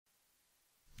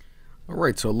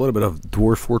Alright, so a little bit of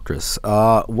Dwarf Fortress.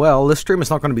 Well, this stream is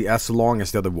not going to be as long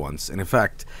as the other ones. And in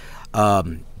fact,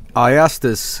 I asked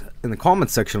this in the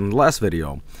comments section in the last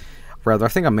video. Rather, I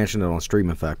think I mentioned it on stream,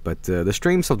 in fact. But the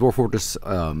streams of Dwarf Fortress,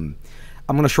 I'm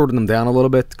going to shorten them down a little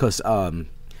bit. Because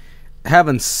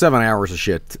having 7 hours of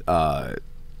shit,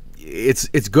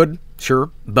 it's good,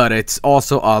 sure. But it's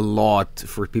also a lot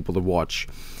for people to watch.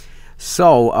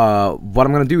 So, what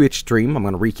I'm going to do each stream, I'm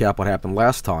going to recap what happened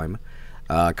last time.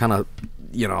 Kind of,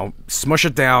 you know, smush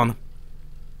it down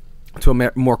to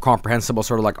a more comprehensible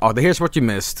sort of like, oh, here's what you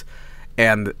missed,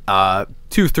 and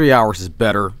 2-3 hours is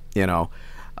better, you know.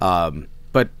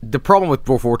 But the problem with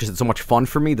Dwarf Fortress is it's so much fun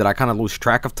for me that I kind of lose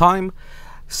track of time.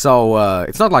 So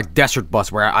it's not like Desert Bus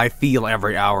where I feel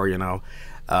every hour, you know.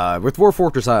 With Dwarf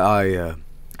Fortress, I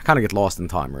kind of get lost in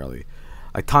time, really.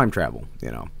 I time travel,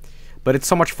 you know. But it's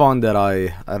so much fun that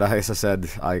as I said,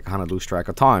 I kind of lose track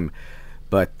of time.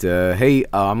 But, hey,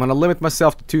 I'm going to limit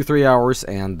myself to 2-3 hours,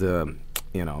 and,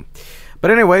 you know. But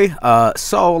anyway,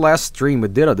 so last stream we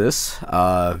did of this,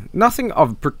 nothing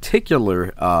of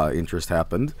particular interest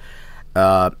happened.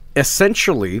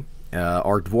 Essentially,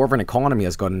 our Dwarven economy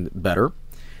has gotten better.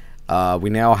 We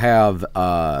now have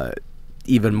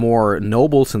even more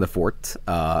nobles in the fort,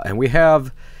 and we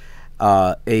have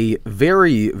a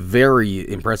very, very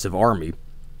impressive army.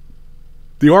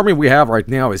 The army we have right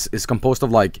now is composed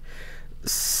of, like,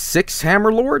 6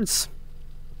 Hammer Lords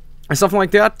and something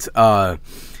like that.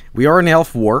 We are in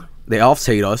Elf War. The elves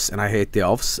hate us, and I hate the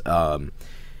elves.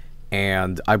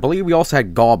 And I believe we also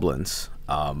had goblins.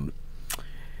 And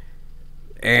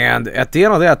at the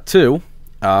end of that too,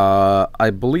 I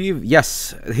believe,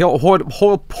 yes, the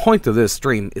whole point of this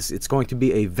stream is it's going to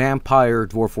be a vampire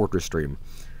Dwarf Fortress stream.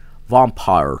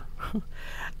 Vampire.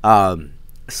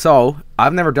 So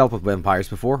I've never dealt with vampires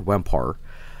before. Vampire.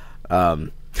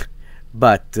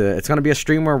 But it's going to be a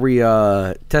stream where we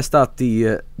test out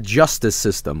the justice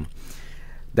system.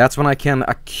 That's when I can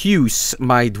accuse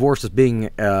my dwarves as being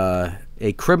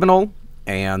a criminal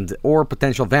or a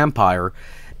potential vampire,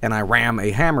 and I ram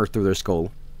a hammer through their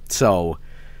skull. So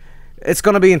it's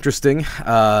going to be interesting.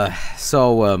 Without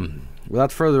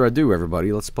further ado,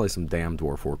 everybody, let's play some damn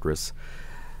Dwarf Fortress.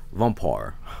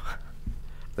 Vampire.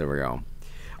 There we go.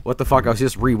 What the fuck? I was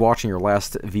just rewatching your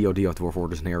last VOD of Dwarf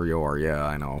Fortress and here you are. Yeah,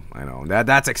 I know.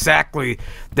 That's exactly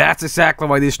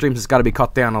why these streams has got to be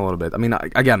cut down a little bit. I mean,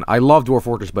 again, I love Dwarf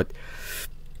Fortress, but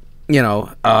you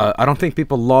know, I don't think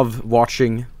people love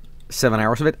watching 7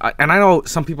 hours of it. And I know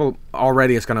some people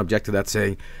already is going to object to that,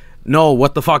 saying, "No,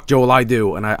 what the fuck, Joel? I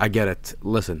do," and I get it.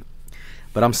 Listen,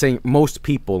 but I'm saying most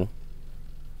people,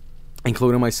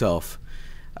 including myself,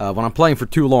 when I'm playing for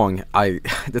too long,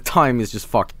 the time is just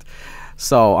fucked.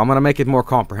 So, I'm going to make it more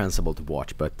comprehensible to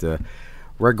watch, but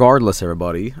regardless,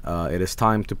 everybody, it is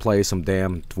time to play some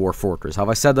damn Dwarf Fortress. Have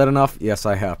I said that enough? Yes,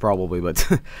 I have, probably, but...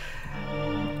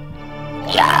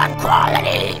 Yeah,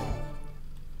 quality!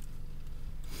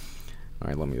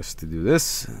 Alright, let me just do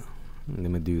this.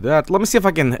 Let me do that. Let me see if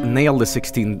I can nail the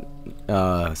 69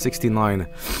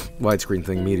 widescreen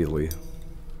thing immediately.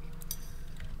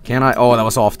 Can I? Oh, that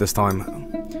was off this time.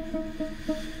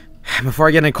 Before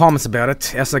I get any comments about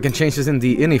it, yes, I can change this in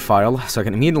the ini file, so I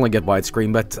can immediately get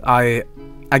widescreen, but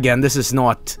again, this is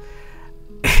not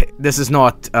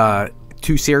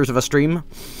too serious of a stream.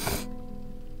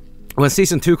 When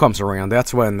Season 2 comes around,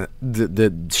 that's when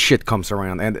the shit comes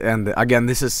around, and again,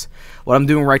 this is, what I'm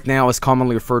doing right now is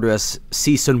commonly referred to as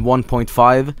Season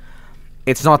 1.5.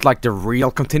 It's not like the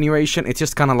real continuation, it's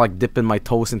just kind of like dipping my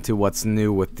toes into what's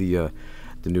new with the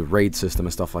new raid system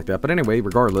and stuff like that. But anyway,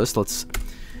 regardless, let's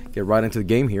get right into the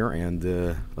game here, and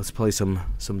let's play some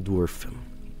Dwarf.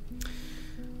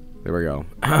 There we go.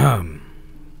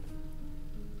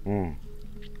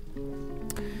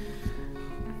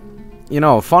 You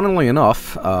know, funnily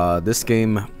enough, this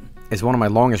game is one of my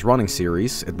longest running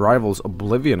series. It rivals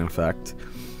Oblivion, in fact.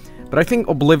 But I think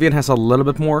Oblivion has a little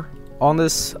bit more on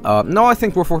this. No, I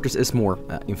think Dwarf Fortress is more,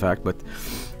 in fact, but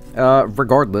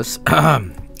regardless,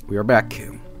 we are back.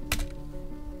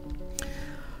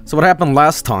 So what happened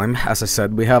last time, as I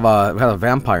said, we had a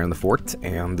vampire in the fort,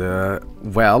 and,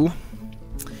 well,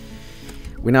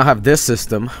 we now have this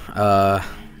system,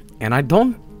 and I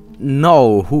don't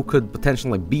know who could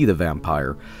potentially be the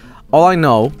vampire. All I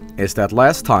know is that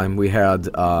last time we had,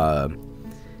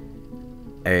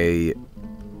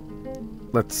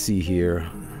 let's see here,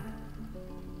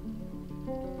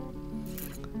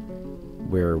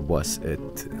 where was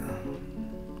it?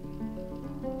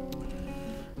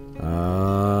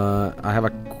 I have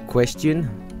a question.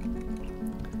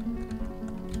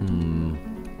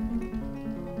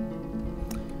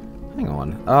 Hang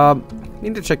on.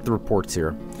 Need to check the reports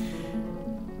here.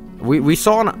 We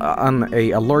saw on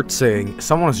a alert saying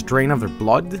someone is drained of their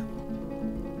blood.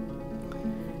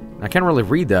 I can't really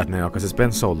read that now because it's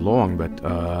been so long, but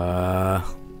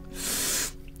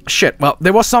shit. Well,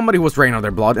 there was somebody who was drained of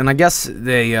their blood, and I guess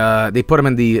they put him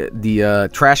in the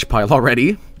trash pile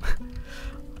already.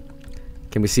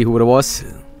 Can we see who it was?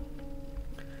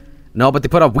 No, but they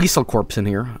put a weasel corpse in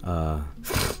here.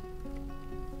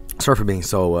 Sorry for being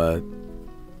so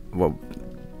well,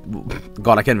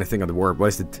 God, I can't even think of the word. What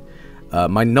is it?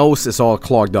 My nose is all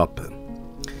clogged up.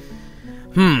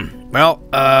 Well,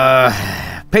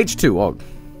 page 2. Oh,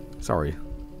 sorry.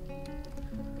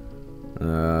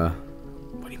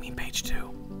 What do you mean page 2?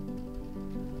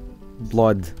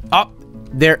 Blood. Oh,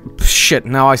 there. Shit,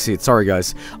 now I see it. Sorry,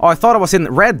 guys. Oh, I thought it was in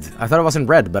red. I thought it was in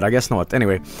red, but I guess not.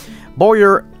 Anyway,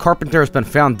 Boyer Carpenter has been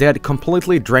found dead,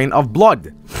 completely drained of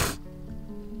blood.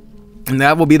 And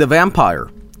that will be the vampire.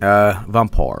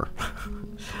 Vampire.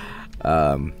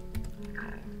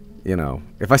 You know,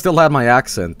 if I still had my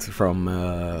accent from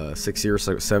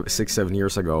 6-7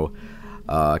 years ago,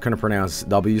 I couldn't pronounce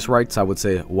W's right, so I would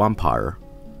say vampire.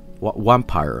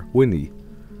 Vampire. Winnie.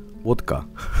 Vodka.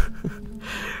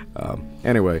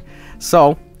 Anyway,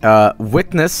 so,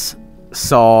 witness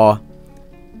saw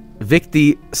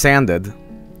Victi sanded,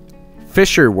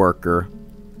 fisher worker.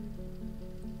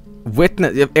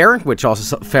 Witness, Ehrenwich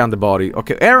also found the body.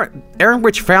 Okay,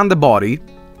 Ehrenwich found the body.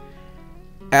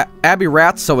 Abby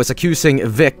Ratso is accusing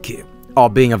Vic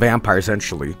of being a vampire,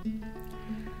 essentially.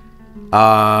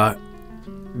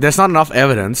 There's not enough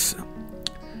evidence.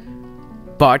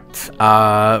 But,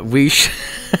 we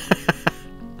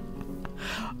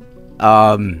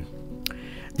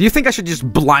do you think I should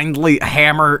just blindly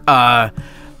hammer,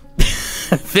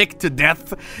 Vic to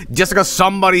death? Just because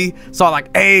somebody saw, like,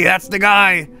 hey, that's the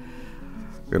guy!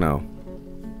 You know,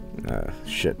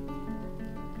 shit.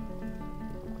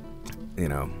 You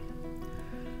know.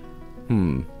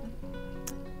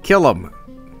 Kill him.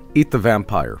 Eat the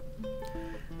vampire.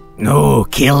 No,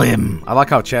 kill him. I like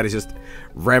how Chad is just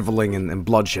reveling in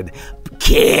bloodshed.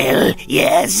 Kill,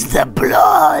 yes, the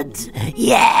blood.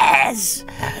 Yes.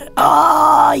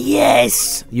 Oh,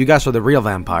 yes. You guys are the real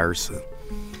vampires.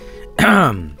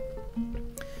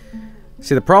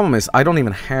 See, the problem is I don't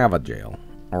even have a jail.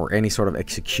 Or any sort of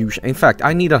execution. In fact,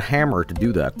 I need a hammer to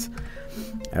do that.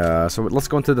 So let's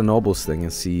go into the nobles thing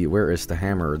and see where is the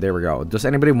hammer. There we go. Does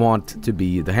anybody want to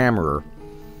be the hammerer?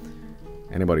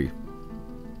 Anybody?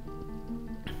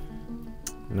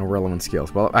 No relevant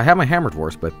skills. Well, I have my hammer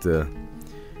dwarfs, but oh,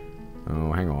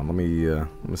 hang on. Let me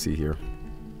see here.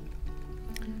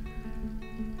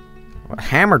 Well,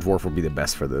 hammer dwarf would be the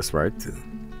best for this, right?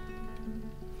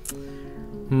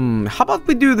 How about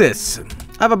we do this?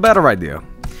 I have a better idea.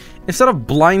 Instead of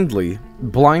blindly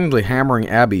hammering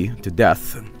Abby to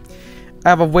death, I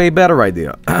have a way better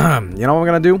idea. You know what we're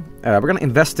gonna do? We're gonna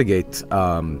investigate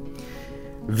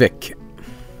Vic.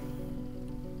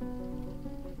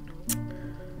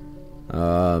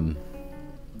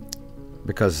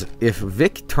 Because if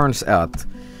Vic turns out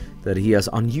that he has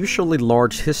unusually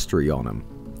large history on him,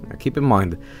 keep in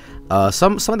mind,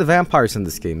 some of the vampires in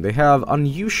this game, they have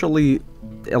unusually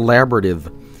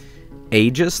elaborative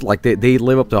ages, like they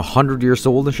live up to 100 years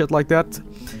old and shit like that,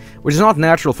 which is not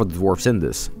natural for the dwarves in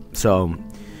this. So,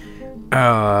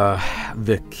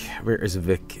 Vic, where is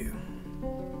Vic?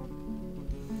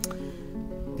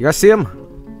 You guys see him?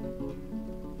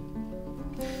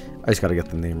 I just gotta get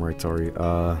the name right, sorry.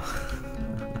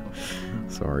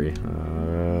 Sorry,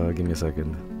 give me a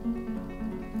second.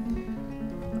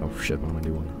 Oh shit, what am I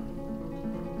doing?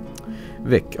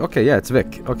 Vic, okay, yeah, it's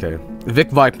Vic, okay. Vic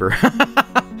Viper.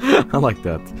 I like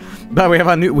that. But we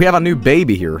have a new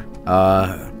baby here.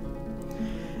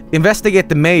 Investigate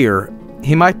the mayor.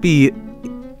 He might be...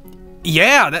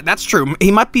 Yeah, that's true.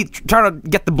 He might be trying to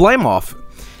get the blame off.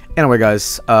 Anyway,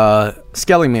 guys,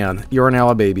 Skelly Man, you're now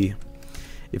a baby.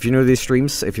 If you're new to these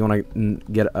streams, if you want to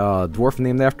get a dwarf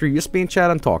named after you, just be in chat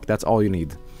and talk. That's all you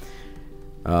need.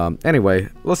 Anyway,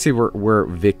 let's see where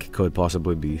Vic could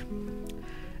possibly be.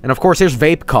 And of course, here's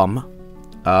Vapecum,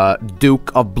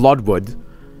 Duke of Bloodwood.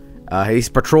 He's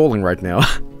patrolling right now.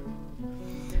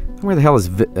 Where the hell is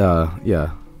Vic?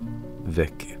 Yeah,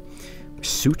 Vic.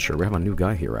 Suture. We have a new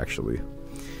guy here, actually.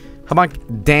 How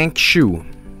about Dank Shoe?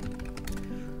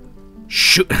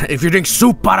 If you drink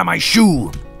soup out of my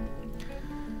shoe.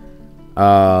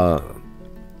 Where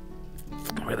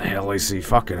the hell is he?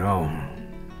 Fucking hell.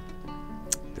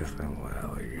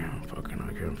 Fucking,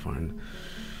 I can't find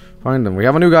him. We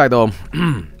have a new guy though.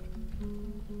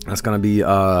 That's gonna be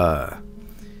how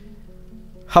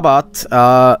about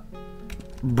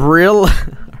Brill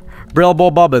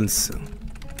Bo Bobbins. I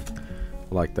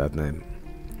like that name.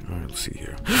 Alright, let's see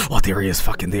here. Oh, there he is.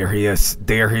 Fucking there he is.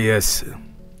 There he is.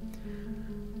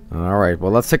 Alright,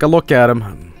 well, let's take a look at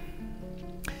him.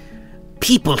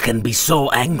 People can be so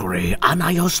angry, and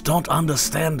I just don't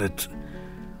understand it.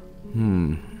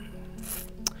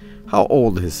 How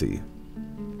old is he?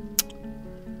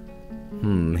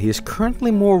 He is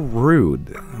currently more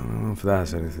rude. I don't know if that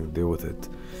has anything to do with it.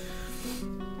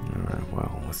 Alright,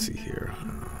 well, let's see here.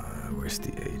 Where's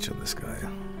the age of this guy?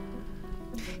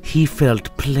 He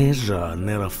felt pleasure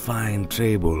near a fine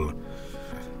table.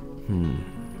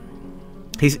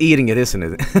 He's eating it, isn't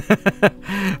it?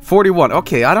 41.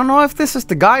 Okay, I don't know if this is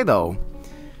the guy, though.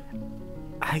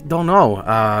 I don't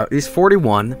know. He's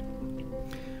 41.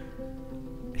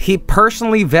 He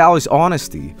personally values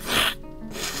honesty.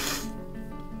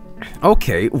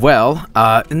 Okay, well,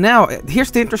 now,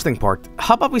 here's the interesting part.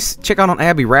 How about we check out on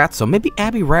Abby Ratso? Maybe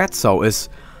Abby Ratso is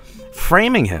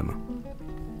framing him.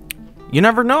 You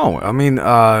never know. I mean,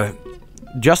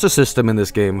 justice system in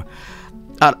this game,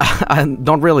 I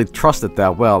don't really trust it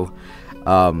that well.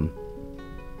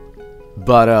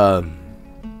 But,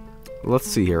 let's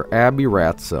see here. Abby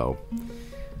Ratso.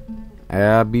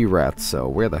 Abby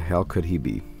Ratso. Where the hell could he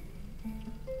be?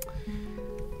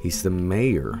 He's the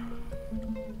mayor.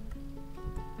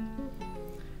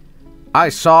 I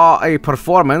saw a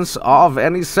performance of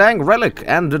an Isang relic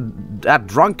and that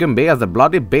drunken bear, the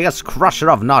bloody bear's crusher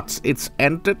of nuts. It's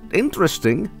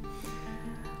interesting.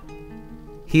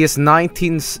 He is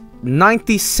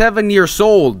 97 years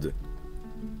old.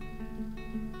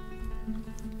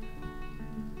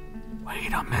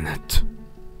 Wait a minute.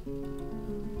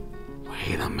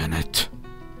 Wait a minute.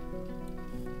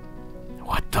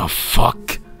 What the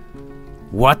fuck?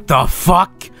 What the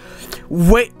fuck?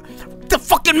 Wait. The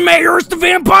fucking mayor is the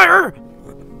vampire!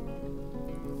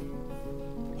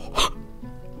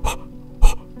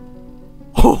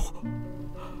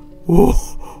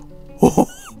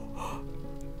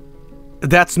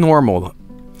 That's normal.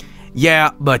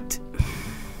 Yeah, but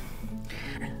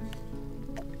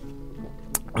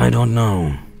I don't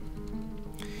know.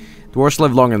 Dwarves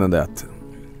live longer than that.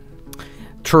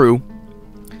 True.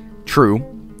 True.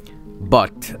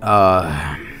 But,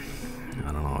 I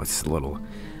don't know, it's a little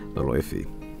iffy,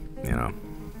 you know.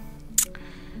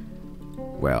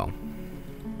 Well,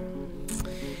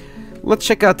 let's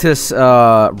check out his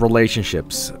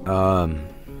relationships.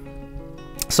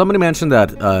 Somebody mentioned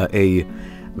that a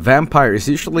vampire is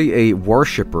usually a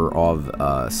worshipper of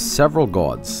several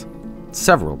gods,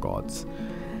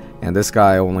 and this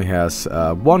guy only has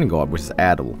one god, which is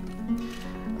Adel.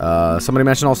 Somebody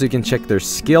mentioned also you can check their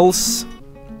skills.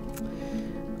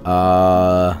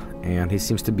 And he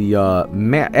seems to be a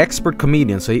expert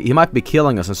comedian, so he might be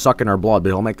killing us and sucking our blood, but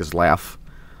he'll make us laugh.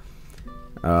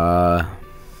 I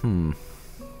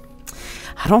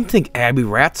don't think Abby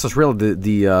Ratz is really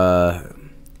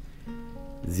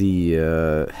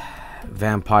the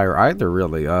vampire either,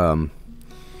 really.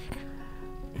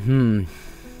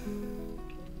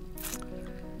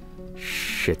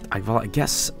 Shit. I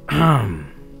guess.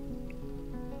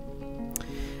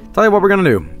 Tell you what we're gonna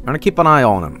do. I'm gonna keep an eye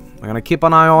on him. I'm gonna keep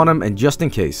an eye on him, and just in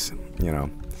case, you know.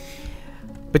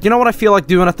 But you know what I feel like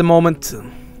doing at the moment?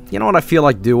 You know what I feel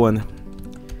like doing?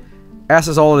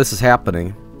 As all of this is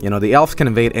happening, you know, the elves can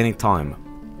invade any time.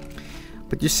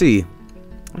 But you see,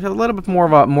 there's a little bit more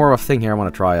of a thing here I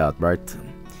want to try out, right?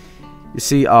 You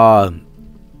see,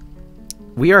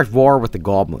 we are at war with the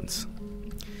goblins.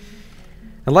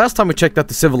 And last time we checked out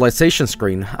the civilization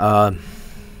screen,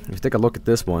 if you take a look at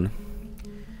this one,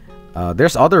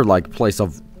 there's other, like, place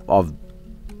of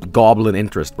goblin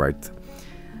interest, right?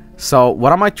 So,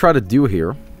 what I might try to do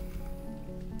here...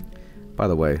 By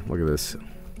the way, look at this.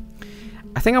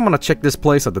 I think I'm gonna check this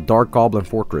place at the Dark Goblin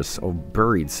Fortress of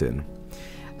Buried Sin.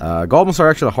 Goblins are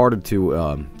actually harder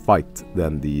to fight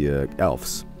than the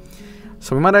elves.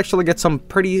 So we might actually get some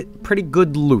pretty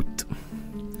good loot.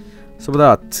 So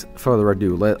without further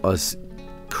ado, let us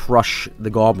crush the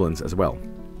goblins as well.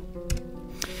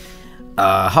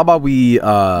 How about we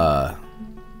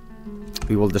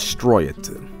will destroy it.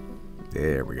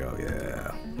 There we go,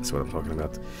 yeah. That's what I'm talking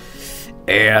about.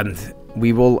 And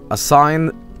we will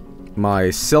assign my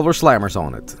silver slammers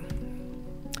on it.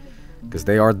 Because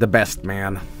they are the best,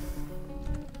 man.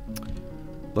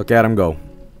 Look at them go.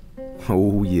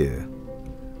 Oh, yeah.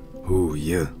 Oh,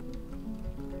 yeah.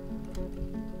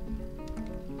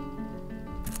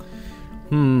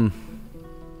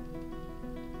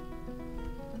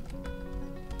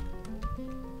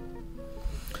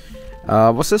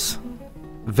 What's this?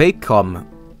 Vapecom.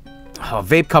 Oh,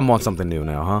 Vapecom wants something new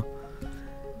now, huh?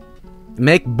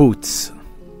 Make boots.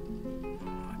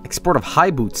 Export of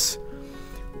high boots.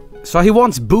 So he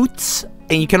wants boots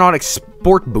and you cannot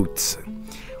export boots.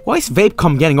 Why is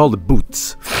Vapecom getting all the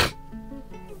boots?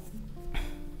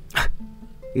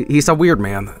 He's a weird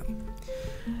man.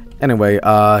 Anyway,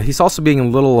 he's also being a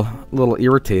little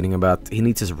irritating about he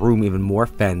needs his room even more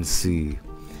fancy.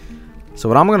 So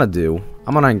what I'm gonna do,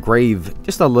 I'm gonna engrave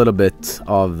just a little bit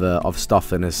of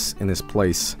stuff in his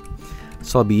place,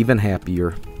 so I'll be even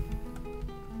happier.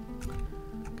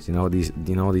 Cause you know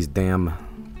these damn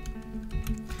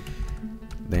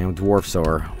dwarfs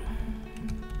are.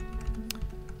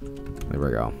 There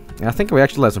we go. And I think we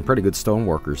actually have some pretty good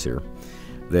stoneworkers here.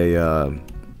 They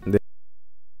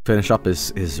finish up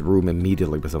his room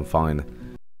immediately with some fine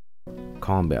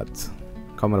combat.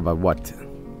 Combat about what?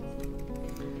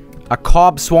 A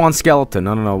cob swan skeleton.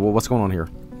 No. What's going on here?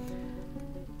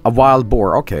 A wild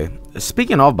boar. Okay.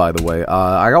 Speaking of, by the way,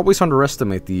 I always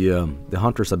underestimate the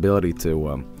hunter's ability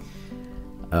to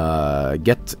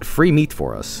get free meat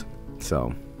for us.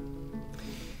 So,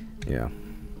 yeah.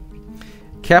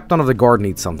 Captain of the guard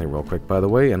needs something real quick, by the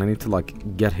way, and I need to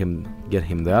like get him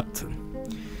that.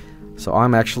 So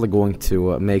I'm actually going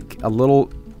to make a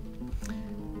little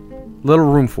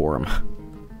room for him.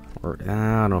 Or I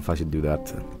don't know if I should do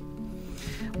that.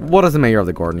 What does the mayor of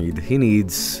the guard need? He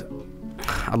needs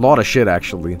a lot of shit,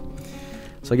 actually.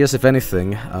 So I guess if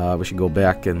anything, we should go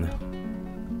back and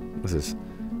what's this?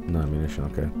 No ammunition.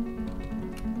 Okay.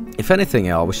 If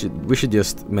anything, we should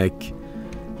just make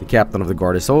the captain of the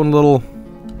guard his own little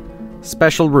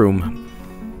special room,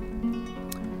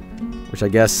 which I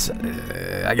guess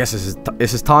is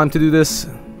his time to do this.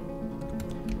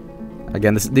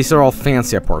 Again, these are all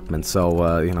fancy apartments,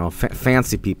 so you know,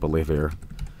 fancy people live here.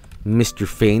 Mr.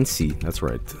 Fancy, that's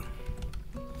right.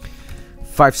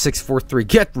 5643,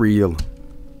 get real,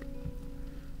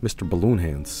 Mr. Balloon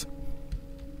Hands.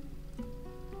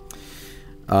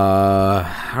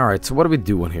 Alright, so what are we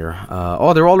doing here?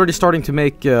 Oh, they're already starting to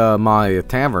make my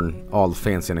tavern all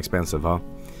fancy and expensive, huh?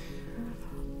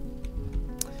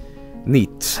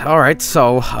 Neat. Alright,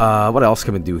 so, what else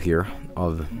can we do here?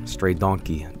 Of stray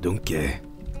donkey. Donkey.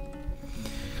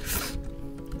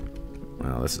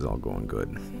 Well, this is all going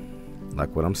good.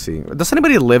 Like what I'm seeing. Does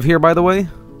anybody live here, by the way?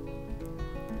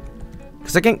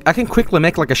 Because I can quickly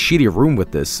make like a shitty room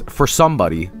with this for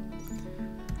somebody.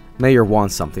 Mayor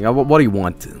wants something. What do you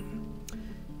want?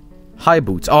 High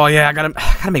boots. Oh yeah, I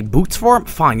gotta make boots for him?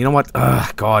 Fine, you know what?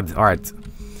 Ugh, God. Alright.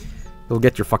 You'll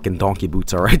get your fucking donkey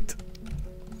boots, alright?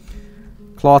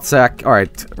 Cloth sack.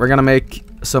 Alright, we're gonna make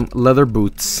some leather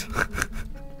boots.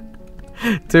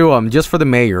 To just for the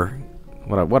mayor.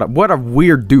 What a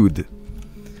weird dude.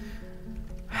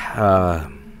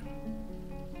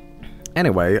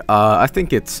 Anyway, I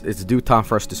think it's due time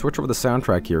for us to switch over the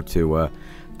soundtrack here to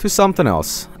something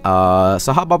else.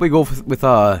 So how about we go with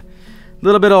a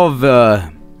little bit of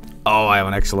oh, I have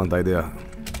an excellent idea.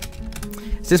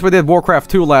 Since we did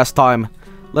Warcraft 2 last time,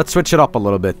 let's switch it up a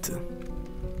little bit.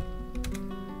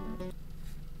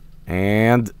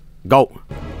 And go.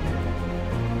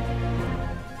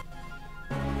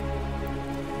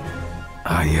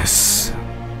 Ah, yes.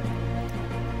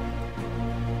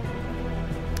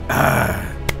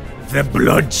 The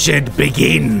bloodshed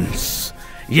begins.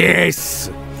 Yes.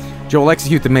 Joel,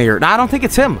 execute the mayor. No, I don't think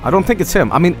it's him. I don't think it's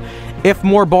him. I mean, if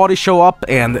more bodies show up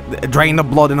and drain the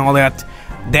blood and all that,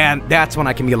 then that's when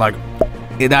I can be like,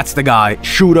 hey, that's the guy.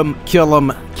 Shoot him, kill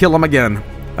him again.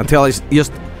 Until he's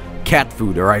just cat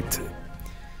food, alright?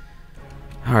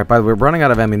 Alright, by the way, we're running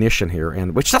out of ammunition here,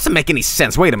 and which doesn't make any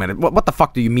sense. Wait a minute. What the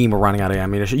fuck do you mean we're running out of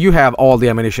ammunition? You have all the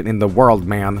ammunition in the world,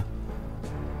 man.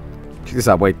 Check this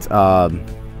out, wait.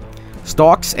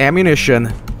 Stocks,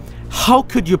 ammunition. How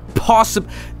could you possibly...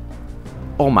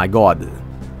 Oh my god.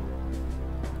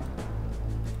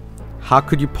 How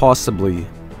could you possibly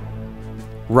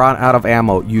run out of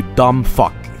ammo, you dumb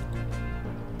fuck?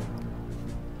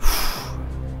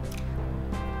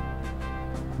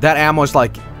 That ammo is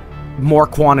like more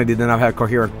quantity than I've had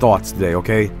coherent thoughts today,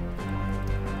 okay?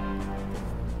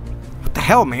 What the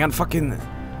hell, man? Fucking...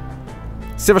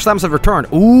 Silver Slams have returned.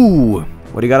 Ooh!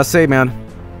 What do you gotta say, man?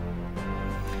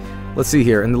 Let's see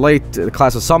here. In the late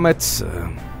class of summits,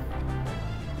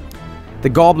 the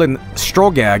goblin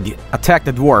Strogag attacked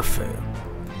the dwarf.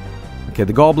 Okay,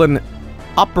 the goblin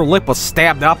upper lip was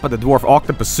stabbed up by the dwarf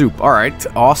octopus soup. Alright,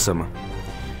 awesome.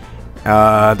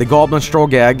 The goblin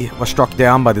Strogag was struck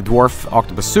down by the dwarf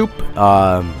octopus soup.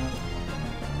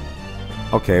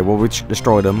 Okay, well, we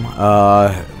destroyed him.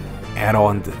 And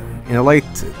on in the late,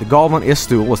 the goblin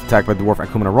Istul was attacked by the dwarf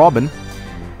Akumina Robin.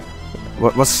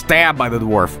 Was stabbed by the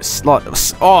dwarf.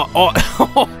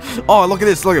 Oh, look at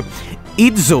this, look at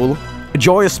Idzul,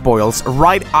 Joyous Spoils,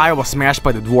 right eye was smashed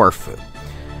by the dwarf.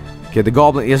 Okay, the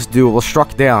goblin is doable.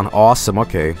 Struck down. Awesome.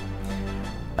 Okay.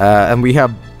 And we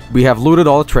have looted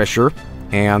all the treasure,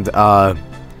 and the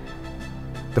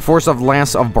force of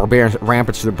Lance of Barbarians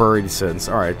rampage to the buried sins.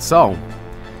 All right, so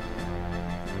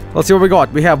let's see what we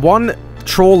got. We have 1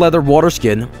 troll leather water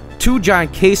skin, 2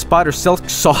 giant cave spider silk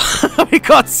socks. We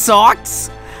got socks.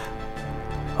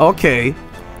 Okay,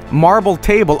 marble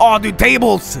table. Oh, dude,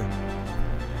 tables.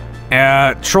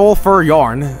 Troll fur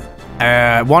yarn.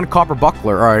 1 copper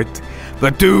buckler. All right,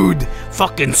 but dude,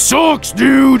 fucking sucks,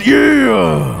 dude.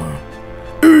 Yeah.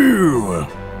 Ew.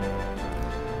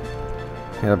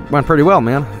 Yeah, went pretty well,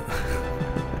 man.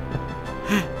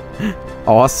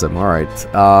 Awesome. All right.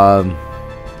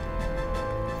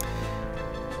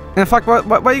 In fact,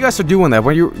 while you guys are doing that,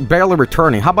 when you're barely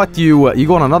returning, how about you you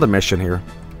go on another mission here?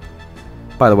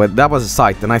 By the way, that was a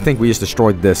site, and I think we just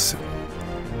destroyed this.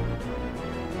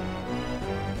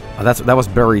 Oh, that was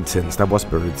buried sins. That was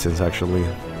buried sins, actually.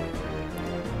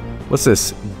 What's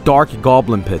this? Dark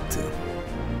Goblin Pit.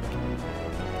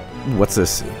 What's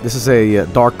this? This is a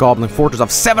Dark Goblin Fortress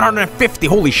of 750.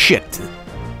 Holy shit!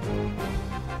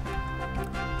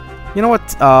 You know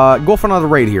what? Go for another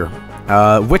raid here.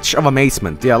 Witch of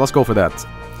Amazement. Yeah, let's go for that.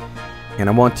 And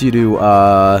I want you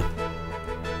to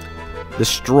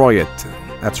destroy it.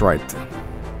 That's right.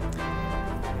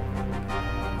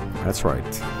 That's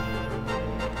right.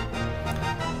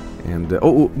 And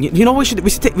oh, you know, we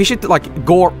should like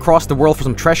go across the world for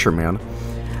some treasure, man.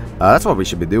 That's what we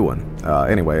should be doing.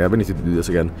 Anyway, we need to do this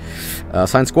again.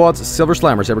 Sign squads, silver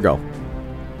slammers. Here we go.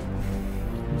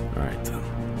 All right.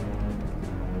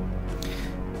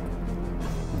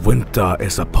 Winter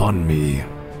is upon me.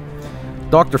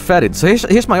 Dr. Fetid. So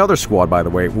here's my other squad, by the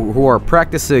way, who are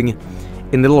practicing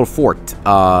in the little fort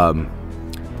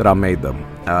that I made them.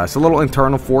 It's a little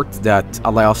internal fort that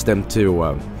allows them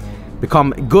to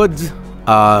become good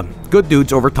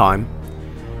dudes over time.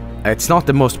 It's not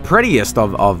the most prettiest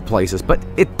of places, but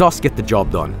it does get the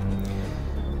job done.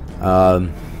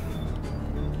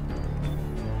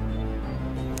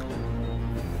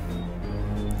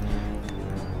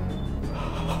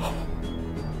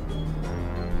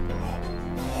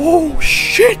 Oh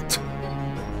shit!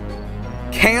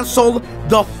 Cancel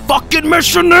the fucking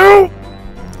mission now!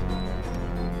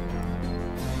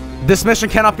 This mission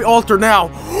cannot be altered now.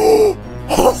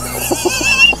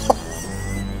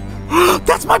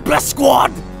 That's my best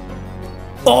squad!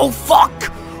 Oh fuck!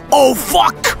 Oh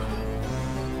fuck!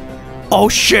 Oh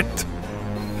shit!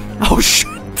 Oh shit!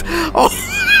 Oh!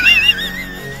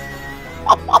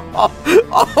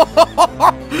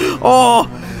 Oh!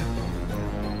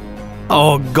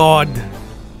 Oh god!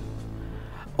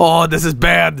 Oh, this is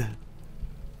bad!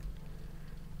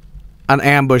 An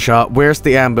ambush, where's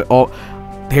the ambush? Oh,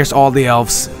 here's all the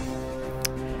elves.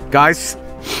 Guys,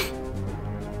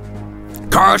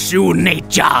 curse you,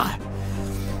 nature!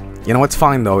 You know, it's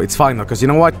fine though, because you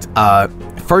know what?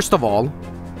 First of all,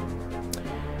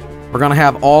 we're gonna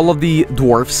have all of the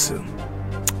dwarfs.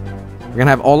 We're gonna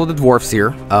have all of the dwarfs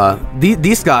here.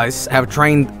 These guys have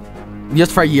trained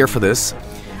just for a year for this.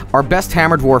 Our best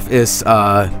hammer dwarf is,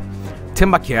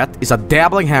 Timbaket, is a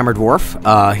dabbling hammer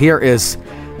dwarf. Here is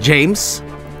James,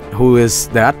 who is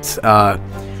that.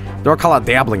 They'll call it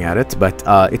dabbling at it, but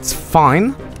it's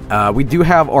fine. We do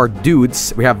have our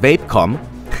dudes. We have Vapecom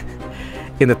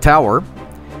in the tower.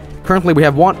 Currently, we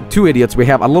have two idiots. We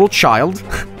have a little child,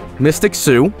 Mystic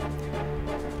Sue,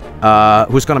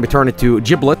 who's going to be turned into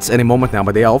giblets any moment now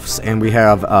by the elves. And we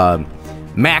have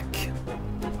Mac.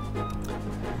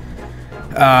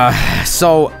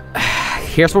 So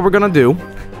here's what we're going to do.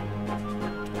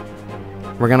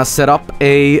 We're going to set up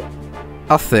a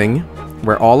thing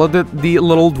where all of the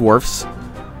little dwarfs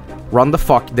run the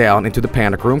fuck down into the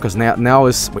panic room, because now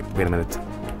is... Wait a minute.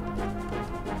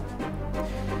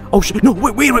 Oh shit, no,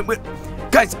 wait.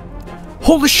 Guys,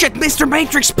 holy shit, Mr.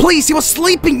 Matrix, please, he was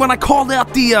sleeping when I called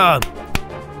out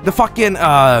the fucking,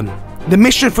 the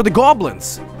mission for the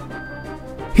goblins.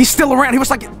 He's still around. He was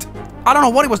like, I don't know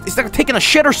what he was. He's like taking a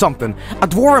shit or something. A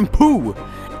dwarven poo.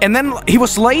 And then he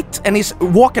was late, and he's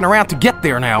walking around to get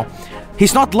there now.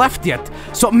 He's not left yet.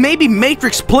 So maybe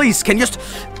Matrix, please, can just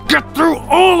get through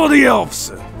all of the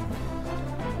elves.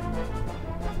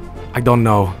 I don't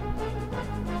know.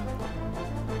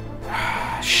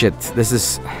 Shit, this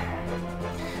is...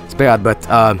 It's bad, but,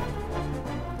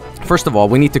 first of all,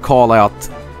 we need to call out...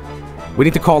 We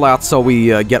need to call out so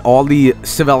we get all the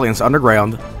civilians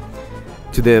underground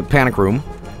to the panic room.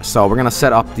 So we're gonna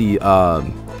set up the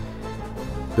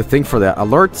thing for that.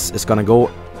 Alerts is gonna go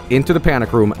into the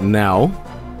panic room now.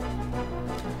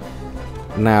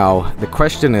 Now, the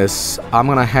question is, I'm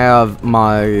gonna have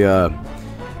my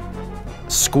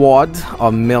squad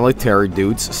of military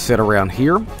dudes sit around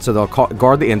here, so they'll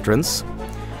guard the entrance.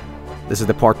 This is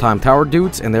the part-time tower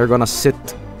dudes, and they're gonna sit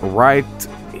right...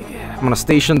 I'm gonna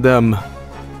station them...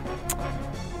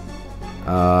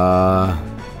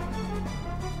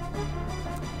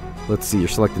 let's see, you're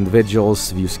select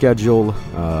individuals, view schedule.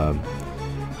 How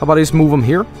about I just move them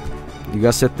here? You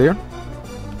guys sit there.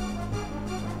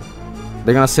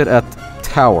 They're gonna sit at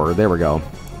tower. There we go.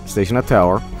 Station at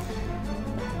tower.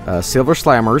 Silver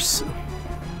slammers.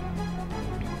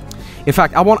 In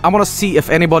fact, I want to see if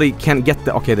anybody can get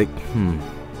the... Okay, they... Wait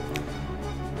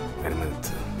a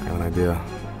minute. I have an idea.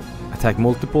 Attack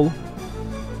multiple.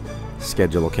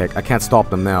 Schedule, okay. I can't stop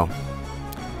them now.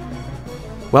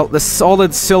 Well, the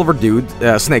solid silver dude...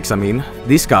 snakes, I mean.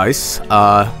 These guys,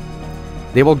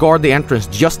 they will guard the entrance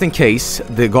just in case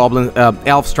the goblin...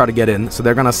 elves try to get in. So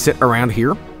they're gonna sit around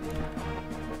here.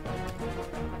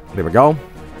 There we go.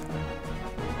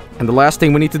 And the last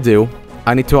thing we need to do,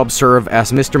 I need to observe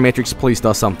as Mr. Matrix Police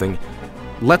does something.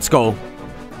 Let's go.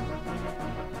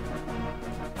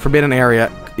 Forbidden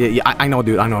area. Yeah, I know,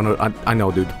 dude. I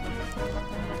know, dude.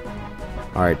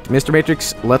 Alright, Mr.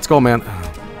 Matrix, let's go, man.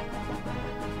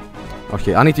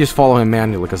 Okay, I need to just follow him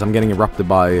manually because I'm getting erupted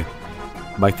by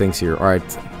things here.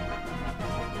 Alright.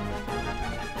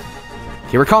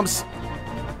 Here it comes.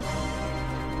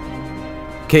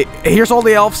 Okay, here's all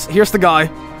the elves. Here's the guy.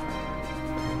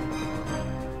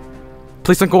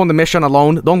 Please don't go on the mission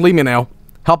alone. Don't leave me now.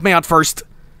 Help me out first.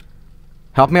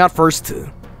 Help me out first.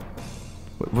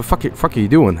 What the fuck are you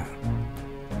doing?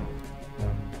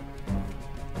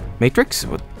 Matrix?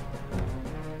 What?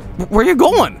 Where are you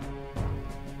going?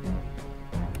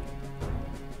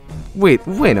 Wait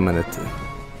a minute.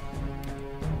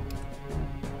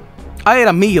 I ate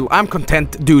a meal. I'm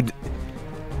content, dude.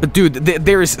 Dude,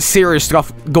 there is serious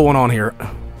stuff going on here.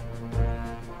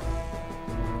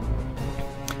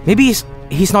 Maybe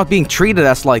he's not being treated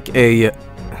as like a...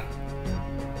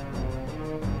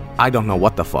 I don't know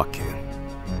what the fuck.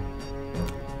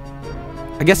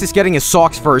 I guess he's getting his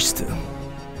socks first.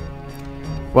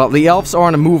 Well, the elves are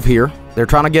on a move here. They're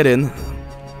trying to get in.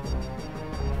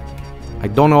 I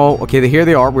don't know. Okay, here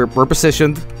they are. We're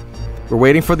positioned. We're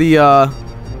waiting for the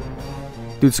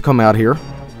dudes to come out here.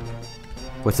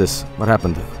 What's this? What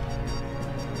happened?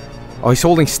 Oh, he's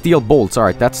holding steel bolts.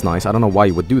 Alright, that's nice. I don't know why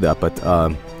you would do that, but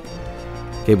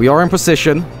okay, we are in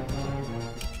position.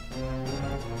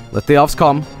 Let the elves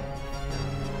come.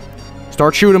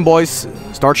 Start shooting, boys.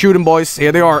 Start shooting, boys.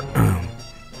 Here they are.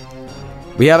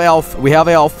 We have elf. We have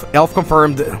elf. Elf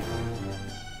confirmed.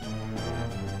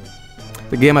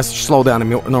 The game has slowed down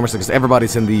enormously because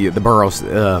everybody's in the burrows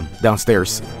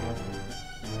downstairs.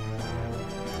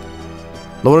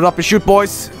 Load it up and shoot,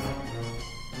 boys.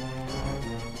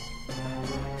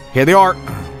 Here they are.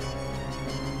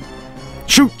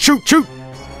 Shoot, shoot, shoot.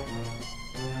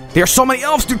 There are so many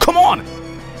elves, dude. Come on.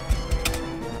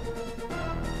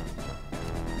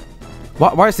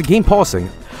 Why is the game pausing?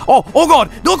 Oh god.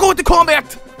 Don't go into combat.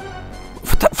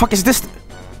 What the fuck is this?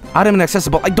 Item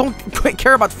inaccessible. I don't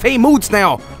care about Fey moods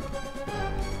now.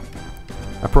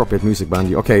 Appropriate music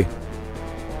behind you. Okay.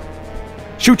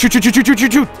 Shoot, shoot, shoot, shoot, shoot, shoot,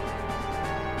 shoot, shoot.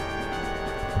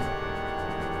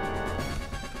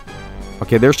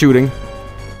 Okay, they're shooting.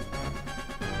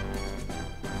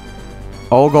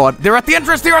 Oh god. They're at the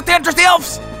entrance! They're at the entrance! The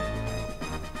elves!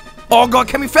 Oh god,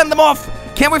 can we fend them off?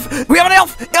 Can't we? We have an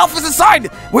elf! Elf is inside!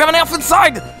 We have an elf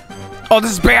inside! Oh,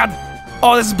 this is bad!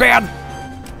 Oh, this is bad!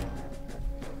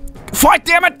 Fight,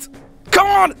 damn it! Come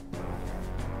on!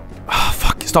 Oh,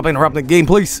 fuck. Stop interrupting the game,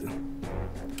 please.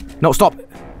 No, stop.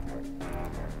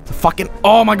 The fucking...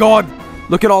 Oh my god!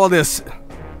 Look at all of this.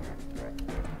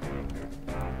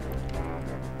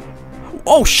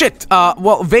 Oh shit!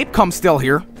 Well, Vapecome's still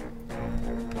here.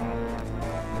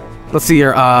 Let's see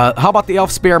here. How about the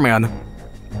Elf Spearman?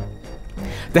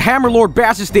 The Hammer Lord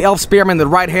bashes the Elf Spearman in the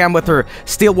right hand with her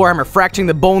steel warhammer, fracturing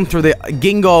the bone through the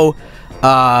Gingo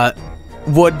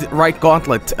wood right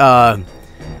gauntlet. The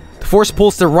force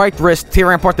pulls the right wrist,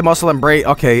 tearing apart the muscle and brain.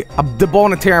 Okay, the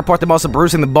bone and tearing apart the muscle,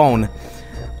 bruising the bone.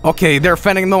 Okay, they're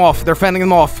fending them off. They're fending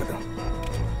them off.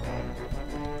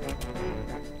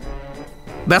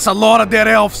 That's a lot of dead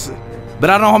elves. But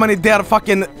I don't know how many dead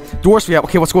fucking dwarves we have.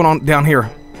 Okay, what's going on down here?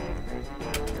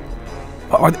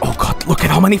 Oh god, look at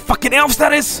how many fucking elves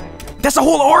that is! That's a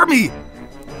whole army!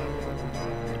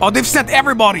 Oh, they've sent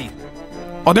everybody!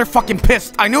 Oh, they're fucking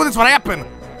pissed. I knew this would happen!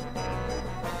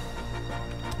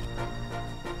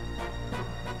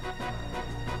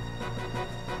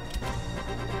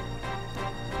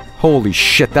 Holy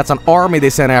shit, that's an army they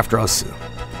sent after us.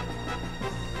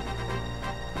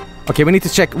 Okay, we need to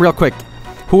check real quick.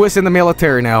 Who is in the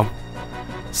military now?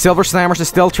 Silver Slammers is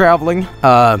still traveling.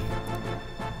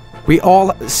 We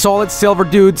all solid silver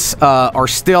dudes are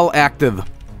still active.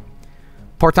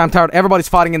 Part-time tower. Everybody's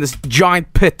fighting in this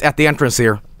giant pit at the entrance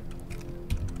here.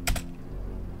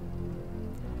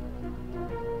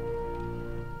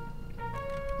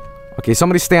 Okay,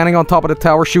 somebody's standing on top of the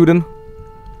tower shooting.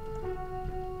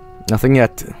 Nothing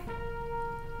yet.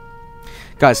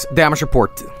 Guys, damage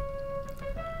report.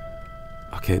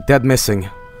 Okay, dead missing.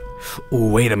 Oh,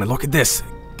 wait a minute, look at this.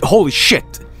 Holy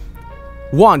shit.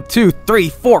 1, 2, 3,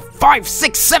 4, 5,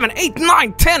 6, 7, 8,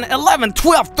 9, 10, 11,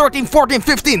 12, 13, 14,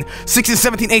 15, 16,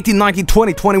 17, 18, 19,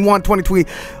 20, 21, 22.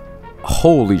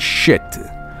 Holy shit.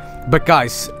 But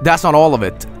guys, that's not all of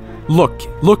it.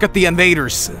 Look at the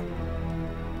invaders.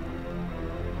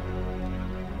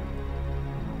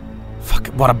 Fuck,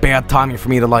 what a bad timing for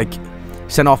me to, like,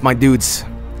 send off my dudes.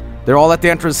 They're all at the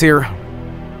entrance here.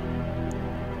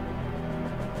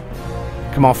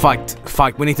 Come on, fight.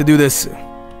 Fight, we need to do this.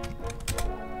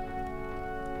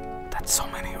 That's so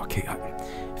many, okay.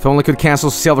 If I only could cancel,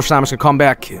 Silver Slammers can come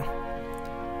back.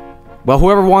 Well,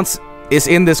 whoever wants is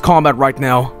in this combat right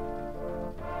now.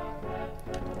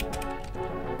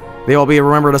 They will be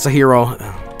remembered as a hero.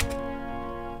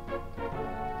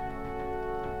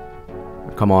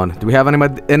 Come on, do we have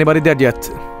anybody dead yet?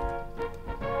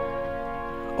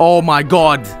 Oh my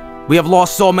god, we have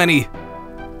lost so many.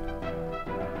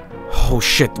 Oh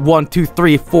shit, 1, 2,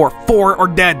 3, 4. 4 are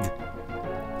dead.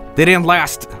 They didn't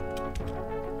last.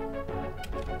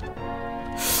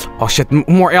 Oh shit,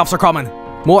 more elves are coming.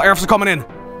 More elves are coming in.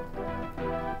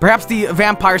 Perhaps the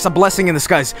vampire's a blessing in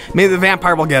disguise. Maybe the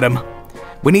vampire will get him.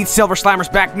 We need Silver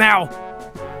Slammers back now.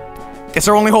 It's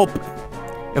our only hope.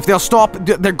 If they'll stop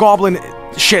their goblin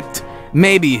shit,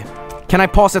 maybe. Can I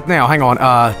pause it now? Hang on.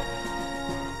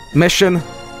 Mission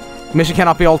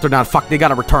cannot be altered now. Fuck, they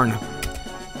gotta return.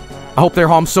 I hope they're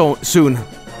home so soon.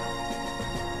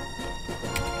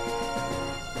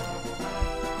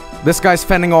 This guy's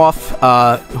fending off.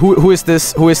 Who is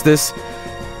this? Who is this?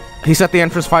 He's at the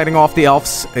entrance fighting off the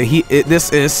elves.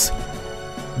 This is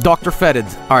Dr. Fetid.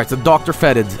 Alright, so Dr.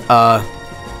 Fetid.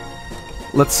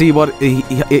 Let's see what...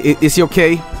 is he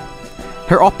okay?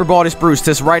 Her upper body's bruised.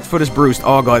 His right foot is bruised.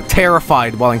 Oh god.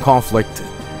 Terrified while in conflict.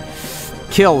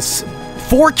 Kills.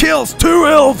 4 kills! 2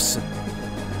 elves!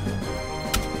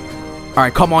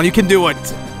 Alright, come on, you can do it.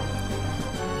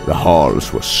 The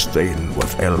halls were stained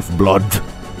with elf blood.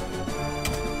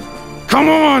 Come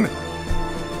on!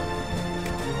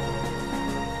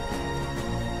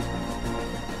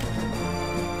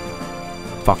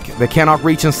 Fuck, they cannot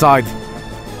reach inside.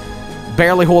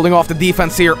 Barely holding off the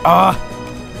defense here.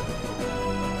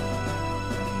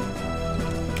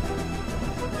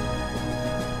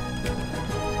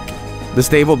 This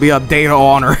day will be a day to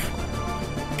honor.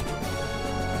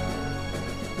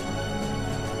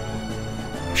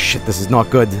 Shit, this is not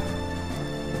good.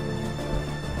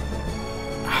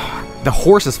 The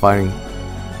horse is fighting.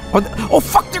 Oh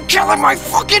fuck, they're killing my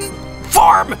fucking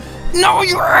farm! No,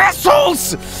 you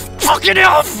assholes! Fucking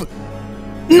elf!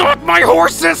 Not my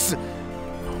horses!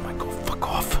 Oh my god, fuck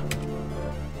off.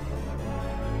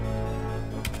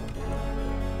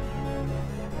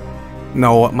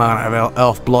 No amount of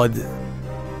elf blood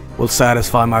will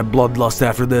satisfy my bloodlust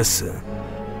after this.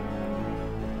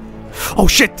 Oh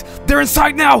shit! They're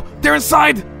inside now! They're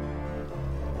inside!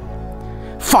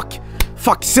 Fuck!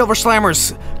 Fuck, Silver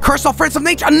Slammers! Curse all friends of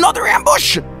nature! Another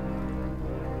ambush!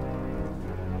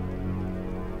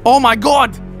 Oh my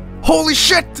god! Holy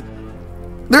shit!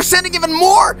 They're sending even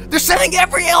more! They're sending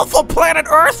every elf on planet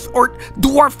Earth! Or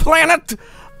dwarf planet!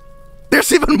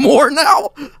 There's even more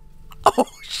now! Oh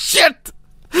shit!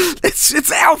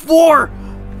 It's elf war!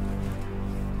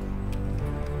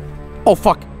 Oh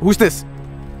fuck, who's this?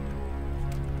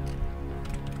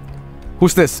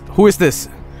 Who's this? Who is this?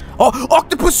 Oh,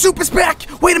 Octopus Soup is back!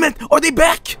 Wait a minute, are they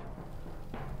back?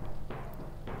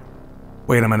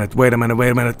 Wait a minute, wait a minute, wait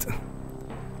a minute.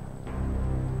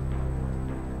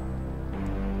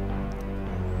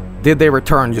 Did they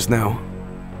return just now?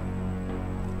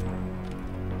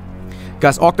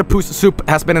 Guys, Octopus Soup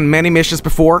has been in many missions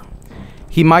before.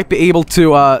 He might be able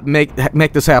to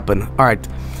make this happen. Alright.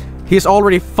 He has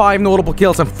already 5 notable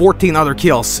kills and 14 other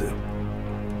kills.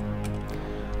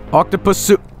 Octopus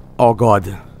Soup... Oh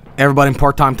god. Everybody in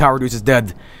part-time tower dudes is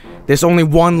dead. There's only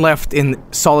one left in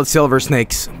Solid Silver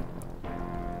Snakes.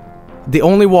 The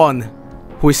only one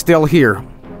who is still here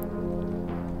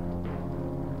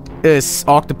is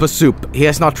Octopus Soup. He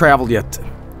has not traveled yet.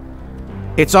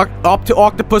 It's up to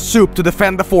Octopus Soup to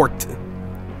defend the fort.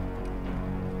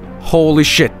 Holy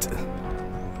shit.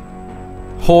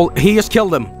 He just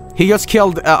killed him. He just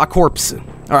killed a corpse.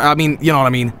 Or, I mean, you know what I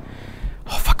mean.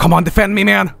 Oh, fuck, come on, defend me,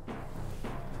 man.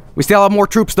 We still have more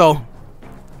troops, though.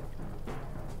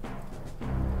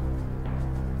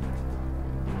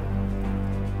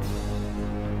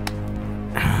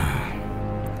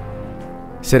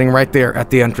 Sitting right there at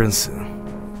the entrance.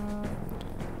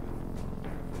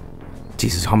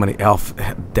 Jesus, how many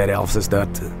dead elves is that?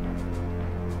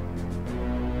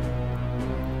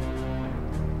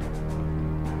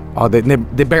 Oh, they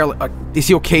barely... is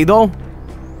he okay, though?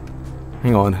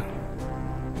 Hang on.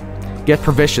 Get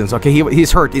provisions. Okay,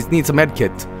 he's hurt. He needs a med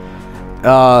kit.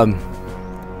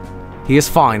 He is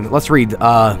fine. Let's read.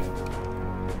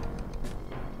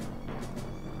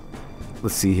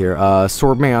 Let's see here.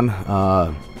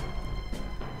 Swordman.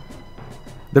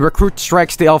 The recruit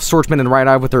strikes the elf swordsman in the right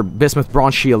eye with their bismuth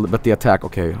bronze shield, but the attack...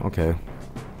 Okay, okay.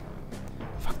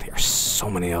 Fuck, there are so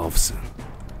many elves.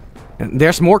 And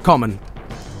there's more coming.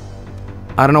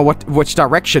 I don't know which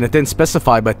direction. It didn't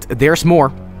specify, but there's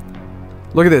more.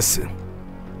 Look at this.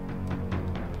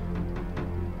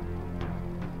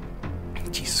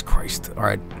 Jesus Christ.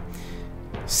 Alright.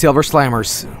 Silver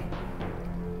Slammers.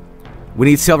 We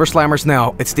need Silver Slammers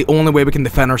now. It's the only way we can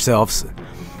defend ourselves.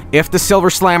 If the Silver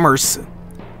Slammers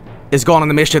is gone on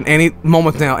the mission any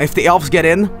moment now, if the elves get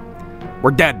in,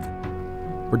 we're dead.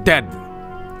 We're dead.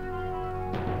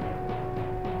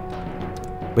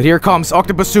 But here comes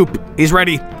Octopus Soup. He's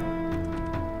ready.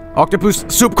 Octopus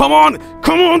Soup, come on!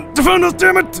 Come on! Defend us,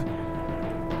 damn it!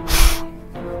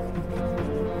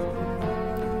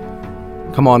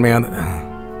 Come on, man.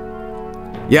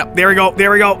 Yep, there we go,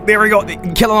 there we go, there we go.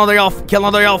 Kill another elf, kill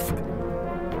another elf.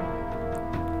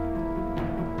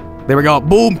 There we go,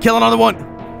 boom, kill another one.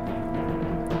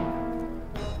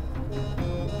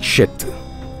 Shit.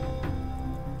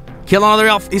 Kill another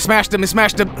elf, he smashed him, he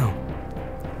smashed him.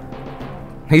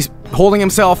 He's holding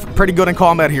himself pretty good in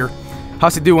combat here.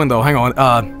 How's he doing, though? Hang on.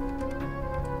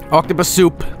 Octopus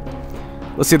Soup.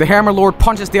 Let's see. The Hammer Lord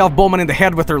punches the elf bowman in the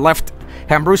head with her left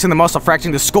hand, bruising the muscle,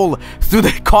 fracturing the skull through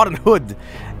the cotton hood.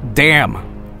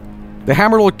 Damn. The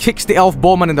Hammer Lord kicks the elf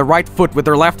bowman in the right foot with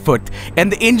her left foot,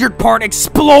 and the injured part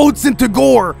explodes into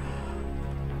gore.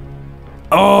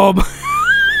 Oh.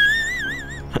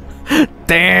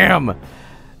 Damn.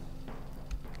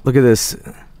 Look at this.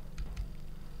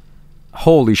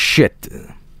 Holy shit.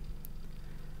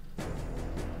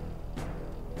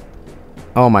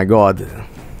 Oh my god.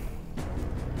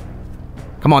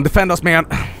 Come on, defend us, man.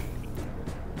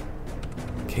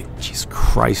 Okay, Jesus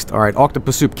Christ. Alright,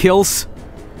 Octopus Soup kills.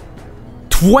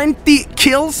 20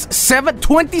 kills?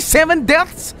 27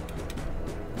 deaths?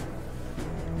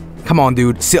 Come on,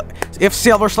 dude. If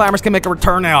Silver Slammers can make a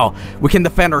return now, we can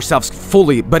defend ourselves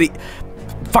fully. But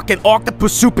fucking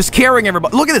Octopus Soup is carrying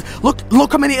everybody. Look at this.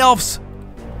 Look how many elves.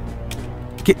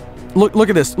 Okay, look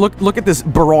at this. Look at this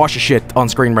barrage of shit on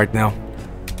screen right now.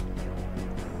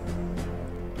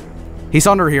 He's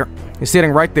under here. He's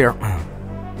sitting right there.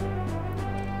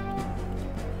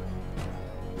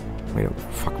 Wait,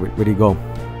 fuck, where'd he go?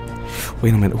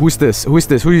 Wait a minute. Who's this? Who is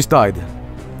this? Who just died?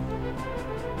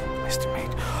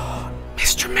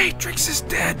 Mr. Matrix is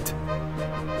dead.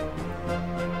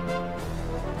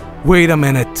 Wait a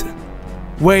minute.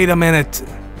 Wait a minute.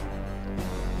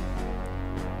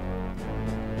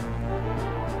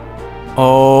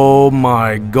 Oh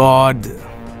my god.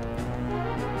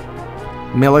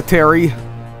 Military.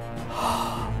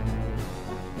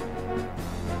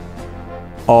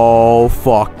 Oh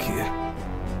fuck.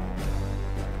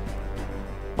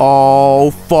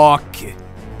 Oh fuck.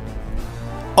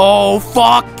 Oh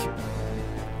fuck.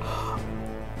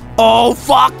 Oh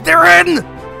fuck, they're in!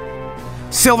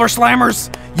 Silver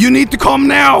Slammers, you need to come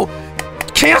now!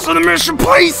 Cancel the mission,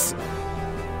 please!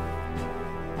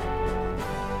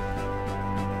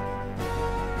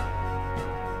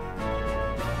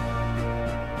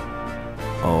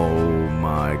 Oh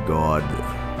my god.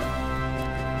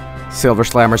 Silver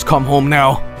Slammers, come home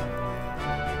now.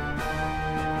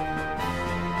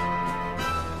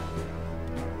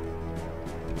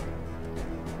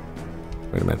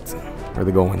 Wait a minute. Where are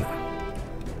they going?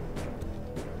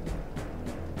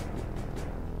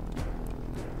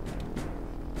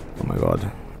 Oh my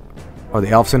god. Are the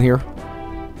elves in here?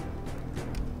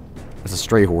 That's a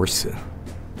stray horse.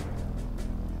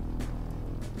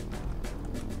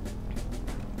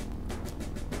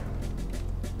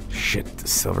 Shit,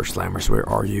 Silver Slammers, where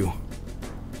are you?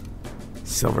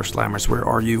 Silver Slammers, where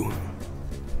are you?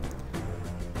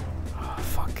 Oh,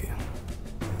 fuck.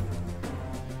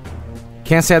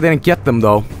 Can't say I didn't get them,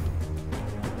 though.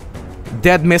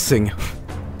 Dead missing.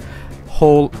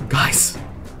 Whole... Guys.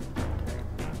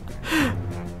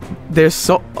 They're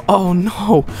so... Oh,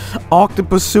 no.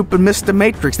 Octopus Soup and Mr.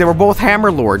 Matrix. They were both Hammer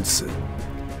Lords.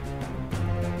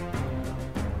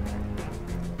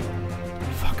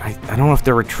 I don't know if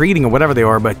they're retreating or whatever they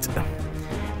are, but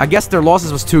I guess their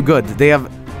losses was too good. They have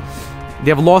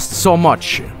lost so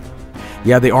much.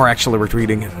 Yeah, they are actually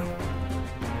retreating.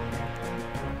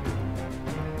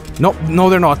 No, no,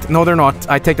 they're not. No, they're not.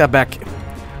 I take that back.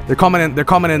 They're coming in. They're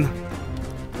coming in.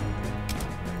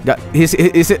 Yeah, he's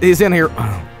in here.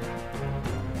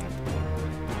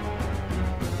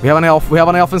 We have an elf. We have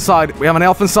an elf inside. We have an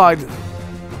elf inside.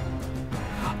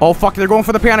 Oh, fuck. They're going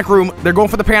for the panic room. They're going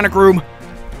for the panic room.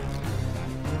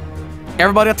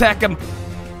 Everybody attack him.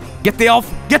 Get the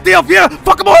elf. Get the elf. Yeah.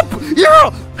 Fuck him up.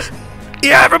 Yeah.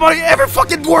 Yeah, everybody. Every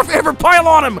fucking dwarf ever. Pile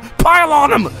on him. Pile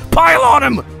on him. Pile on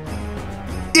him.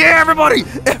 Yeah, everybody.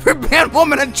 Every man,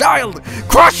 woman, and child.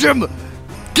 Crush him.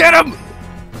 Get him.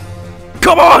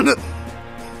 Come on.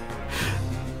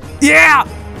 Yeah.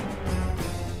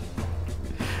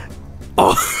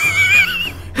 Oh.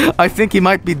 I think he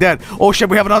might be dead. Oh shit,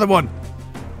 we have another one.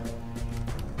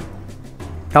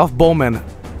 Elf Bowman.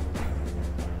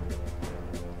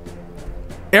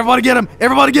 Everybody get him!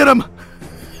 Everybody get him!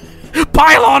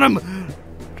 Pile on him!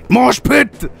 Mosh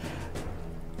pit!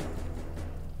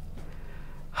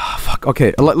 Oh, fuck,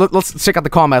 okay, let's check out the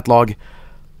combat log.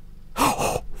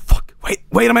 Oh, fuck,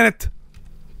 wait a minute!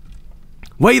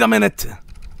 Wait a minute!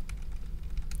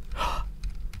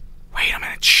 Wait a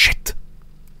minute, shit!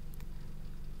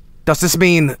 Does this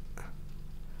mean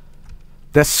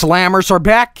the slammers are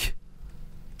back?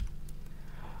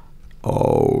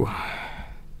 Oh,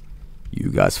 you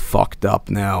guys fucked up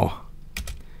now.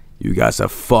 You guys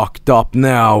have fucked up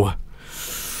now.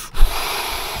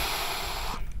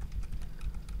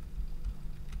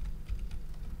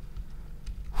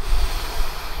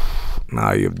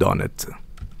 Now you've done it.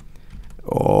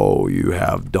 Oh, you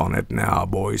have done it now,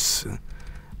 boys.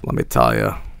 Let me tell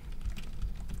you.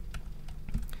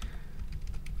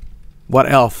 What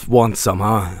elf wants some,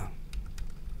 huh?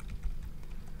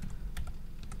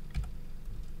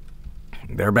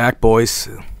 They're back, boys.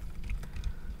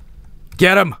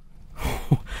 Get him!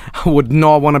 I would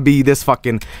not want to be this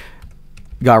fucking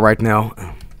guy right now.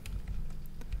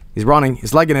 He's running.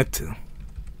 He's legging it.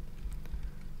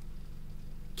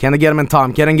 Can I get him in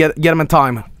time? Get him in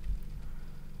time.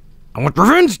 I want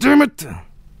revenge, damn it!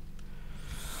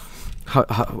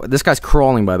 This guy's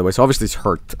crawling, by the way, so obviously he's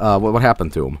hurt. What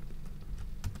happened to him?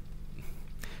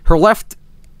 Her left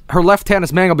hand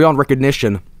is mangled beyond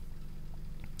recognition.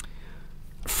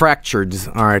 Fractured.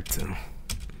 All right.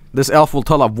 This elf will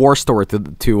tell a war story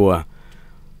to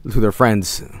their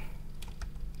friends. Wait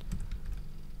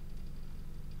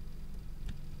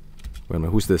a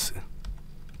minute. Who's this?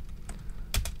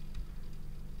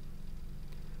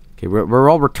 Okay, we're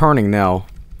all returning now,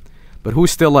 but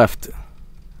who's still left?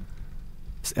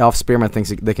 This elf spearman thinks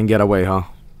they can get away, huh?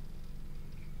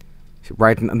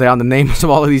 Writing down the names of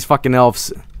all of these fucking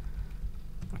elves.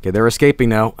 Okay, they're escaping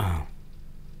now.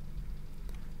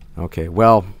 Okay,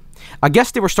 well, I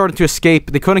guess they were starting to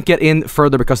escape. They couldn't get in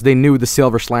further because they knew the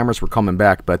silver slammers were coming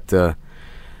back, but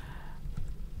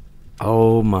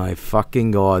oh my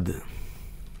fucking god.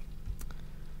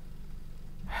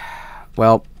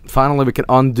 Well, finally we can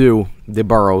undo the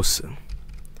burrows.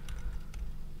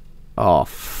 Oh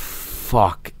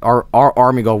fuck. Our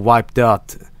army got wiped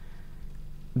out.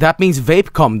 That means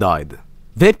Vapecom died.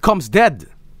 Vapecom's dead.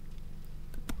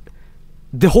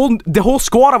 The whole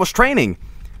squad I was training.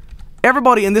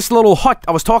 Everybody in this little hut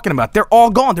I was talking about, they're all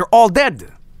gone. They're all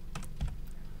dead.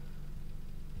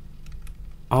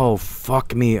 Oh,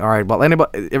 fuck me. Alright, well,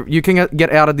 anybody... You can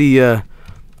get out of the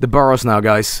burrows now,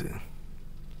 guys.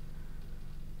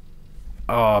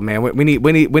 Oh, man. We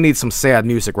need some sad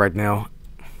music right now.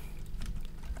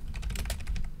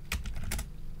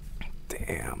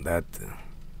 Damn, that...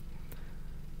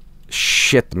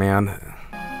 Shit, man.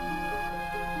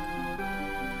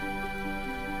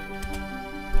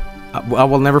 I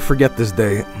will never forget this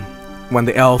day when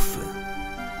the elf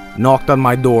knocked on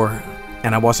my door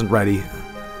and I wasn't ready.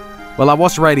 Well, I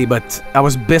was ready, but I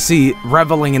was busy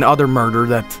reveling in other murder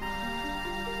that...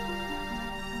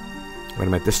 Wait a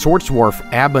minute, the sword dwarf,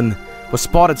 Aben, was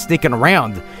spotted sneaking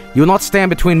around. You will not stand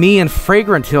between me and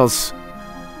Fragrant Hills.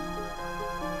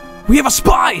 We have a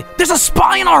spy! There's a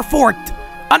spy in our fort!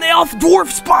 An elf dwarf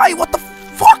spy! What the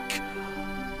fuck?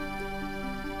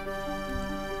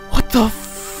 What the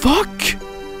fuck?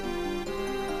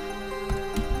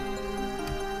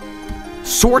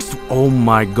 Source. Oh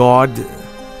my god.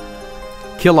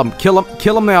 Kill him, kill him,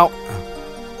 kill him now.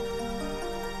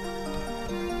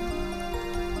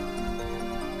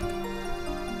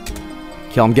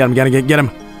 Kill him, get him, get him.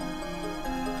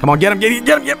 Come on, get him,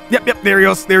 get him, yep, there he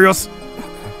goes, there he goes.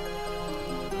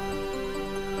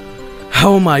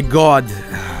 Oh my god.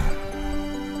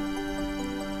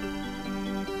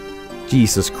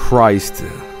 Jesus Christ.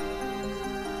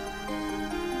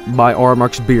 By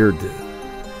Armark's beard.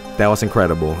 That was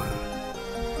incredible.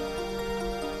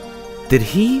 Did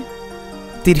he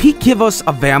give us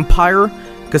a vampire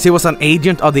because he was an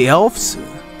agent of the elves?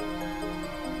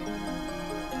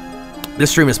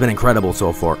 This stream has been incredible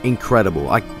so far. Incredible.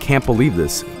 I can't believe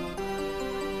this.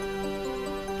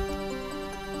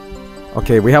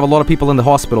 Okay, we have a lot of people in the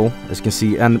hospital, as you can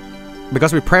see, and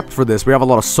because we prepped for this, we have a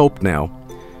lot of soap now.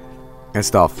 And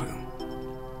stuff.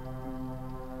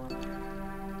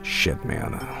 Shit,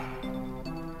 man.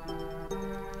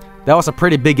 That was a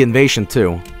pretty big invasion,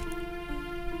 too.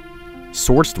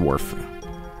 Swords Dwarf.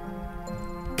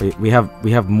 Wait, we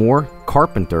have more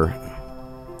Carpenter.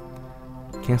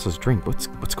 Cancels drink.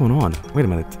 What's going on? Wait a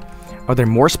minute. Are there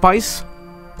more spice?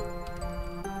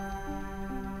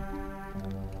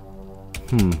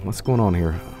 What's going on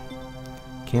here?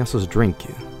 Cancels drink.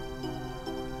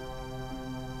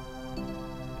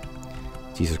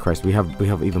 Jesus Christ, we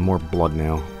have even more blood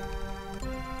now.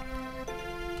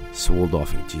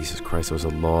 Swoldolfing. Jesus Christ, there was a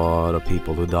lot of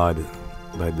people who died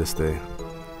this day.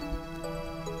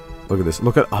 Look at this.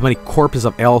 Look at how many corpses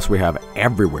of elves we have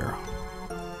everywhere.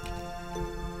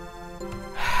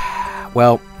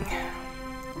 Well,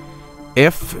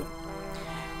 if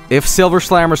Silver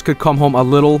Slammers could come home a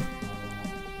little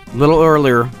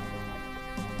earlier,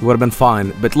 it would have been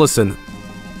fine. But listen,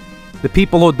 the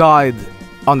people who died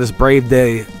on this brave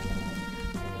day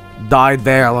died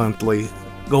valiantly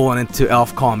going into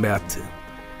elf combat.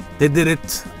 They did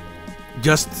it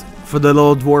just for the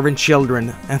little dwarven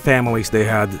children and families they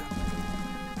had.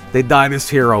 They died as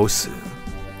heroes.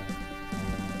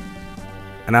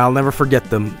 And I'll never forget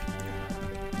them.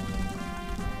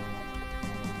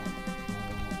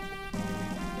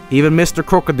 Even Mr.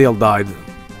 Crocodile died.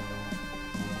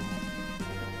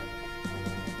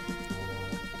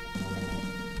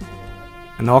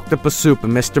 And Octopus Soup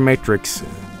and Mr. Matrix.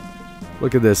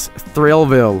 Look at this.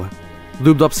 Thrillville.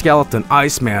 Lubed Up Skeleton.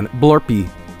 Iceman. Blurpy.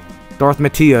 Darth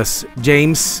Matthias.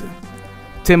 James.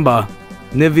 Timba.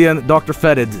 Nivian. Dr.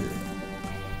 Fetid.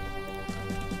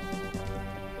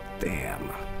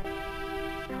 Damn.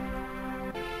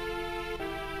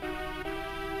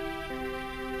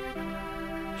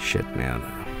 Shit, man.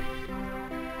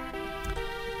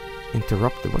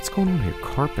 Interrupted. What's going on here?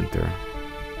 Carpenter.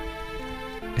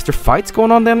 Is there fights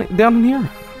going on down in here?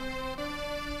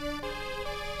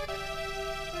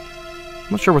 I'm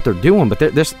not sure what they're doing, but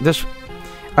there's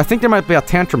I think there might be a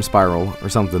tantrum spiral or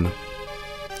something,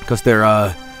 because their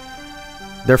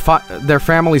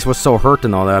families was so hurt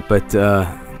and all that. But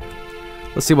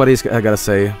let's see what he's got to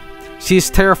say. She's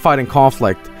terrified in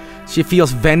conflict. She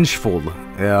feels vengeful.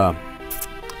 Yeah.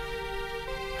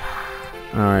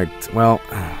 All right. Well,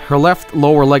 her left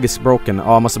lower leg is broken.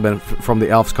 Oh, it must have been from the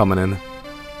elves coming in.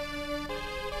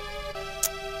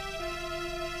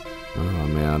 Oh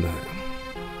man.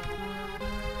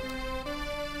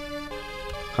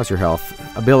 How's your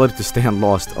health? Ability to stand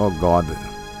lost. Oh god.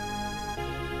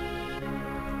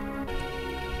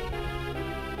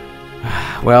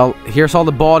 Well, here's all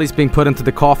the bodies being put into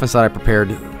the coffins that I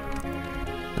prepared.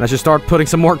 And I should start putting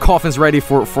some more coffins ready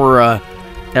for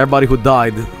everybody who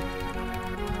died.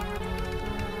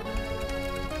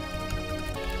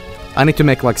 I need to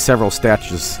make like several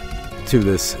statues to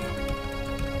this.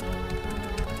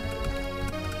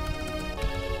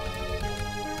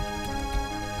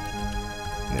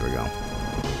 There we go.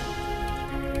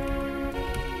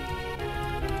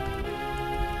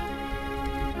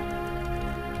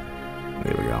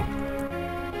 There we go.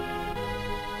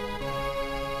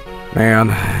 Man,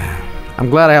 I'm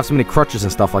glad I have so many crutches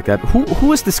and stuff like that.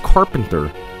 Who is this carpenter?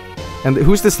 And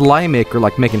who's this lie maker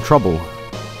like making trouble?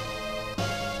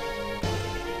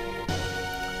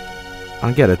 I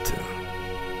don't get it.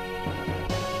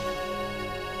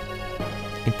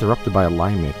 Interrupted by a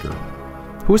lie maker.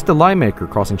 Who is the lie maker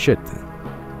causing shit?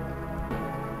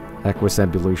 Aqueous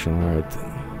Ablution, alright.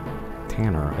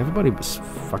 Tanner. Everybody was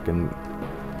fucking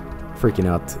freaking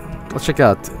out. Let's check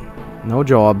out. No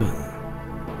job.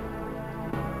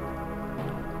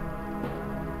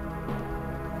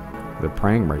 They're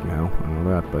praying right now. I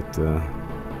know that, but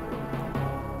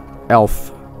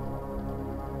Elf.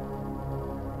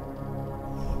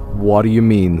 What do you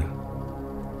mean?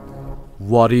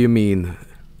 What do you mean?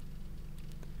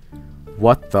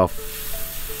 What the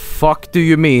fuck do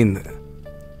you mean?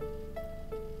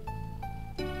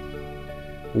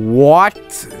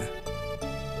 What?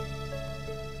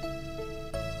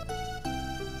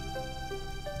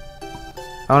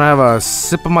 I'm gonna have a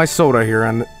sip of my soda here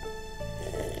and...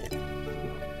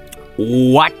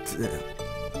 What?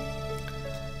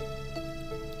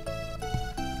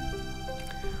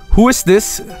 Who is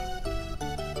this?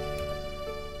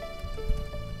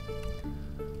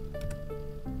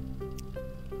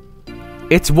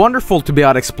 It's wonderful to be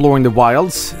out exploring the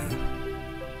wilds.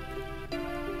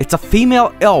 It's a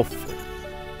female elf.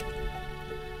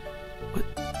 What?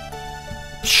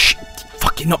 Shh.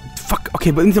 Fucking no. Fuck.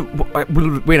 Okay, but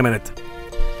wait a minute.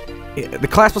 The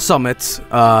class was summits.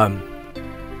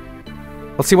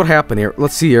 Let's see what happened here.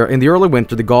 Let's see here. In the early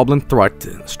winter, the goblin threat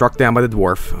struck down by the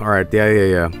dwarf. Alright,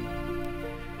 yeah.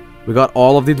 We got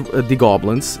all of the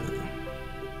goblins.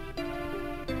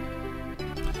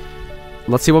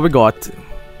 Let's see what we got.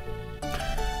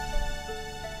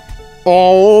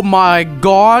 Oh my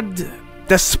god!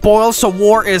 The spoils of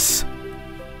war is...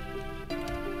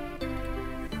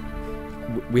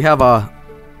 We have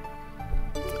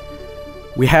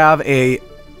a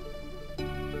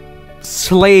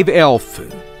slave elf.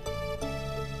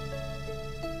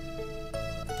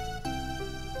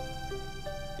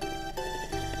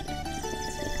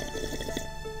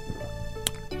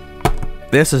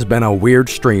 This has been a weird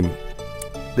stream.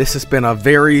 This has been a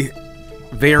very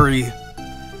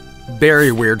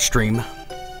weird stream.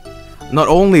 Not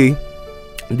only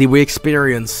did we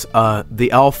experience the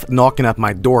elf knocking at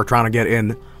my door trying to get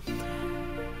in,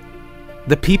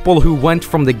 the people who went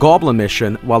from the goblin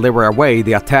mission while they were away,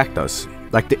 they attacked us.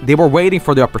 Like, they were waiting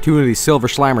for the opportunity Silver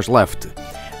Slimers left.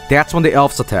 That's when the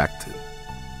elves attacked.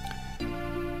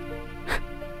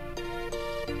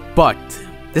 But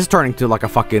this is turning to like a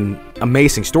fucking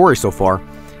amazing story so far.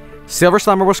 Silver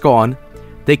Slimer was gone.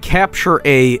 They capture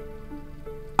a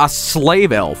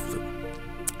slave elf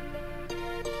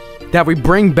that we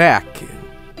bring back,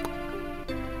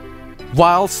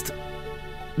 whilst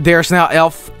there's now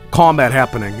elf combat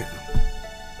happening.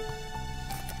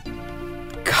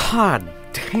 God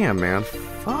damn, man.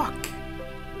 Fuck.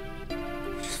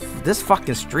 This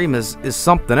fucking stream is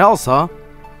something else, huh?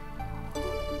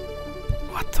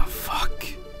 What the fuck?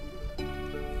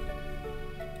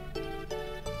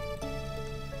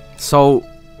 So,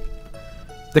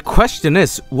 the question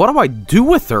is, what do I do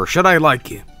with her? Should I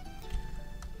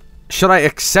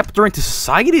accept her into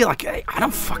society? Like, I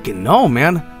don't fucking know,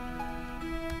 man.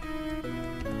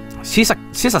 She's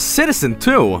a citizen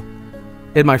too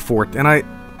in my fort, and I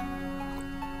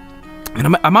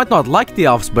might not like the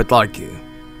elves, but like,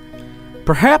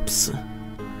 perhaps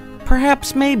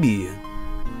maybe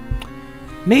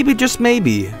just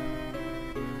maybe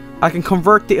I can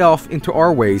convert the elf into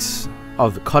our ways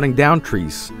of cutting down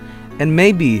trees, and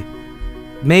maybe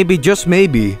just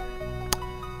maybe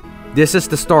this is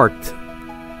the start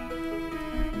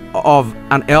of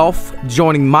an elf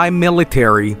joining my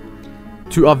military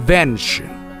to avenge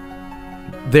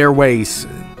their ways.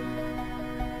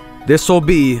 This will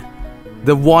be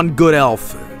the one good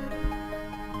elf.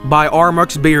 By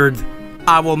Armuk's beard,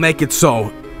 I will make it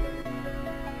so.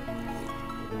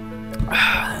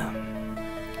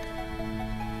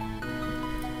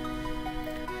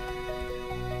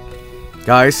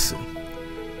 Guys,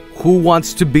 who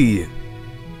wants to be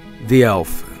the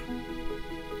elf?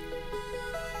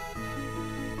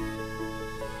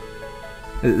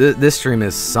 This stream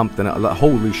is something.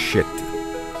 Holy shit.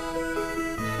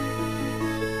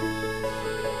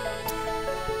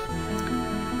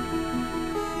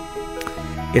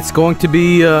 It's going to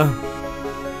be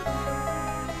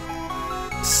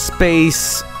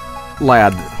Space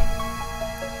Lad.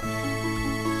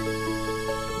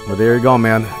 Well, there you go,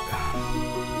 man.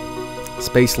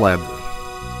 Space Lad.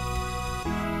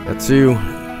 That's you.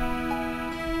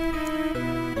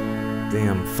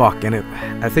 Damn, fuck. And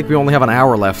I think we only have an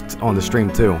hour left on the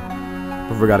stream, too.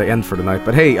 Before we gotta end for tonight.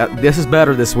 But hey, this is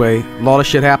better this way. A lot of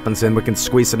shit happens and we can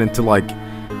squeeze it into, like,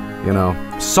 you know...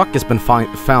 Suck has been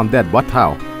found dead. What?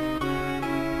 How?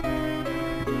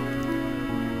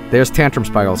 There's tantrum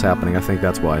spirals happening. I think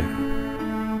that's why.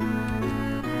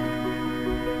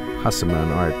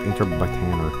 Hussaman. Alright, interrupted by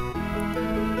Tanner.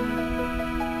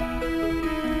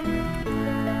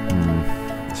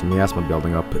 Some miasma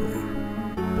building up.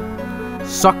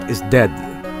 Suck is dead.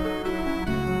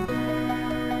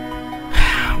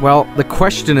 Well, the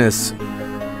question is...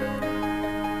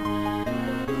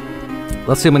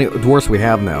 Let's see how many dwarves we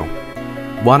have now.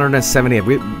 178.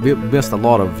 We missed a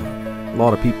lot of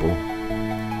people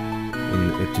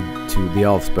to the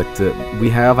elves, but we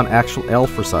have an actual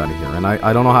elf reciting here, and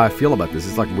I don't know how I feel about this.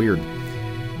 It's like weird.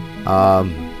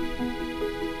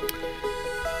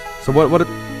 So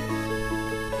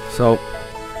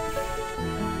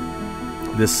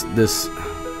this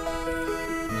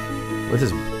what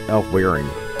is this elf wearing?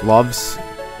 Gloves,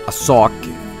 a sock,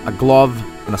 a glove,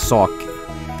 and a sock.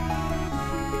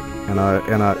 And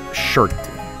a shirt.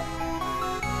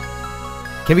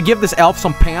 Can we give this elf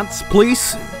some pants,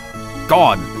 please?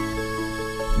 God.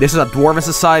 This is a dwarven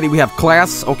society. We have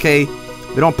class, okay?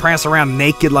 We don't prance around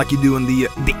naked like you do in the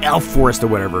elf forest or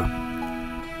whatever.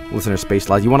 Listen here, Space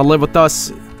Lad. You want to live with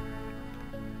us?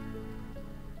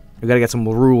 We gotta get some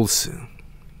rules.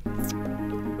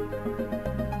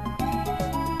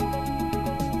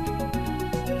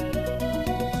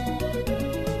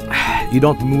 You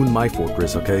don't moon my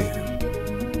fortress, okay? Damn.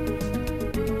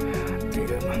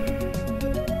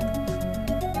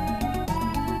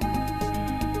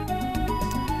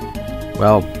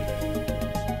 Well,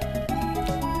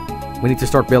 we need to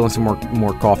start building some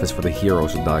more coffins for the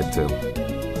heroes who died too.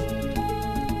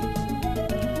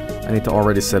 I need to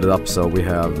already set it up so we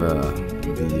have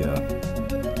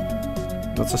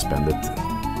let's suspend it.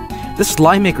 This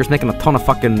slime maker is making a ton of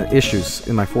fucking issues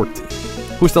in my fort.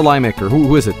 Who's the lime maker?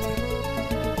 Who is it?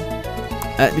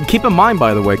 Keep in mind,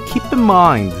 by the way, keep in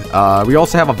mind, we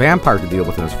also have a vampire to deal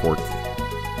with in this fort.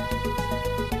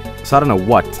 So I don't know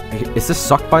what. Is this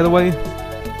suck, by the way?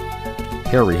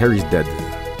 Harry's dead.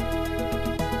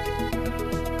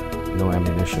 No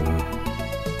ammunition, huh?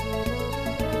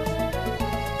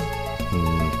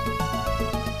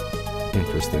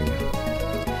 Interesting.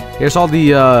 Here's all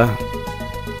the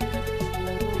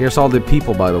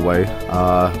people, by the way.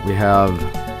 We have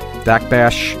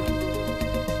Dakbash.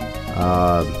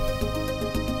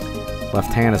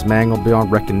 Left hand is mangled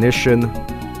beyond recognition.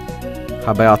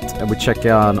 How about we check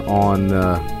out on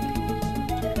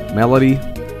Melody?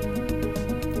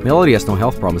 Melody has no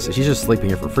health problems. She's just sleeping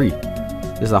here for free.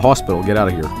 This is a hospital. Get out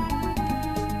of here.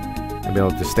 I'll be able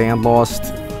to stand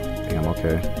lost. Damn,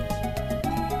 okay.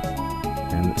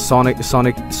 And Sonic is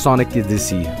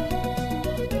dizzy.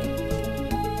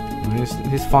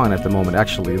 He's fine at the moment.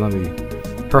 Actually, let me.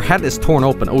 Her head is torn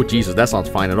open. Oh Jesus, that's not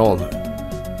fine at all.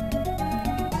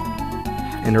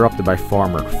 Interrupted by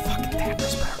Farmer. Fucking damn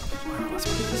this.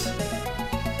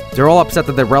 They're all upset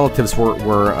that their relatives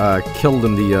were killed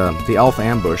in the elf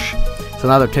ambush. So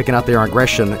now they're taking out their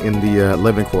aggression in the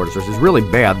living quarters, which is really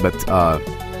bad. But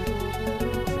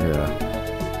yeah.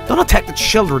 Don't attack the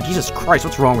children. Jesus Christ,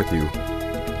 what's wrong with you?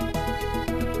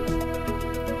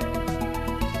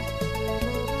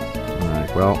 All right,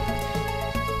 well.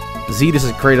 Zetus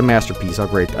has created a masterpiece. How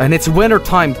great. And it's winter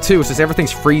time too, since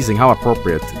everything's freezing. How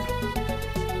appropriate.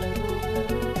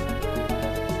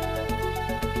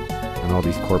 And all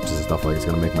these corpses and stuff like it's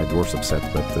gonna make my dwarfs upset,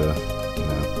 but you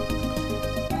know.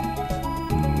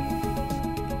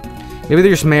 Maybe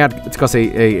they're just mad it's because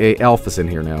a elf is in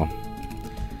here now.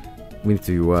 We need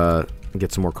to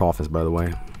get some more coffins, by the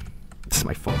way. This is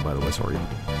my phone, by the way, sorry.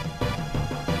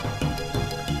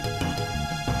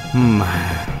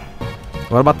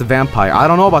 What about the vampire? I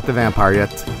don't know about the vampire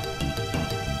yet.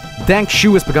 Dank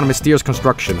Shoe has begun a mysterious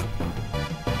construction.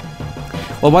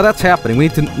 Well, while that's happening, we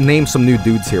need to name some new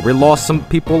dudes here. We lost some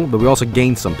people, but we also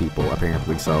gained some people,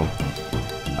 apparently, so...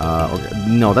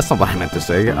 no, that's not what I meant to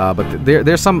say. But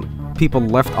there's some people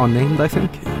left unnamed, I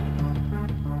think.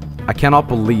 I cannot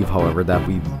believe, however, that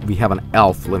we have an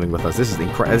elf living with us. This is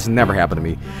incredible. This has never happened to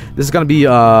me. This is gonna be,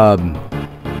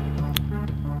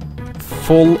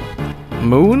 full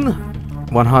moon?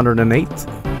 108.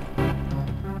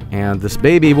 And this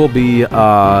baby will be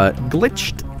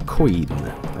glitched queen.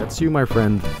 That's you, my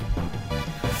friend.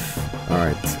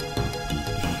 Alright.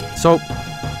 So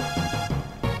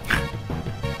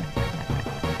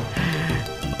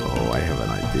oh, I have an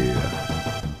idea.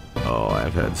 Oh, I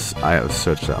have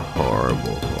such a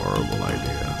horrible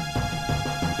idea.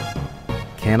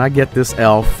 Can I get this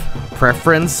elf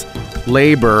preference?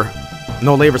 Labor.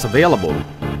 No labor's available.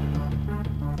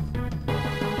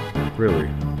 Really?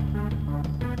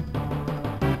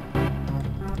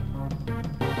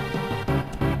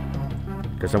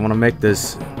 Because I want to make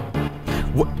this...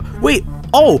 Wait!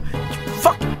 Oh!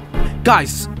 Fuck!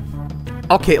 Guys!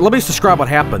 Okay, let me just describe what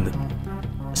happened.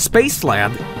 Space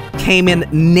Lad came in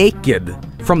naked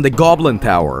from the Goblin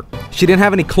Tower. She didn't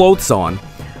have any clothes on.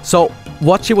 So,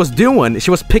 what she was doing,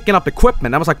 she was picking up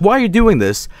equipment. I was like, why are you doing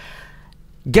this?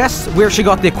 Guess where she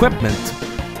got the equipment?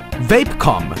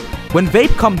 Vapecom. When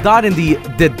Vapecom died in the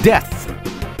death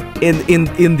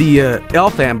in the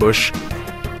elf ambush,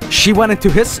 she went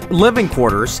into his living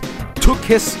quarters, took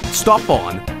his stuff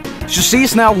on. So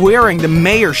she's now wearing the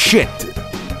mayor shit.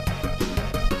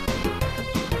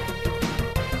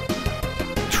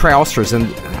 Trousers and...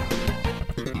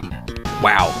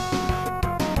 Wow.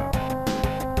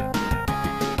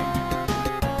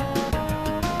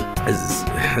 This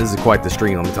is quite the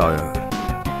stream, let me tell you.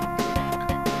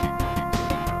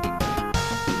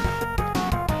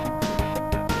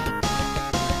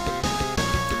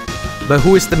 But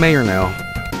who is the mayor now?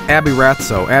 Abby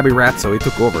Ratso, he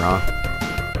took over, huh?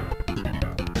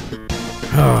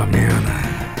 Oh, man.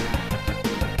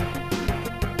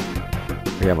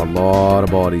 We have a lot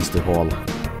of bodies to haul.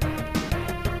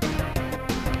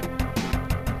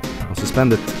 I'll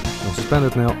suspend it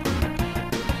now.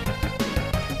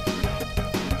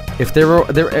 If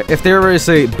there is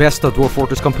a best of Dwarf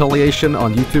Fortress compilation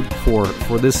on YouTube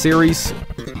for this series,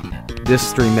 this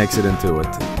stream makes it into it.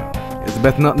 It's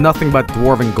nothing but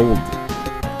dwarven gold.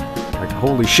 Like,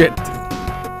 holy shit. There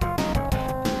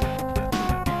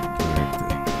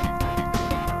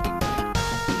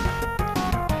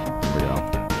we go.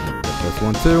 This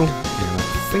one too. And I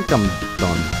think I'm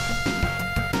done.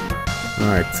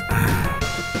 Alright.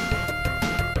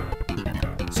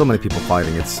 So many people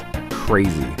fighting, it's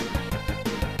crazy.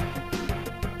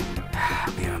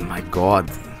 Man, my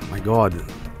god. My god.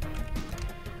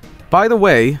 By the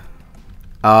way,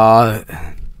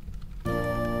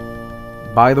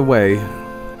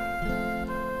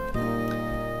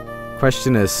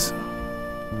 question is,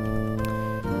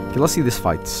 okay, let's see these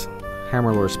fights.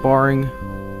 Hammerlord sparring,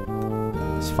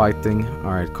 it's fighting.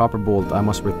 All right, Copper Bolt, I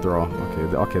must withdraw.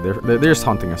 Okay, there's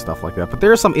hunting and stuff like that, but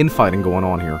there's some infighting going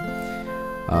on here.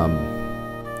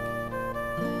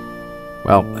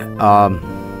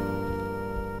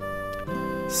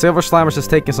 Silver Slammers has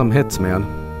taken some hits, man.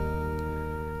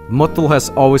 Muttel has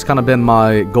always kind of been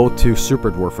my go-to super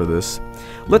dwarf for this.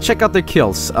 Let's check out their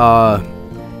kills.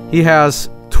 He has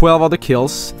 12 other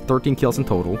kills, 13 kills in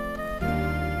total.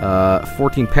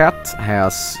 14 Pat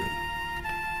has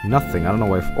nothing. I don't know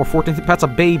why. Or 14 Pat's a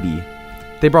baby.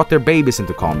 They brought their babies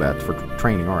into combat for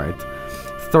training. All right.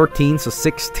 13, so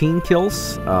 16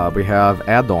 kills. We have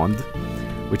Addoned,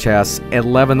 which has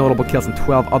 11 notable kills and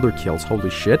 12 other kills. Holy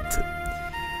shit.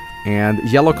 And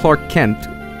Yellow Clark Kent,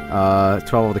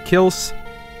 12 of the kills.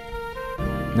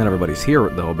 Not everybody's here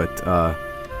though, but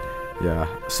yeah.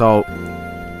 So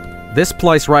this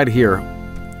place right here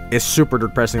is super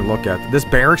depressing to look at. This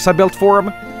barracks I built for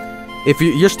him. If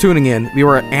you're just tuning in, we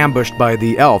were ambushed by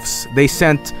the elves. They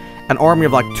sent an army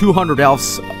of like 200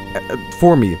 elves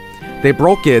for me. They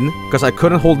broke in because I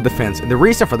couldn't hold the defense. And the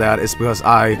reason for that is because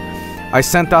I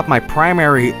sent out my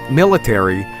primary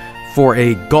military for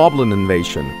a goblin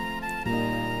invasion.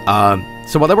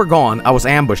 So while they were gone, I was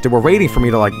ambushed. They were waiting for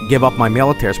me to like give up my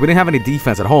military. So we didn't have any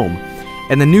defense at home.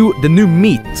 And the new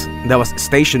meat that was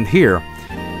stationed here,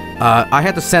 I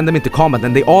had to send them into combat,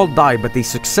 and they all died, but they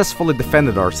successfully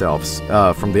defended ourselves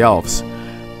from the elves.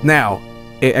 Now,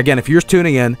 again, if you're just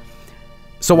tuning in,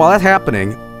 so while that's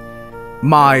happening,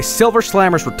 my Silver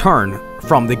Slammers return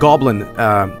from the goblin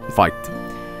fight,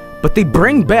 but they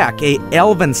bring back a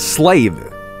elven slave,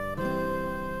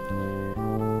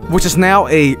 which is now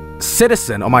a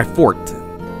citizen of my fort.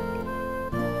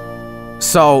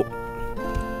 So,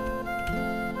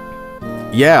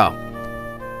 yeah.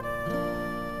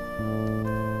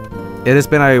 It has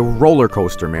been a roller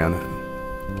coaster, man.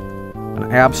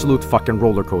 An absolute fucking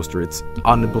roller coaster. It's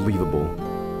unbelievable.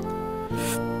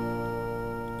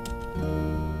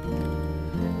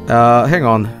 Hang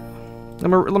on. Let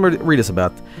me read this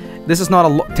about. This is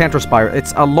not a Tantra Spire.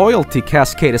 It's a loyalty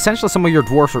cascade. Essentially, some of your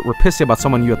dwarves were pissy about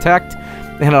someone you attacked.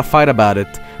 They had a fight about it.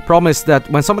 Problem is that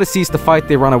when somebody sees the fight,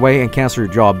 they run away and cancel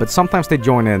your job. But sometimes they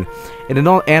join in. And they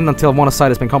don't end until one side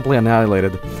has been completely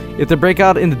annihilated. If they break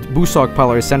out in the Busog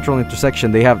Pile or a central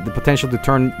intersection, they have the potential to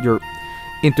turn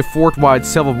into fort-wide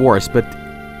civil wars. But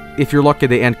if you're lucky,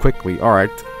 they end quickly. Alright.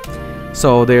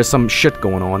 So there's some shit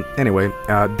going on. Anyway,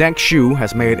 Dank Shu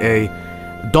has made a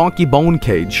donkey bone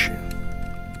cage.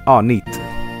 Oh, neat.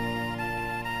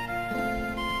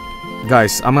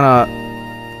 Guys, I'm gonna...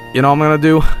 You know what I'm gonna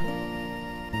do?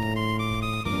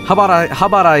 How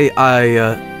about I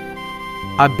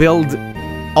build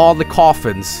all the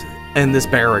coffins in this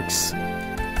barracks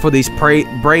for these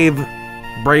brave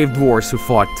dwarves who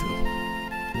fought.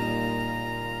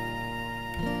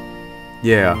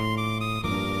 Yeah.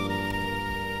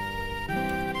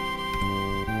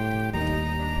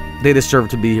 They deserve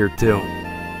to be here too.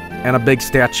 And a big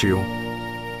statue.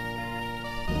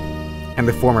 And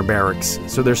the former barracks,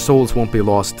 so their souls won't be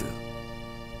lost.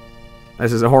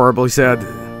 This is horribly sad.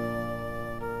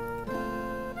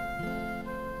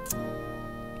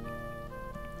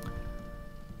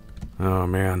 Oh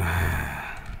man.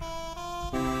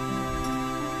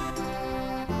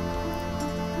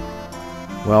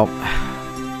 Well,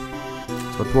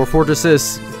 that's what Dwarf Fortress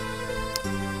is.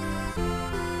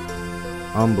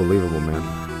 Unbelievable, man.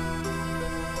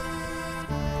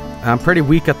 I'm pretty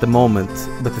weak at the moment,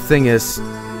 but the thing is,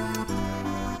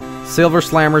 Silver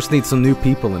Slammers need some new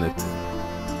people in it.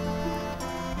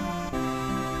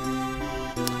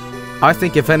 I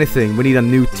think, if anything, we need a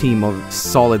new team of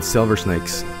solid silver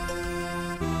snakes.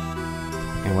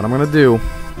 And what I'm gonna do...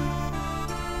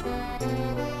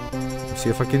 see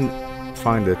if I can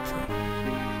find it.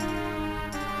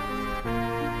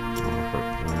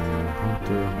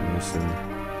 Hunter, Mason.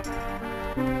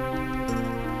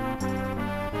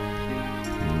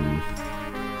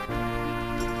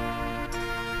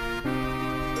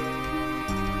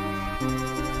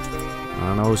 I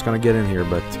don't know who's gonna get in here,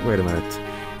 but wait a minute.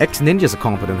 Ex-Ninja's a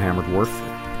competent hammer dwarf.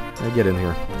 Get in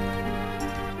here.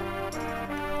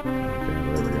 Okay,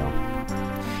 there we go.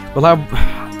 We'll have...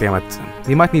 damn it.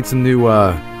 He might need some new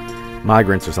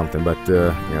migrants or something, but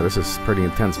yeah, this is pretty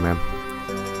intense, man.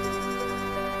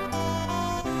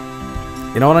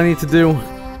 You know what I need to do?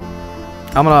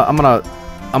 I'm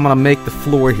gonna make the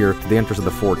floor here to the entrance of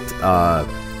the fort. I'm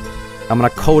gonna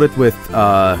coat it with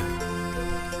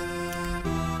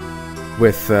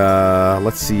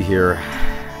let's see here,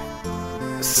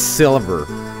 silver.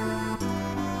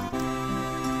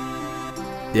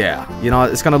 Yeah, you know,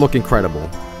 it's gonna look incredible.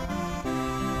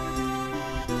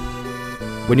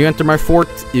 When you enter my fort,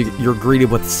 you're greeted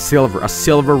with silver, a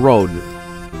silver road.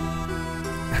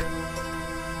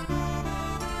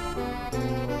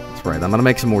 That's right. I'm gonna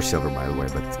make some more silver, by the way,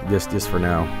 but just for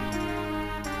now.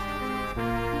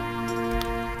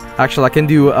 Actually, I can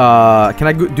do. Can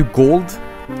I do gold?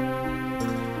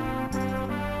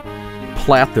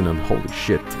 Platinum. Holy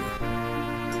shit.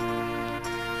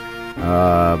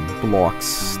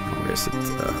 Blocks. Where is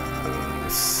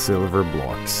it? Silver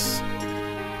blocks.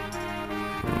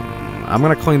 I'm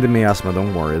gonna clean the miasma,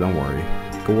 don't worry, don't worry.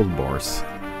 Gold bars.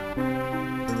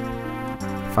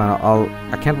 Fine,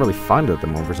 I can't really find it at the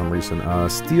moment for some reason.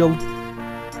 Steel.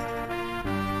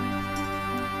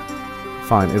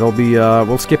 Fine, it'll be,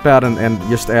 we'll skip out and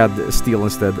just add steel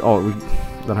instead. Oh, we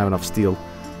don't have enough steel.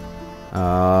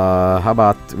 How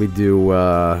about we do,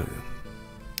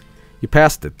 you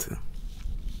passed it.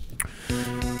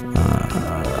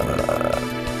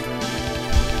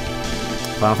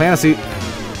 Final Fantasy.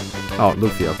 Oh,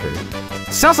 Luffy, okay.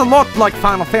 Sounds a lot like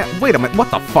Final Fantasy. Wait a minute, what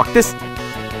the fuck? This...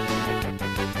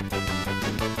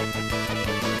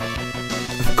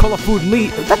 Call of Food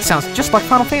Meat. That sounds just like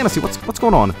Final Fantasy. What's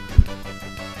going on?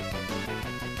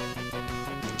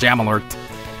 Jam alert.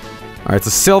 Alright,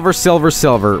 so silver, silver,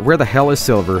 silver. Where the hell is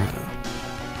silver?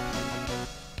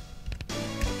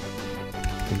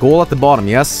 Gold at the bottom,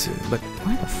 yes. But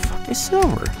where the fuck is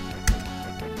silver?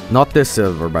 Not this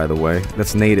silver, by the way.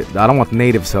 That's native. I don't want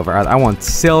native silver. I want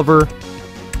silver.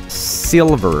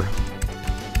 Silver.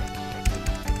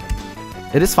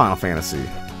 It is Final Fantasy.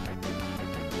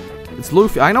 It's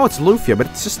Luffy. I know it's Luffy, but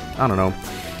it's just... I don't know.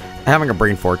 Having a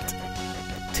brain fart.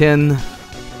 Tin.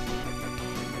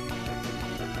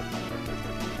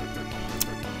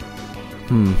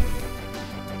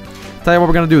 Tell you what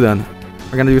we're gonna do then.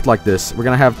 We're gonna do it like this. We're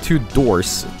gonna have two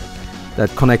doors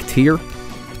that connect here.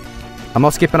 I'm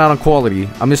not skipping out on quality.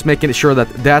 I'm just making sure that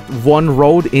that one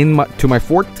road to my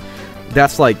fort,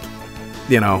 that's like,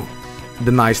 you know,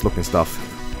 the nice looking stuff.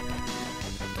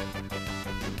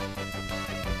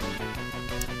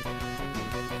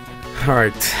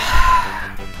 Alright.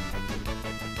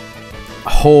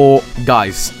 Oh,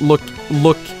 guys, look.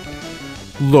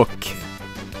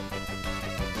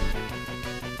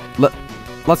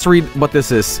 Let's read what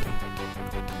this is.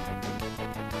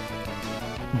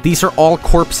 These are all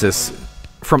corpses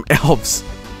from elves.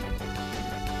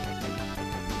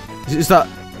 Is that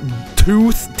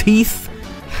teeth,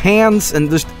 hands, and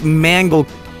just mangled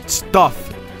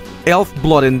stuff. Elf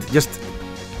blood and just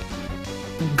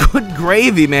good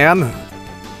gravy, man.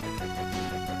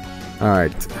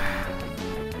 Alright.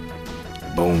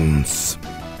 Bones.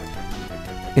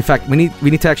 In fact, we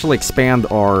need to actually expand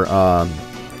our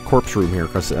corpse room here,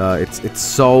 because it's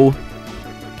so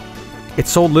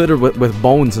littered with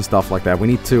bones and stuff like that. We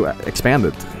need to expand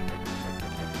it.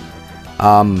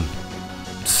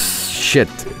 Shit.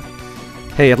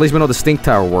 Hey, at least we know the stink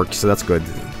tower works, so that's good.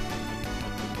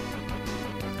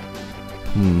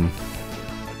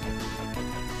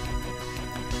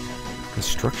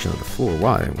 Construction of the floor.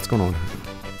 Why? What's going on?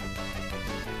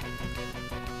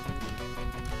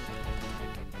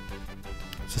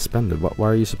 Suspended. Why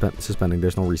are you suspending?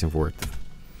 There's no reason for it.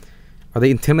 Are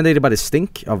they intimidated by the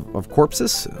stink of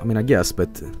corpses? I mean, I guess,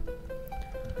 but...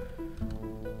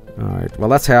 Alright, well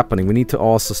that's happening. We need to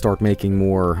also start making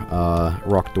more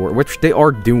rock doors, which they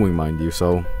are doing, mind you,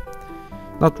 so...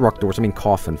 Not rock doors, I mean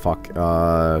coffin, fuck.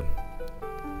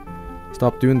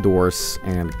 Stop doing doors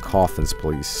and coffins,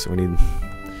 please. We need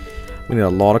a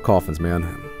lot of coffins, man.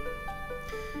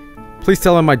 Please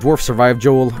tell him my dwarf survived,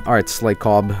 Joel. Alright, Slay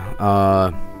Cobb.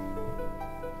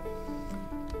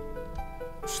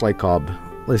 Cobb.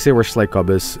 Let's see where Slay Cobb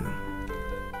is.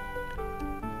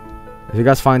 If you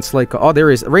guys find Slay Cobb... Oh, there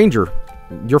he is. Ranger.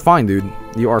 You're fine, dude.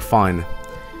 You are fine.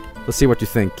 Let's see what you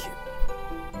think.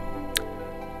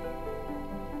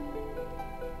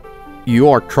 You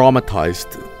are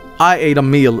traumatized. I ate a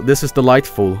meal. This is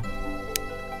delightful.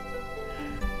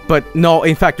 But no,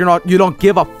 in fact, you don't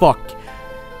give a fuck.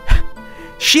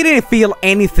 She didn't feel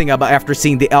anything about after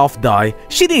seeing the elf die.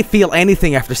 She didn't feel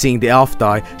anything after seeing the elf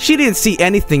die. She didn't see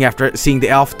anything after seeing the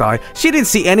elf die. She didn't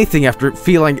see anything after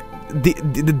feeling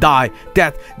the die.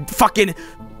 Death. Fucking...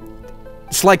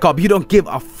 Slay Cobb, you don't give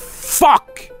a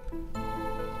fuck!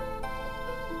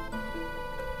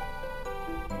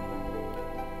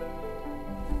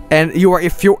 And you are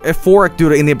euphoric due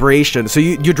to inebriation. So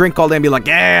you drink all day and be like,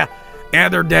 yeah,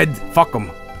 they're dead. Fuck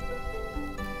them.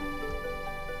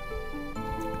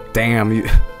 Damn, you...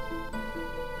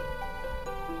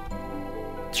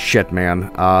 Shit,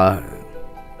 man.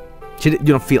 You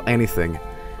don't feel anything.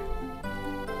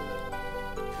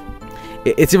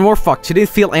 It's even more fucked. She didn't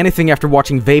feel anything after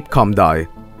watching Vapecom die.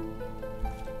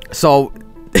 So,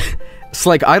 it's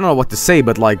like, I don't know what to say,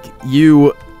 but like,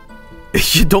 you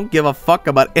don't give a fuck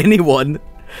about anyone.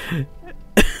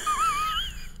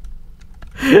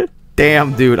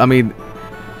 Damn, dude. I mean,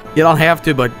 you don't have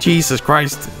to, but Jesus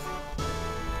Christ.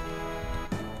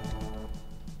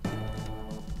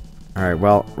 Alright,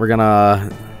 well, we're gonna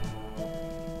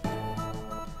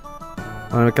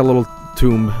make a little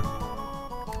tomb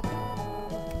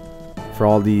for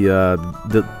all the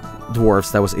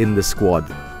dwarves that was in this squad.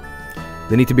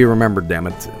 They need to be remembered, damn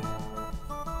it.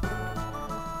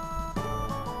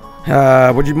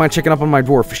 Would you mind checking up on my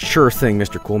dwarf? Sure thing,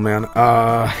 Mr. Coolman.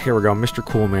 Here we go, Mr.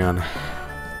 Coolman.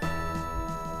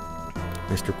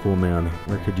 Mr. Coolman,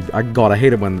 where could you... God, I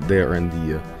hate it when they're in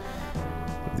the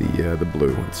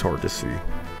blue. It's hard to see.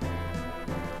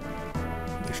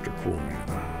 Mr. Coolman.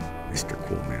 Mr.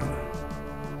 Coolman.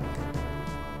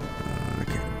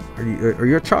 Okay. Are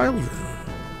you a child?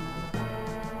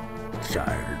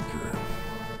 Child.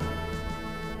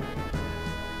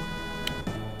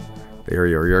 There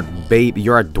you are. You're a baby.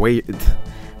 You're a dude.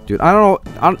 I don't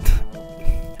know.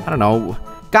 I don't know.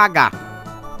 Gaga.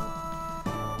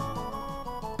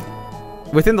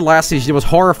 Within the last season, she was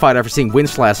horrified after seeing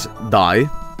Vinesauce die.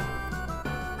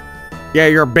 Yeah,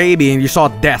 you're a baby and you saw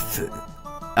death.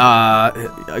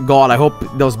 God, I hope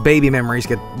those baby memories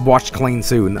get washed clean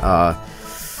soon.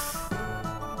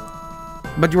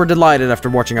 But you were delighted after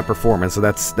watching a performance, so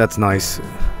that's nice.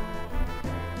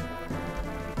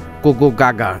 Go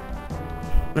Gaga.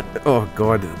 Oh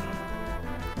God.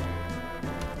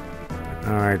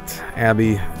 All right,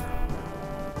 Abby.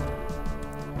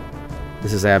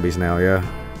 This is Abby's now, yeah.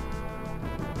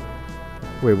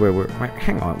 Wait,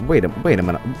 hang on. Wait a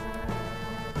minute.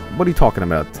 What are you talking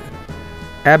about?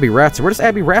 Abby Ratso. Where does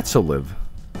Abby Ratso live?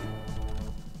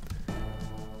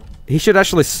 He should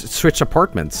actually switch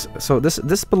apartments. So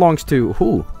this belongs to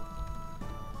who?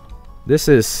 This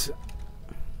is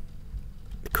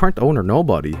current owner.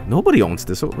 Nobody. Nobody owns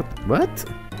this. What?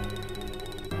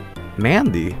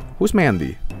 Mandy. Who's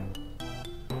Mandy?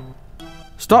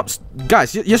 Stop,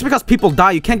 guys. Just because people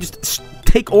die, you can't just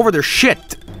take over their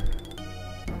shit.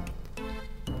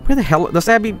 Where the hell does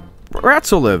Abby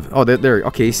Ratso live? Oh, there.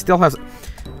 Okay, he still has...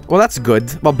 Well, that's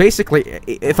good. Well, basically,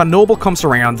 if a noble comes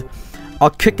around, I'll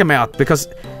kick him out because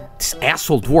these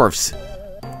asshole dwarves.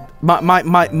 My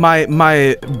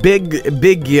big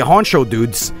honcho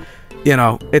dudes, you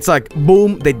know, it's like,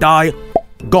 boom, they die,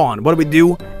 gone. What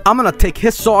do? I'm gonna take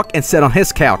his sock and sit on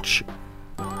his couch.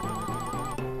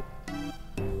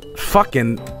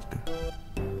 Fucking...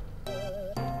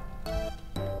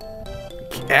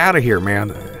 Get out of here,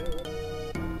 man.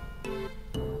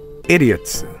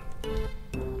 Idiots.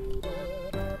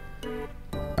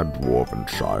 A dwarven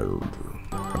child.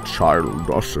 A child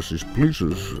does as he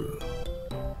pleases.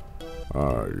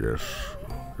 Ah, yes.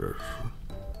 Yes.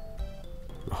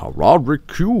 The heraldic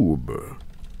cube.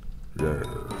 Yes.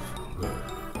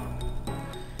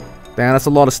 Damn, that's a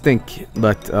lot of stink.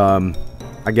 But,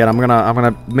 again, I'm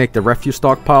gonna make the refuse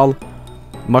stockpile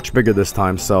much bigger this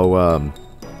time, so,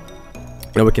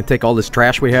 you know, we can take all this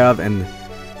trash we have and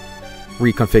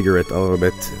reconfigure it a little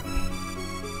bit.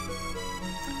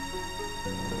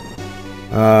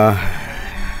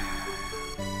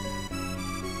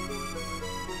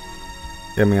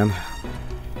 Yeah, man.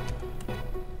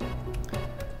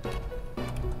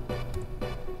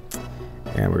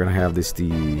 And we're gonna have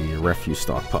the refuse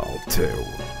stockpile too.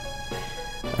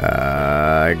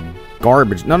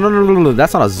 Garbage. No.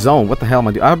 That's not a zone. What the hell am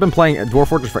I doing? I've been playing Dwarf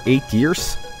Fortress for 8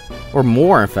 years. Or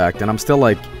more, in fact. And I'm still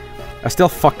like... I still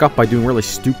fuck up by doing really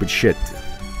stupid shit.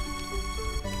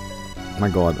 My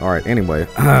god. Alright, anyway.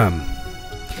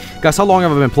 Guys, how long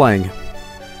have I been playing?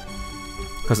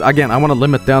 Because, again, I want to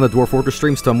limit down the Dwarf Fortress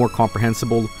streams to a more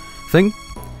comprehensible thing.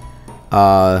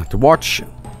 To watch.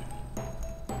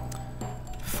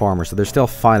 Farmers. So they're still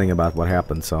fighting about what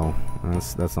happened, so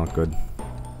that's not good.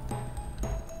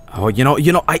 Oh, you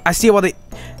know, I see why they...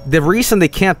 The reason they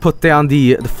can't put down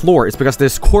the floor is because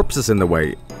there's corpses in the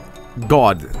way.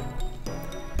 God.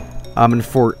 And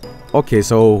for... Okay,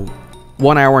 so...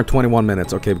 1 hour and 21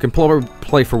 minutes. Okay, we can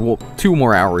play for 2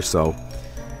 more hours, so...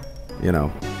 You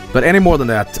know. But any more than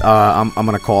that, I'm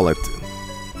gonna call it.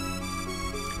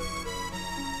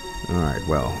 Alright,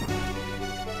 well...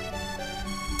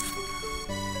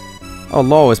 Oh,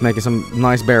 Law is making some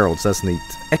nice barrels. That's neat.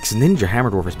 Ex-ninja hammer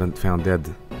dwarf has been found dead.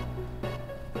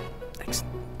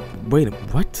 Wait,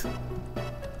 what?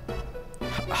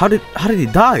 How did he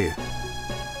die?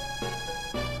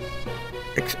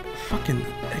 Fucking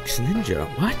ex-ninja.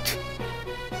 What?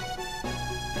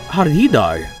 How did he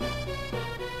die?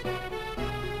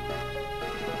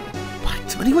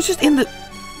 What? But he was just in the...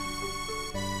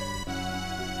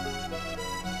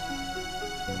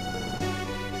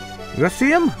 You guys see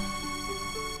him?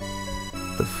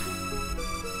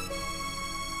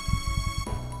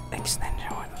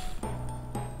 Ex-ninja.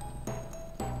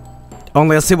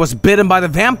 Unless he was bitten by the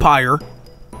vampire.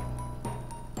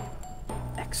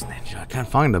 Ex-ninja. I can't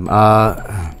find him.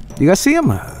 You guys see him?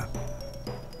 I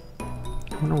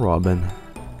wanna Robin.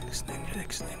 Ex-ninja,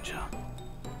 ex-ninja.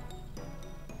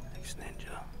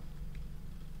 Ex-ninja.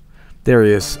 There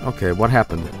he is. Okay, what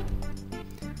happened?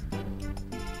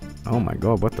 Oh my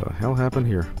god, what the hell happened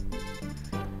here?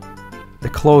 The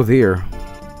clothier.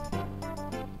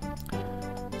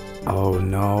 Oh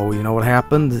no, you know what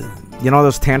happened? You know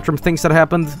those tantrum things that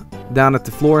happened down at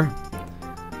the floor?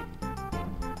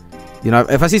 You know,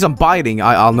 if I see some biting,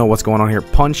 I'll know what's going on here.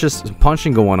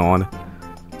 Punching going on.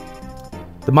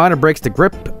 The miner breaks the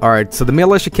grip. Alright, so the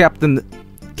militia captain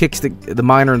kicks the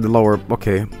miner in the lower...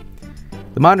 Okay.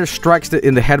 The miner strikes it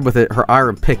in the head with her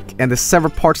iron pick, and the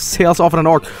severed part sails off in an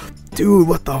arc. Dude,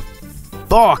 what the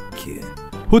fuck?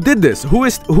 Who did this? Who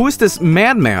is this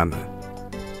madman?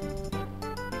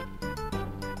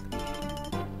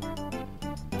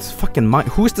 It's fucking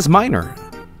who is this miner?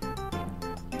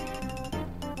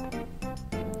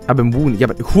 I've been wounded. Yeah,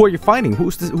 but who are you fighting?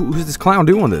 Who's this clown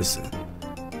doing this?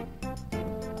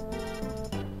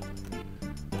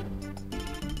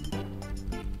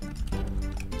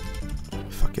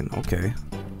 Fucking okay.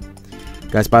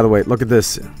 Guys, by the way, look at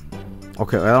this.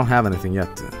 Okay, I don't have anything yet.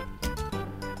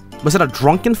 Was it a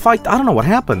drunken fight? I don't know what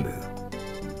happened.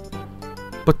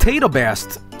 Potato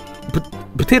based.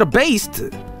 Potato based.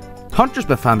 Hunter's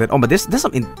been found dead. Oh, but there's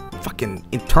some fucking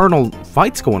internal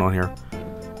fights going on here.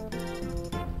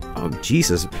 Oh,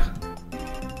 Jesus.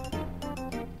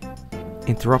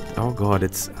 Interrupt. Oh, God,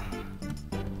 it's...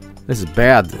 This is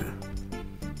bad.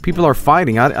 People are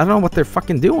fighting. I don't know what they're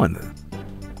fucking doing.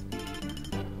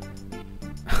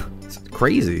 It's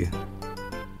crazy.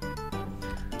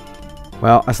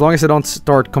 Well, as long as they don't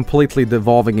start completely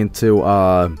devolving into,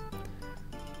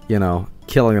 you know,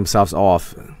 killing themselves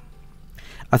off.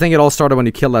 I think it all started when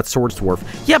you killed that swords dwarf.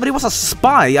 Yeah, but he was a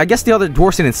spy. I guess the other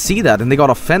dwarves didn't see that, and they got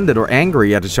offended or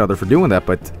angry at each other for doing that,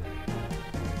 but...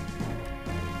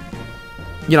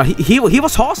 You know, he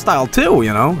was hostile too,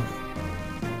 you know?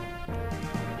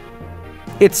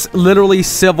 It's literally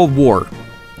civil war.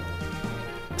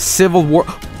 Civil war...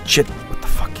 Shit, what the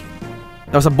fuck?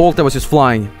 That was a bolt that was just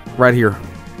flying right here.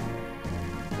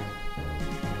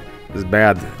 This is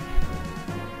bad.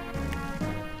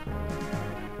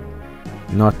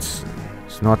 Nuts.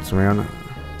 It's nuts, man.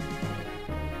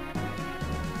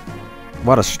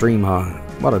 What a stream, huh?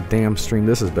 What a damn stream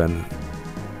this has been.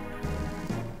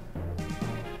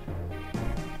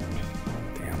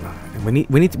 Damn. And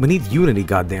we need unity,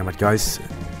 goddammit, guys.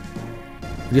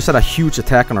 We just had a huge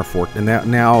attack on our fort, and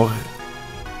now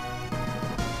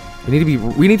we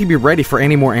need to be ready for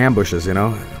any more ambushes, you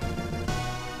know?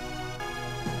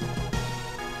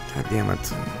 God damn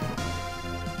it.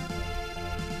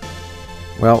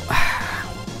 Well,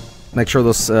 make sure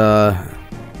those, need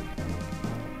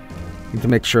to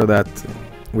make sure that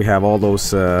we have all those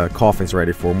coffins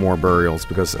ready for more burials,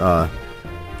 because I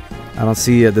don't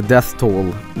see the death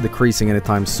toll decreasing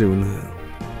anytime soon.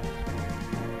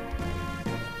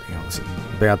 You know, it's a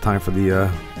bad time for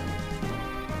the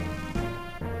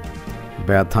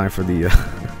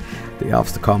the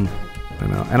elves to come, you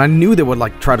know. And I knew they would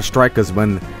like try to strike us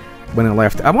when it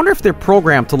left. I wonder if they're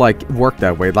programmed to like work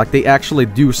that way. Like they actually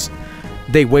do.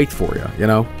 They wait for you, you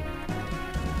know.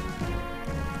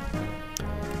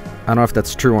 I don't know if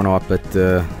that's true or not, but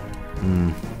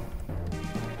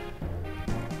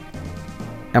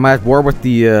Am I at war with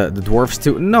the dwarfs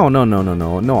too? No, no, no, no,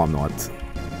 no. No, I'm not.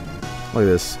 Look at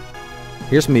this.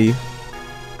 Here's me.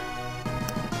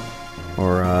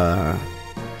 Or,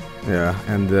 yeah,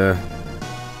 and,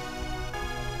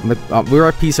 we're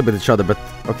at peace with each other, but,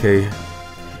 okay.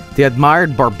 The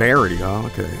admired barbarity, huh?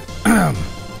 Okay.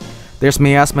 There's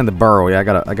miasma in the burrow. Yeah,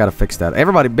 I gotta fix that.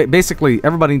 Everybody, basically,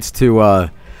 everybody needs to,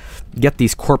 get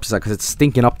these corpses out, because it's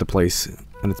stinking up the place,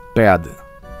 and it's bad.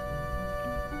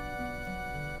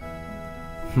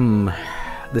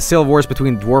 The civil wars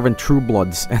between dwarven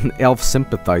truebloods and elf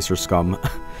sympathizer scum.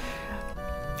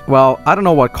 Well, I don't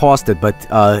know what caused it, but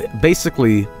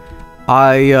basically,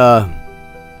 I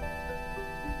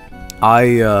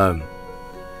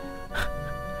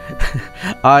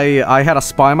had a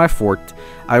spy in my fort.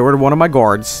 I ordered one of my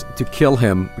guards to kill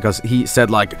him because he said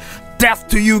like, "Death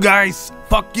to you guys,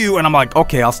 fuck you," and I'm like,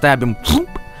 okay, I'll stab him.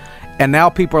 And now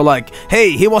people are like,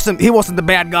 hey, he wasn't the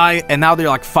bad guy, and now they're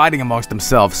like fighting amongst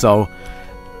themselves. So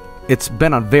it's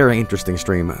been a very interesting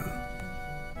stream.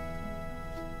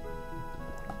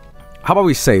 How about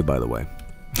we save, by the way?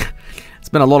 It's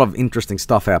been a lot of interesting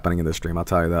stuff happening in this stream, I'll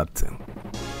tell you that.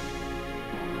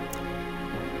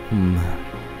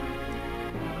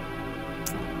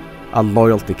 A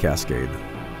loyalty cascade.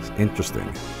 It's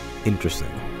interesting. Interesting.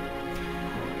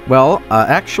 Well,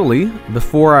 actually,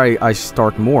 before I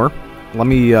start more, let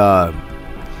me do a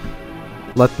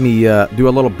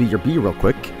little BRB real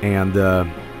quick, and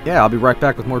yeah, I'll be right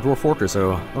back with more Dwarf Fortress,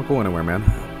 so don't go anywhere, man.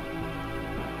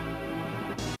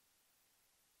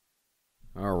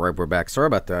 Alright, we're back. Sorry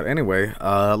about that. Anyway,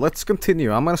 let's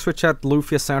continue. I'm gonna switch out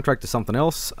Lufia's soundtrack to something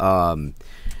else. I'm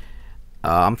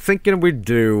thinking we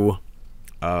do...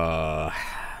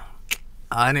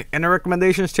 any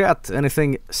recommendations, chat?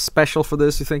 Anything special for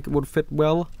this you think would fit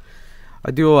well? I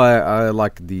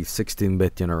like the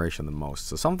 16-bit generation the most,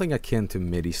 so something akin to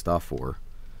MIDI stuff, or...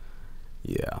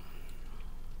 yeah.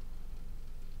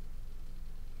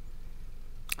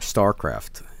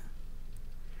 StarCraft.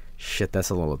 Shit,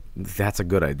 that's a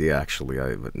good idea, actually.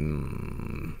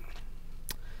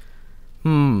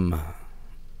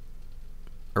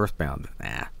 Earthbound.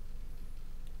 Nah.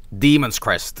 Demon's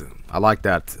Crest. I like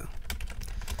that.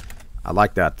 I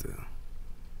like that.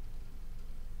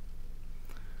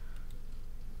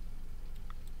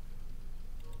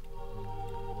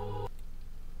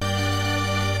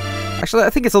 Actually,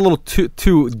 I think it's a little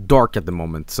too dark at the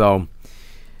moment, so...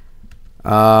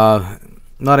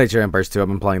 not Age of Empires 2, I've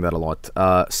been playing that a lot.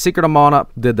 Secret of Mana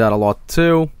did that a lot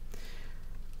too.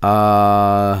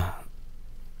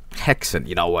 Hexen,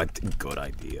 you know what? Good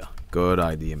idea. Good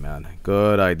idea, man.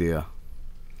 Good idea.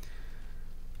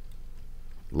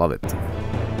 Love it.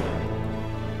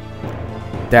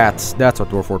 That's what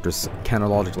Dwarf Fortress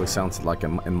chronologically sounds like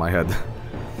in my head.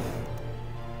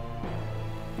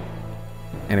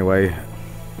 Anyway.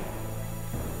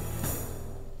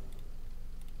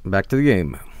 Back to the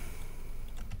game.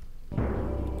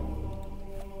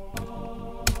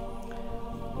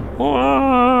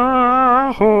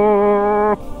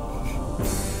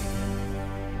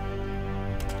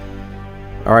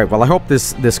 Alright, well I hope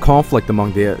this conflict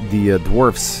among the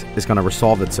dwarfs is gonna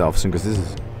resolve itself soon, because this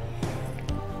is...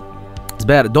 it's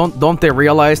bad. Don't they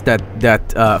realize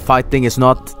that fighting is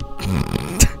not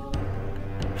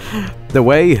the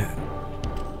way?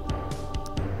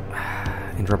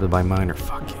 Interrupted by minor,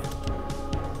 fuck.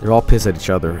 They're all pissed at each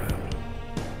other.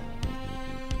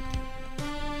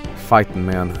 Fighting,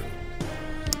 man.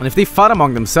 And if they fight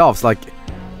among themselves, like,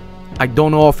 I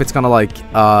don't know if it's gonna, like,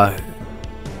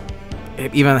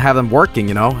 even have them working,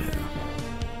 you know?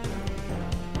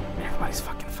 Everybody's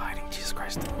fucking fighting, Jesus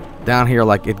Christ. Down here,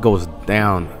 like, it goes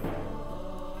down.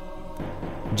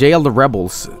 Jail the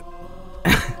rebels.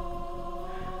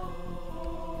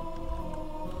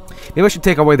 Maybe I should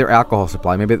take away their alcohol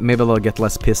supply. Maybe they'll get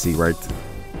less pissy, right?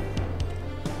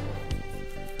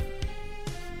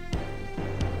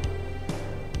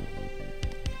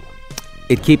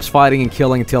 It keeps fighting and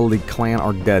killing until the clan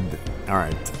are dead.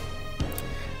 Alright.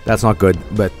 That's not good,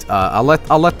 but I'll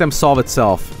let them solve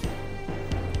itself.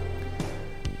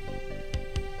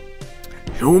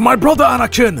 You, my brother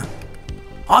Anakin!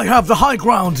 I have the high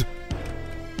ground!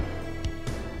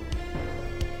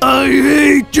 I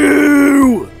hate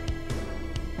you!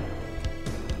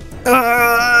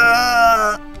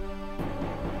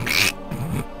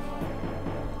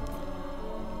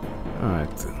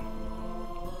 Alright.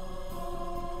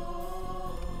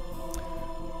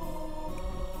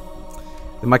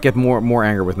 They might get more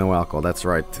anger with no alcohol, that's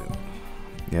right.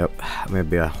 Yep,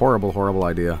 maybe a horrible, horrible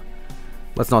idea.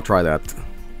 Let's not try that.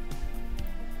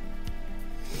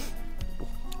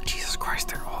 Jesus Christ,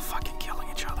 they're all fucking killing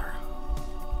each other.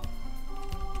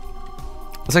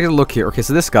 Let's take a look here. Okay,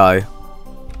 so this guy,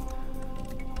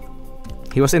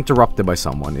 he was interrupted by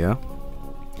someone, yeah?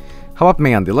 How about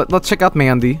Mandy? Let's check out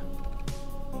Mandy.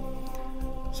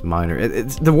 It's minor.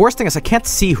 The worst thing is I can't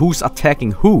see who's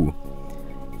attacking who.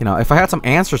 You know, if I had some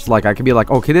answers, like, I could be like,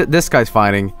 okay, this guy's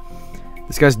fighting.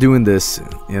 This guy's doing this,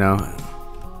 you know.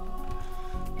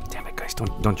 Damn it, guys,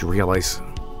 don't you realize?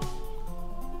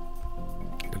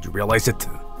 Don't you realize it?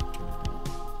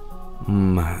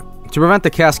 To prevent the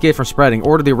cascade from spreading,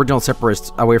 order the original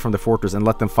separatists away from the fortress and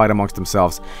let them fight amongst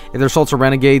themselves. If the results are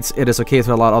renegades, it is okay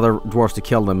to allow other dwarves to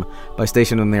kill them by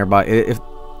stationing them nearby.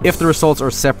 If the results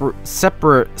are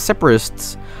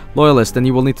separatists, loyalists, then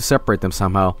you will need to separate them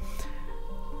somehow.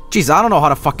 Jeez, I don't know how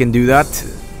to fucking do that.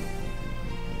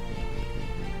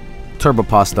 Turbo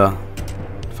pasta.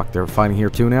 Fuck, they're fighting here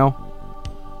too now.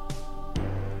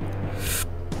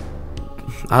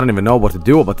 I don't even know what to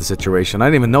do about the situation. I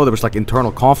didn't even know there was like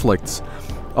internal conflicts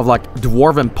of like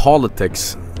dwarven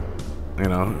politics, you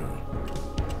know.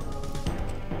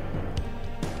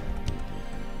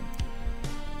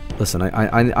 Listen,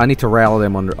 I need to rally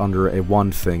them under a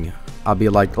one thing. I'll be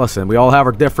like, listen, we all have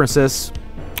our differences.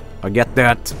 I get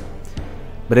that.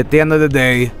 But at the end of the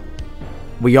day,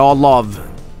 we all love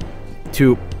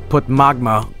to put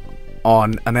magma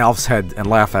on an elf's head and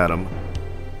laugh at him.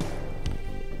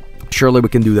 Surely we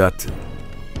can do that.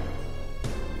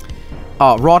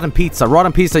 Rotten pizza.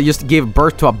 Rotten pizza just gave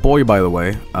birth to a boy, by the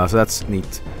way. So that's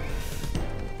neat.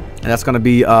 And that's gonna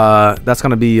be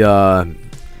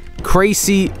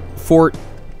Crazy Fort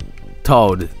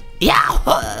Toad.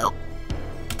 Yeah.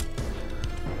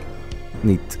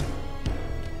 Neat.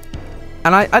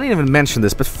 And I didn't even mention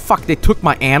this, but fuck, they took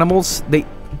my animals. They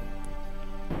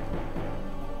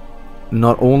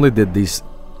not only did these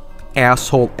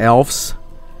asshole elves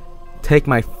take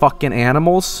my fucking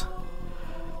animals,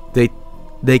 they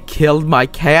killed my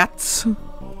cats.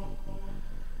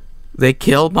 They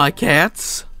killed my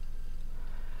cats.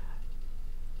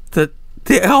 The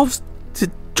elves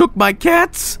took my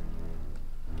cats.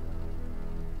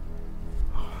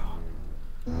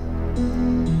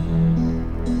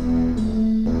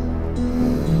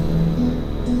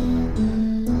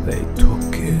 They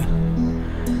took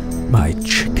my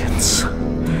chickens.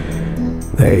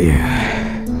 They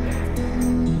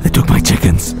took my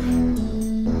chickens.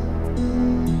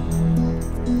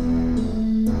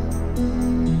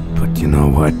 But you know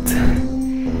what?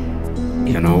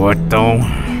 You know what, though?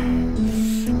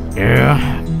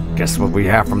 Yeah? Guess what we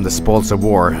have from the spoils of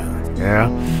war? Yeah?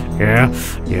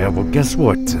 Well, guess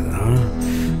what?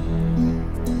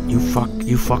 You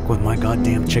fuck with my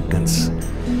goddamn chickens.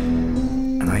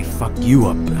 And I fuck you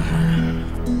up.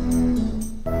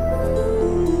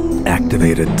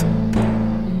 Activated.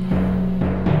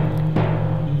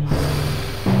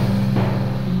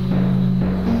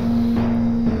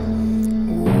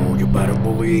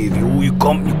 You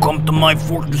come to my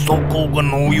fortress, Hulk Hogan.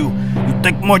 Oh, you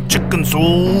take my chickens.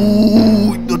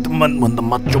 Oh, when the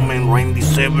Macho Man Randy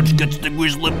Savage gets the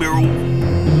grizzly bear.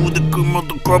 Oh, the cream of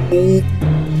the crop. Oh.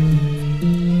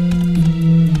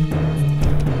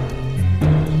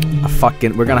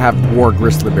 We're gonna have war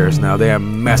grizzly bears now. They are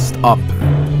messed up.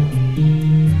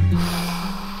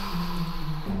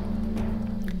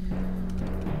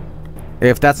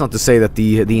 If that's not to say that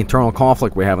the internal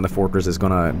conflict we have in the fortress is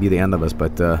gonna be the end of us,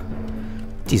 but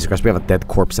Jesus Christ, we have a dead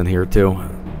corpse in here too.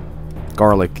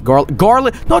 Garlic, not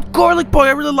Garlic Boy.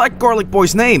 I really like Garlic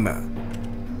Boy's name.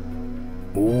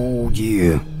 Oh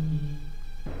yeah.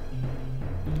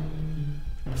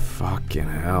 Fucking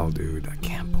hell, dude! I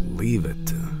can't believe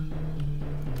it.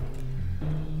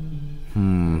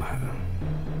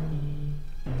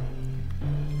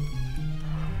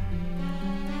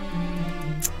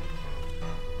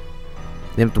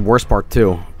 The worst part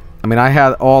too. I mean, I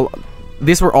had all.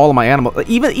 These were all of my animals.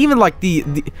 Even like the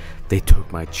they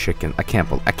took my chicken. I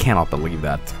cannot believe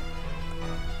that.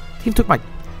 They even took my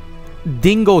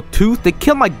dingo tooth. They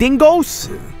killed my dingoes.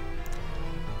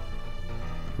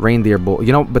 Reindeer bull.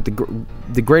 You know, but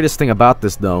the greatest thing about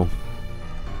this though.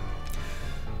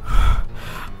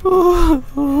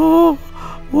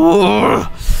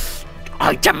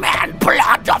 I demand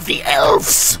blood of the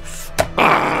elves.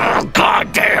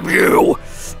 God damn you!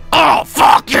 Oh,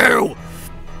 fuck you!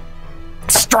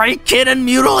 Stray kid and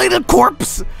mutilated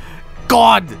corpse!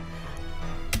 God!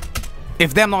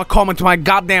 If them not coming to my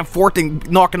goddamn fort and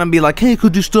knocking and be like, hey,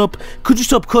 could you stop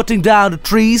cutting down the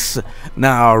trees?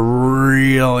 Now I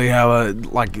really have a,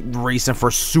 like, reason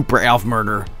for super elf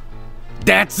murder.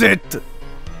 That's it!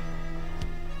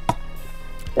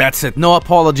 That's it. No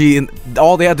apology. And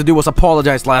all they had to do was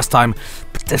apologize last time.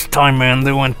 But this time, man,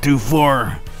 they went too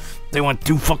far. They went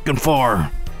too fucking far.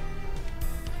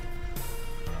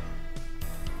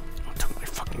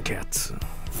 cats.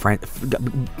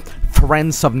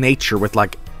 Friends of nature with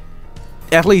like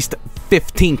at least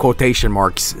 15 quotation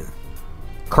marks.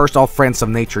 Curse all friends of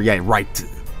nature. Yeah, right.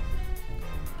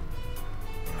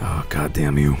 Oh, god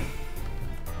damn you.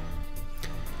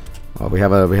 Well, we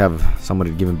have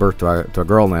somebody giving birth to a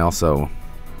girl now, so.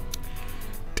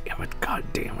 Damn it! God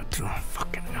damn it! Oh,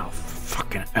 fucking elf!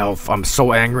 Fucking elf! I'm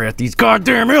so angry at these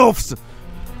goddamn elves.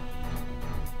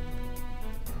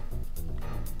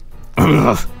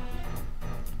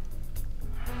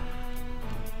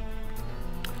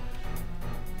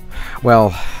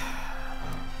 Well,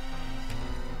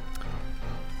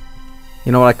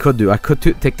 you know what I could do? I could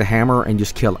take the hammer and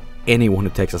just kill anyone who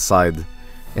takes a side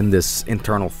in this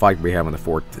internal fight we have in the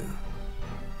fort.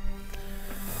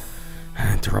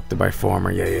 Interrupted by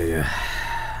farmer. Yeah.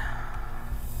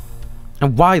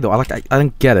 And why though? I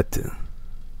didn't get it.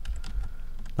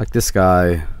 Like this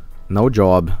guy, no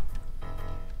job.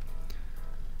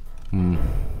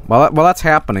 Well, that's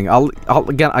happening. I'll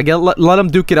let them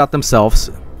duke it out themselves.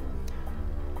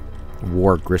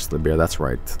 War grizzly bear. That's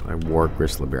right. War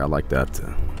grizzly bear. I like that.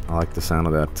 I like the sound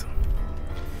of that.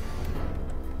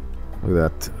 Look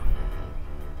at that.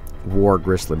 War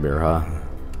grizzly bear, huh?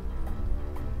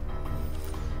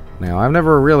 Now, I've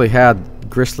never really had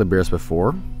grizzly bears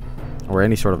before, or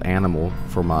any sort of animal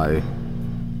for my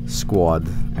squad,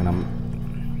 and I'm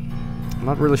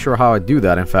not really sure how I do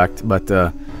that, in fact, but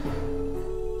I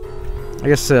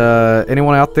guess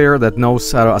anyone out there that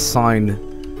knows how to assign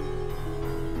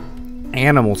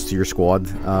animals to your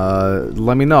squad,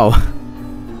 let me know.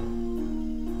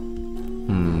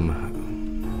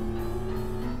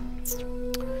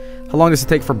 How long does it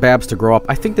take for Babs to grow up?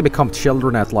 I think they become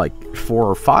children at like 4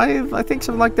 or 5, I think,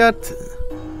 something like that.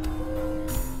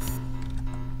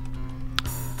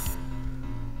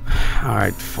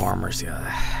 Alright, farmers,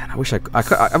 yeah. I wish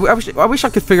I wish I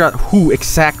could figure out who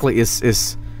exactly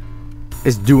is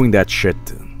doing that shit.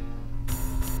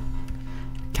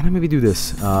 Can I maybe do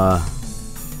this? No,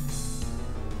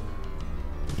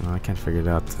 I can't figure it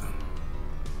out.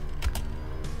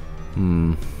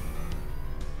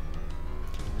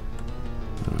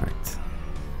 Alright.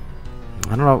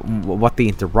 I don't know what the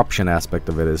interruption aspect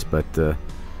of it is, but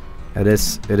it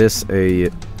is a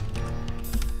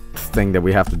thing that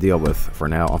we have to deal with for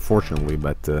now, unfortunately,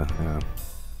 but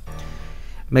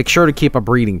make sure to keep a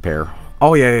breeding pair.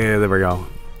 Oh yeah, there we go.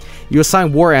 You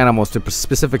assign war animals to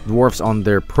specific dwarfs on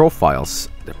their profiles.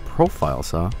 Their profiles,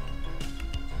 huh?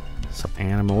 So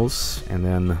animals, and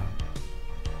then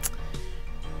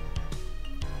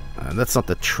that's not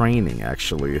the training,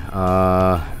 actually.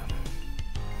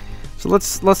 So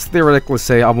let's theoretically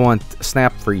say I want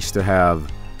Snap Freeze to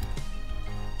have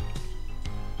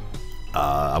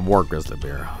a war grizzly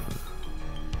bear.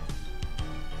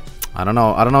 I don't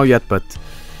know yet, but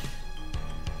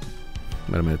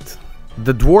wait a minute.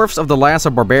 The dwarfs of the lands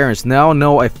of barbarians now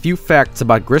know a few facts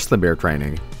about grizzly bear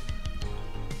training.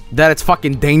 That it's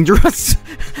fucking dangerous.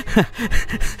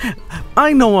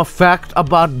 I know a fact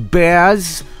about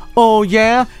bears. Oh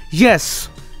yeah? Yes,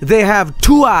 they have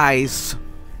 2 eyes.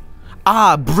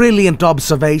 Ah, brilliant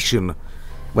observation.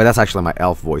 Wait, that's actually my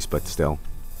elf voice, but still.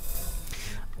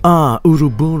 Ah,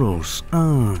 Ouroboros.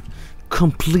 Ah,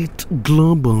 complete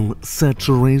global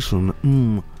saturation.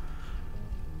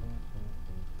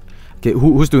 Okay,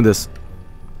 who's doing this?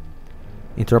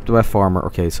 Interrupted by farmer.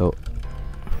 Okay, so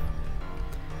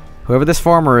whoever this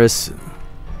farmer is,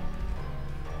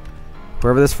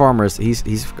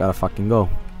 he's gotta fucking go.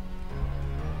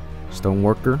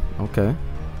 Stoneworker. Okay.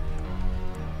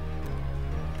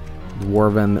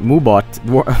 Dwarven Moobot.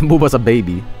 Moobot's a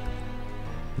baby.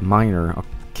 Miner.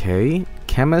 Okay.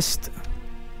 Chemist.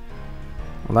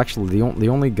 Well, actually, the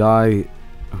only guy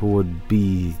who would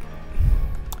be.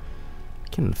 I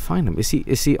can't find him. Is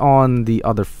he on the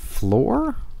other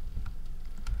floor?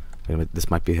 Wait a minute. This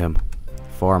might be him.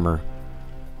 Farmer.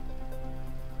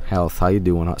 Health. How you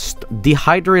doing? Huh?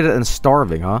 Dehydrated and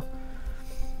starving, huh?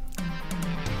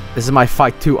 This is my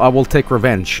fight too. I will take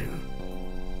revenge.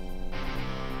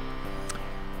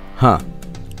 Huh.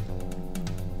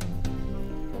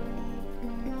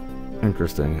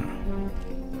 Interesting.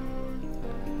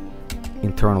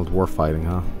 Internal dwarf fighting,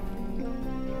 huh?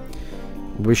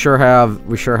 We sure have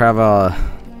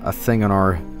a thing on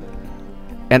our.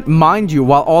 And mind you,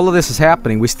 while all of this is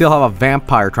happening, we still have a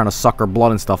vampire trying to suck our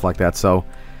blood and stuff like that. So,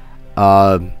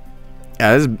 yeah,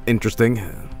 this is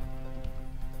interesting.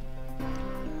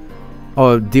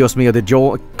 Oh, Dios mío, did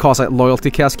Joel cause a loyalty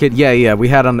cascade? Yeah, we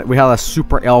had a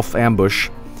super elf ambush.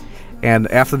 And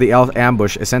after the elf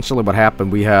ambush, essentially what happened,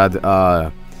 we had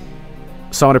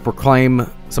somebody proclaim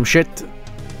some shit.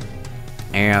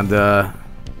 And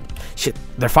Shit,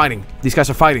 they're fighting. These guys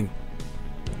are fighting.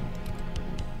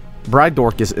 Bride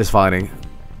Dork is fighting.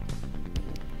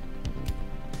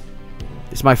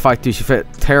 This might fight too. She's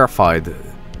terrified.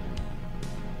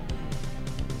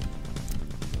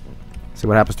 See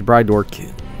what happens to Bride Dork.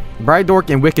 Bride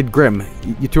Dork and Wicked Grim.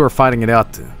 You two are fighting it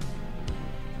out.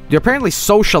 They're apparently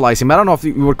socializing. I don't know if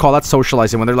you would call that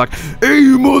socializing when they're like, "Hey,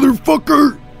 you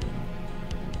motherfucker!"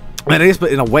 And it is,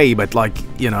 but in a way, but like,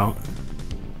 you know.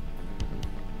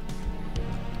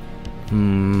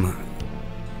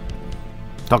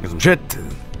 Talking some shit.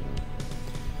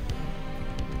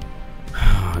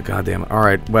 God damn it.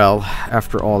 Alright, well,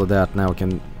 after all of that, now we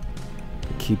can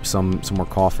keep some more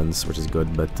coffins, which is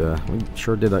good, but we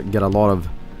sure did get a lot of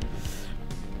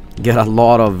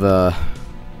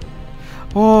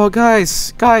oh,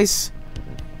 guys,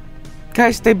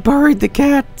 they buried the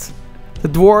cat. The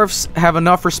dwarves have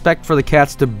enough respect for the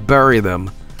cats to bury them.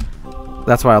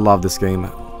 That's why I love this game.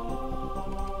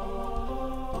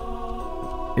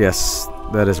 Yes,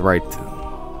 that is right.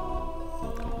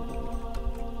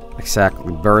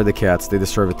 Exactly, bury the cats. They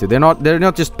deserve it too. They're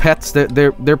not just pets.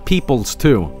 They're peoples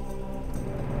too.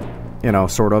 You know,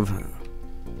 sort of.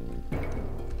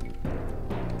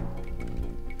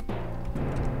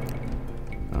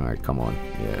 All right, come on,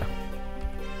 yeah.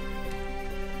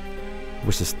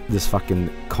 Wish this fucking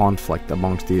conflict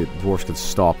amongst the dwarves could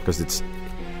stop, because it's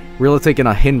really taking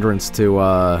a hindrance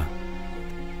to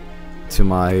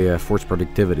my force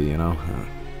productivity, you know.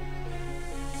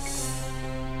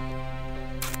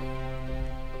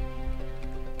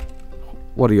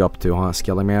 What are you up to, huh,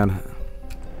 Skelly Man?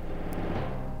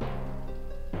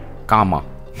 Comma.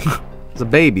 It's a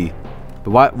baby.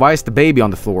 But why is the baby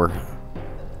on the floor?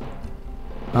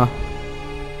 Huh?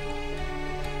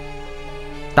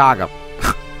 Daga.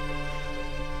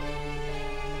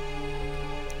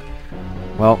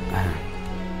 Well,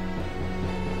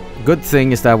 good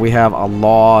thing is that we have a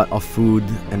lot of food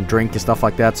and drink and stuff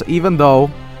like that. So even though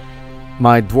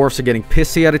my dwarfs are getting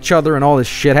pissy at each other and all this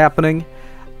shit happening,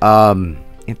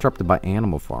 interrupted by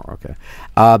Animal Farm. Okay,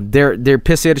 they're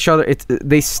pissy at each other.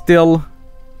 They still.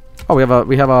 Oh, we have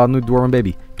a new dwarven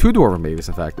baby. 2 dwarven babies,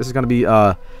 in fact. This is gonna be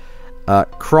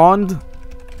Krond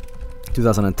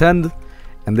 2010,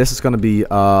 and this is gonna be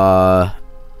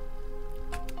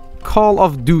Call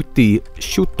of Duty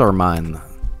Shooterman.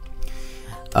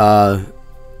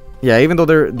 Yeah, even though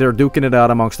they're duking it out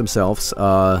amongst themselves,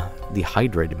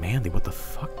 dehydrated, man, what the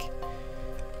fuck?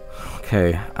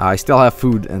 Okay, I still have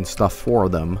food and stuff for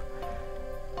them,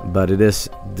 but it is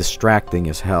distracting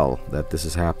as hell that this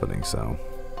is happening, so.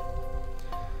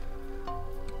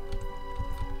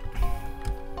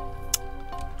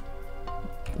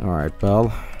 Alright,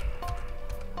 well.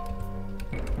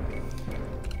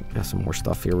 Got some more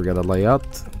stuff here we gotta lay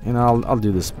out. And I'll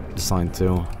do this design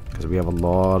too, because we have a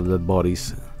lot of dead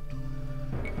bodies.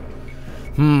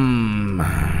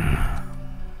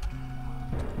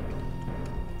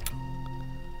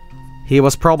 He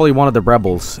was probably one of the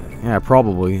rebels. Yeah,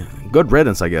 probably. Good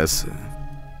riddance, I guess.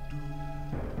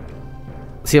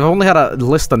 See, if I only had a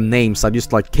list of names, I'd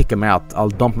just, like, kick him out. I'll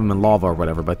dump him in lava or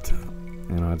whatever, but,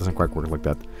 you know, it doesn't quite work like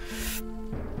that.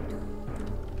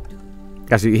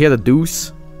 Guys, you hear the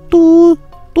deuce?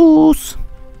 Deuce.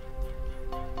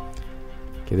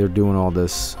 Okay, they're doing all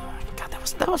this. God,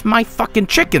 that was my fucking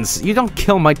chickens! You don't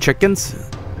kill my chickens!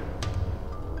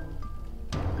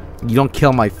 You don't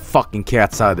kill my fucking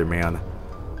cats either, man.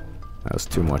 That was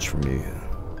too much for me.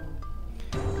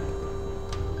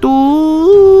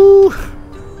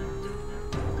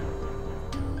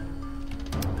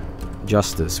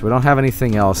 Justice. We don't have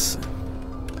anything else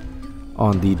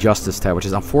on the Justice tab, which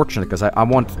is unfortunate, because I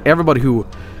want everybody who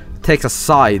takes a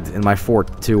side in my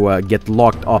fort to get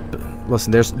locked up.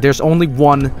 Listen, there's only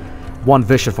one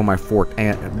vision for my fort,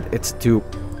 and it's to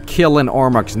kill in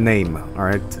Armak's name,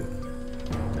 alright?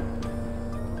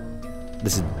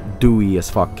 This is dewy as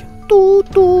fuck.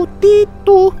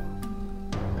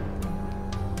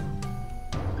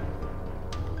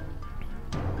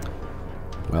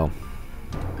 Well,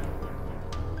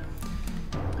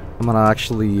 I'm gonna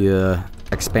actually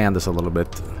expand this a little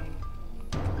bit,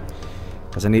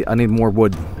 because I need more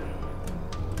wood.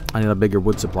 I need a bigger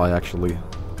wood supply, actually.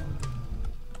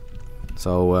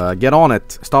 So get on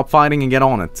it. Stop fighting and get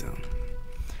on it.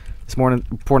 It's more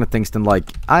important things than,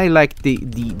 like, I like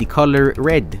the color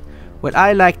red, but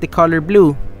I like the color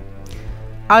blue.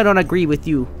 I don't agree with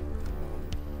you.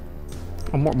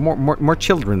 Oh, more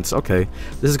children's. Okay,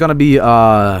 this is gonna be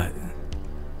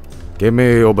Game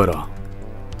Opera.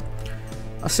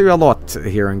 I see you a lot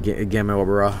here in Game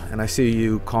Opera, and I see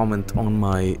you comment on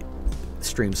my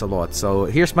streams a lot. So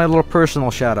here's my little personal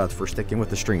shout out for sticking with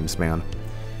the streams, man.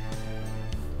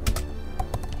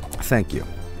 thank you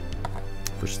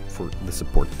for the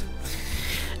support.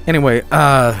 Anyway,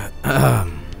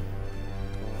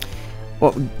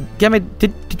 well, Gamma,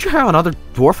 did you have another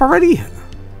dwarf already?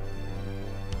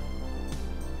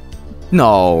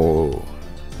 No.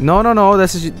 No,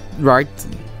 this is right.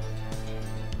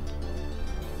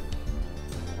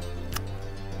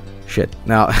 Shit.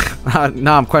 Now,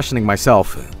 now I'm questioning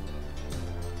myself.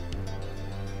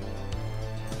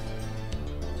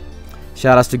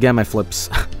 Shout outs to Gamma Flips.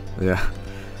 Yeah.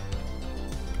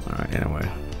 Alright, anyway.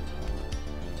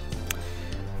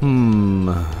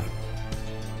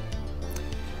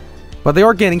 But they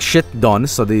are getting shit done,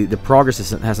 so the progress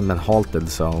hasn't been halted,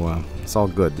 so it's all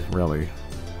good, really.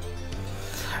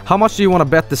 How much do you want to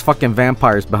bet this fucking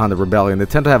vampires behind the rebellion? They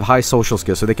tend to have high social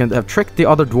skills, so they can have tricked the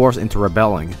other dwarves into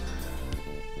rebelling.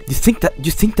 You think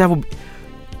that would be...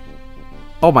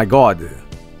 Oh my god.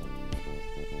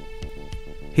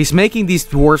 He's making these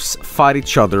dwarves fight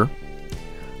each other.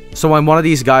 So when one of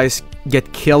these guys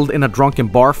get killed in a drunken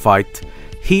bar fight,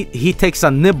 he takes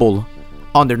a nibble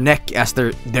on their neck as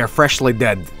they're freshly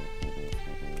dead.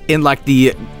 In like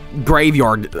the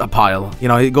graveyard pile. You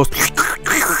know, he goes...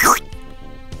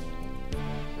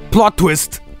 Plot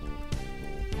twist!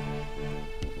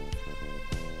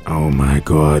 Oh my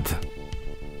god.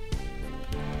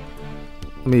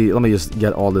 Let me just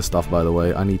get all this stuff, by the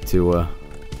way. I need to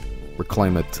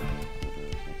reclaim it.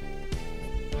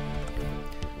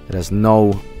 It has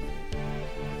no...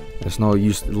 There's no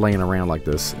use laying around like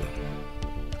this.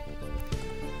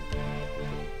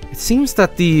 It seems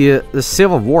that the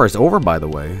Civil War is over, by the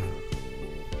way.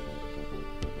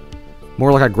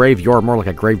 More like a graveyard, more like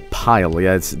a grave pile.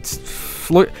 Yeah, it's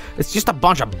just a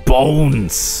bunch of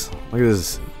bones. Look at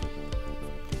this.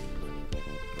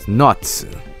 It's nuts.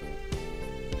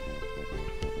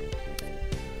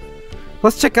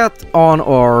 Let's check out on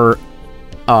our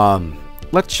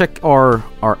let's check our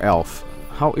elf.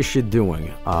 How is she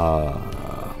doing?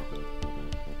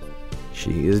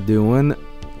 She is doing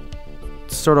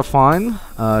sort of fine.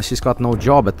 She's got no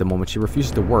job at the moment. She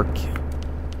refuses to work.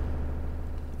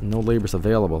 No labor's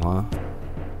available, huh?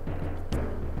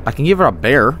 I can give her a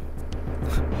bear.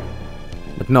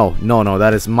 But no,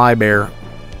 that is my bear.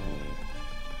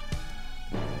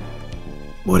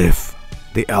 What if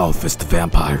the elf is the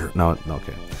vampire? No,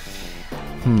 okay.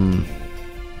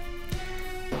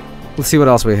 Let's see what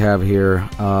else we have here.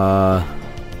 A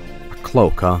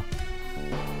cloak, huh?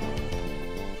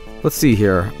 Let's see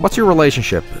here. What's your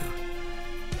relationship?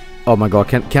 Oh my god,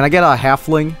 can I get a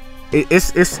halfling?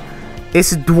 Is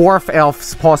dwarf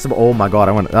elves possible? Oh my god,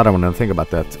 I don't want to think about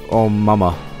that. Oh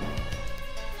mama.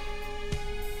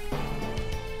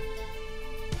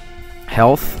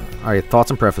 Health? Alright, thoughts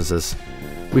and preferences.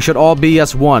 We should all be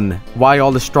as one. Why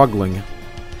all the struggling?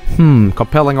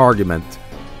 Compelling argument.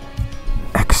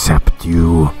 Except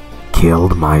you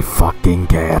killed my fucking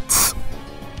cats.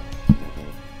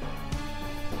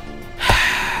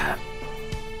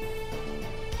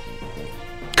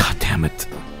 God damn it.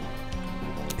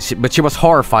 But she was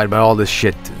horrified by all this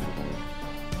shit.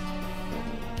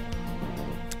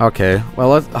 Okay,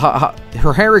 well,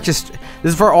 her hair is just...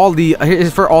 This is for all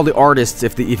the artists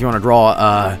if you want to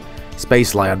draw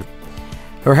Space Lad.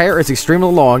 Her hair is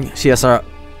extremely long. She has a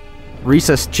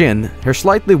recessed chin. Her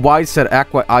slightly wide-set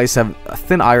aqua eyes have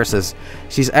thin irises.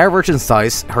 She's average in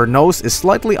size. Her nose is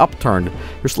slightly upturned.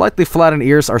 Her slightly flattened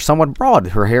ears are somewhat broad.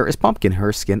 Her hair is pumpkin.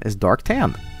 Her skin is dark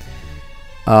tan.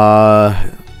 Alright,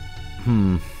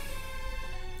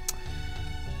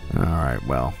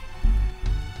 well.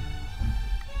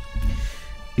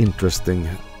 Interesting.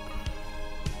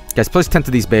 Guys, please tend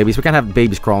to these babies. We can't have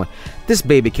babies crawling. This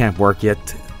baby can't work yet.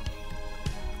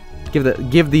 Give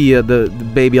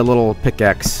the baby a little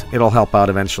pickaxe. It'll help out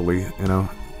eventually, you know.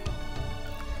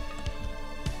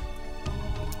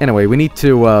 Anyway, we need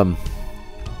to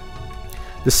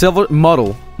the silver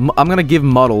Muddle. I'm gonna give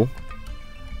Muddle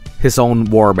his own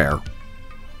warbear.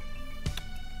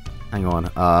 Hang on.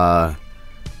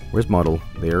 Where's Muddle?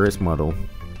 There is Muddle.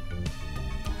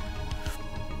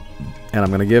 And I'm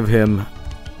gonna give him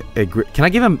a... Can I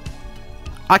give him...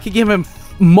 I could give him...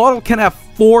 Muddle can have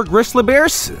 4 grizzly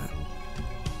bears?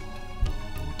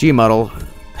 Gee, Muddle.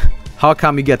 How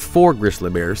come you get 4 grizzly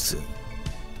bears?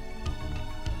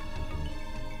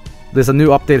 There's a new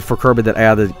update for Kirby that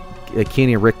added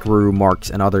Kenny, Rickru, Marks,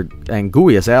 and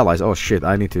Gooey as allies. Oh shit,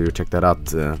 I need to check that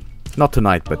out. Not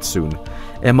tonight, but soon.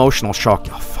 Emotional shock.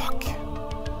 Oh fuck.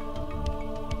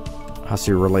 How's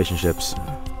your relationships?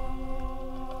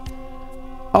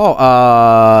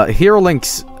 Oh, Hero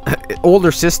Link's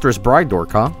older sister is Bride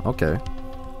Dork, huh? Okay.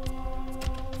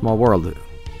 Small world.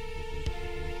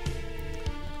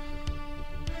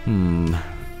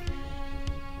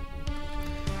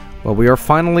 Well, we are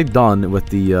finally done with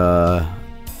the,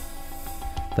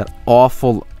 that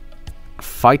awful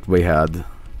fight we had.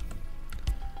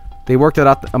 They worked it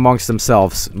out amongst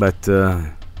themselves, but,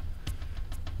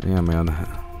 yeah, man.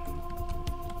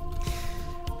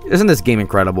 Isn't this game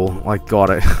incredible? Like, God,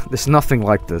 there's nothing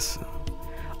like this.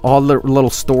 All the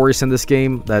little stories in this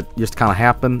game that just kind of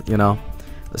happen, you know.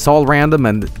 It's all random,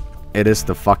 and it is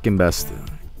the fucking best.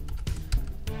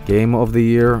 Game of the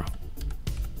year,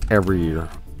 every year.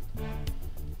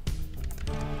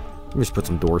 Let me just put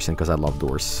some doors in, because I love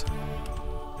doors.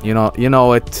 You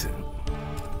know it.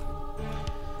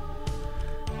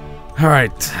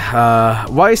 Alright,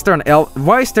 why is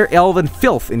there elven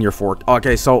filth in your fort?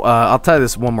 Okay, so, I'll tell you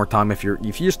this one more time. If you're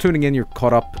just tuning in, you're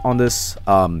caught up on this.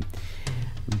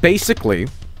 Basically,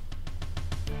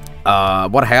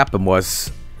 what happened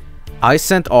was, I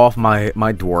sent off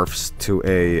my dwarfs to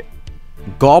a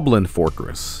goblin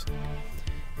fortress.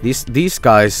 These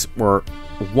guys were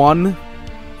one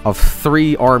of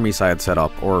 3 armies I had set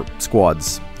up, or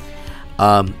squads.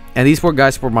 And these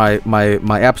guys were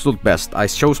my absolute best. I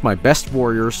chose my best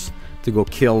warriors to go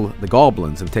kill the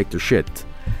goblins and take their shit.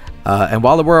 And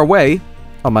while they were away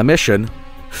on my mission...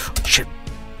 Shit.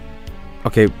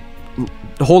 Okay,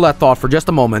 hold that thought for just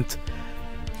a moment.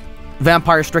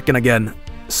 Vampire stricken again.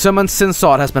 Summon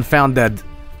Vinesauce has been found dead.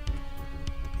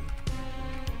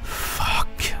 Fuck.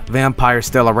 Vampire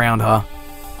still around, huh?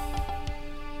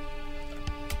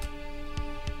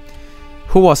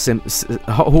 Who was him?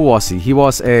 Who was he? He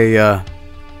was a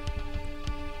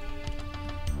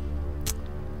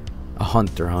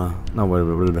hunter, huh? No, wait,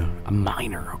 a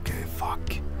miner. Okay, fuck.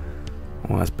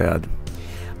 Oh, that's bad.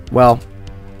 Well,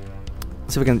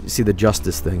 let's see if we can see the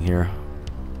justice thing here.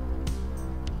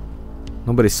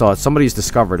 Nobody saw it. Somebody's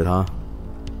discovered it, huh?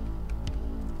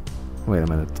 Wait a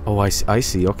minute. Oh, I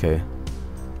see. Okay.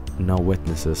 No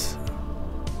witnesses.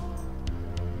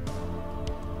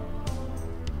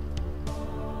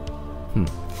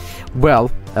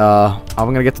 Well, I'm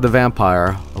gonna get to the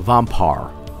vampire.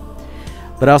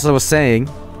 But as I was saying,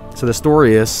 so the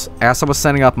story is, as I was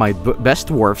sending out my best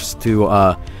dwarfs to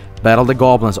battle the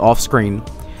goblins off screen,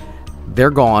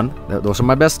 they're gone. Those are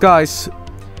my best guys.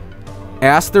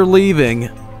 As they're leaving,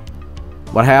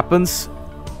 what happens?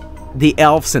 The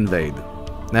elves invade.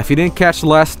 Now, if you didn't catch the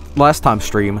last time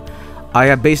stream, I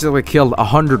had basically killed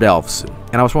 100 elves,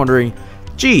 and I was wondering,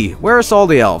 gee, where's all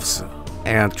the elves?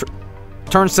 And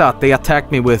turns out they attacked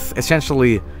me with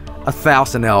essentially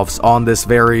 1,000 elves on this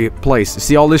very place. You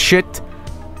see all this shit?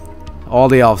 All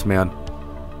the elves, man.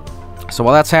 So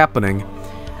while that's happening,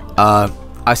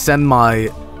 I send my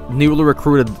newly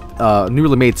recruited,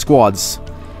 newly made squads,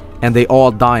 and they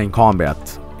all die in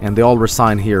combat, and they all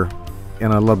resign here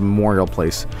in a little memorial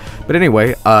place. But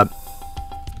anyway,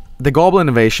 the goblin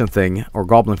invasion thing, or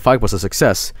goblin fight, was a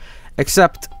success,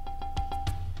 except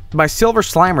my silver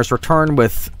slimers returned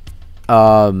with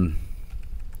let's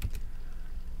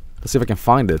see if I can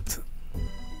find it.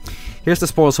 Here's the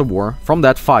spoils of war from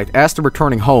that fight. As they're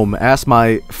returning home, as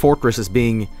my fortress is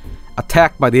being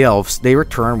attacked by the elves, they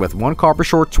return with 1 copper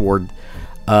short sword,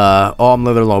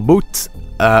 leather low boot,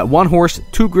 1 horse,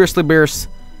 2 grizzly bears,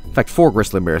 in fact 4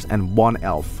 grizzly bears, and 1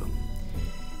 elf.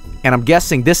 And I'm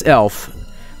guessing this elf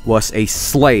was a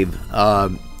slave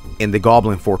in the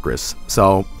goblin fortress,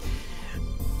 so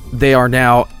they are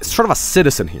now sort of a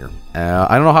citizen here.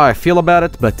 I don't know how I feel about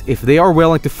it, but if they are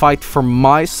willing to fight for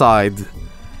my side,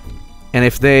 and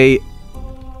if they,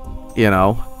 you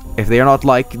know, if they are not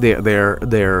like their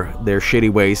shitty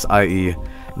ways, i.e.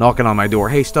 knocking on my door,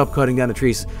 hey, stop cutting down the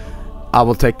trees, I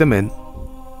will take them in.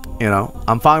 You know,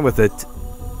 I'm fine with it.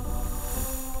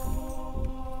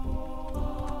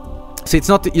 See, it's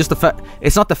not just the fact.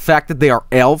 It's not the fact that they are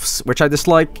elves, which I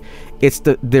dislike. It's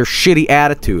their shitty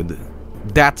attitude.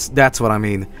 That's what I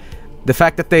mean. The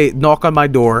fact that they knock on my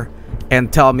door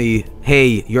and tell me,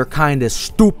 hey, you're kinda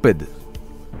stupid.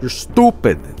 You're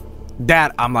stupid.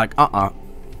 That, I'm like,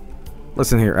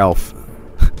 Listen here, elf.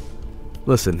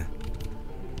 Listen.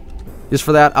 Just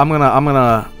for that, I'm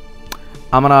gonna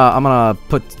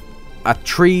put a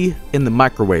tree in the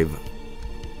microwave.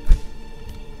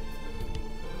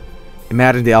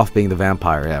 Imagine the elf being the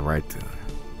vampire, yeah, right.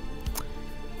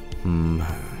 Can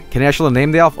you actually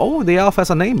name the elf? Oh, the elf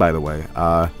has a name, by the way.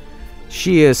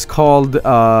 She is called,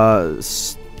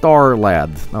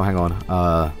 Starlad. No, hang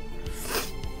on.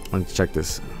 Let's check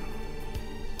this.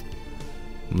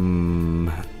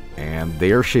 And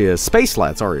there she is. Space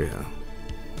Lad, sorry.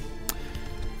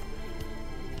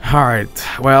 Alright,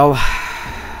 well...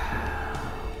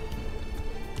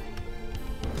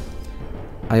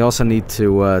 I also need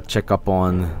to check up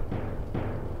on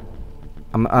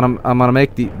I'm gonna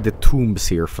make the tombs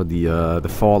here for the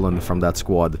fallen from that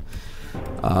squad.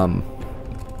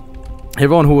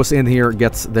 Everyone who was in here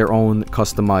gets their own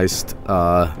customized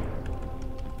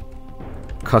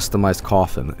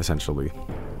coffin, essentially.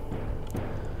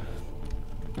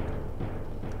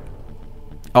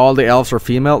 All the elves are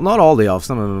female? Not all the elves.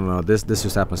 No. This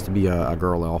just happens to be a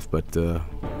girl elf, but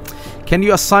can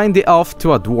you assign the elf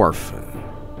to a dwarf?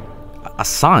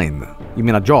 Assign? You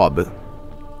mean a job?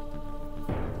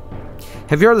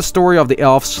 Have you heard the story of the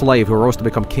elf slave who rose to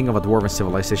become king of a dwarven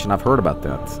civilization? I've heard about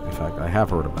that. In fact, I have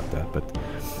heard about that, but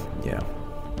yeah.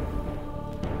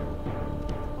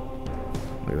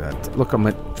 Look at that. Look at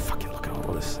my fucking look at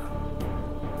all this.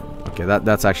 Okay,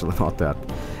 that's actually not that.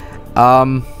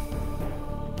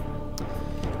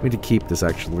 We need to keep this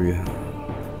actually.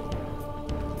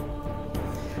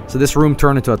 So this room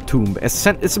turned into a tomb. It's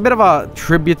a bit of a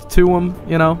tribute to him,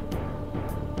 you know.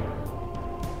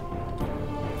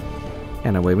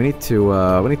 Anyway, we need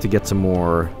to get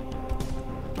some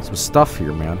stuff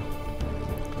here, man.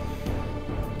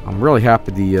 I'm really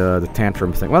happy the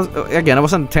tantrum thing. Well, again, it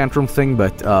wasn't a tantrum thing,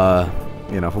 but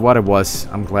you know, for what it was,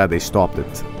 I'm glad they stopped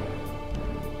it.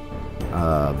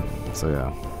 So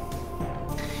yeah.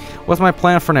 What's my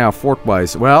plan for now,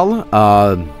 fort-wise? Well,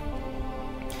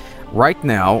 right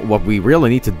now, what we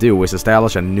really need to do is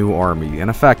establish a new army. And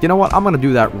in fact, you know what? I'm gonna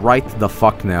do that right the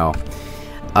fuck now.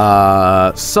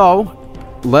 So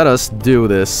let us do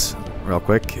this real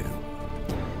quick.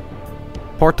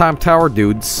 Part-time tower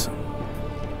dudes.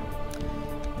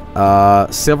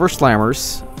 Silver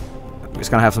slammers. We're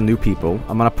just gonna have some new people.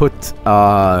 I'm gonna put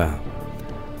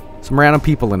some random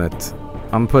people in it.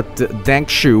 I'm gonna put Dank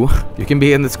Shoe. You can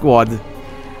be in the squad.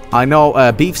 I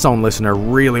know Beef Zone listener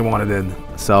really wanted in,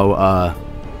 so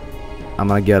I'm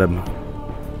gonna get him.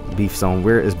 Beef Zone.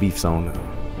 Where is Beef Zone?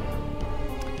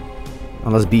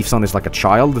 Unless Beef Zone is like a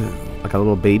child, like a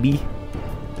little baby.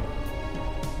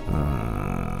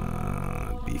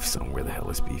 Beef Zone. Where the hell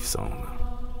is Beef Zone?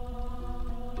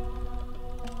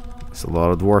 It's a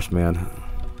lot of dwarfs, man.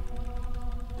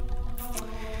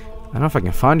 I don't know if I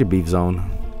can find your Beef Zone.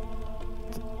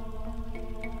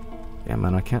 Yeah,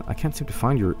 man, I can't seem to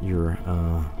find your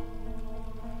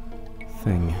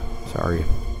thing. Sorry.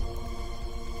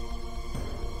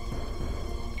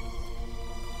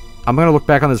 I'm gonna look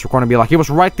back on this recording and be like, he was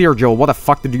right there, Joe. What the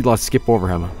fuck did you like skip over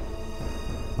him?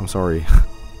 I'm sorry.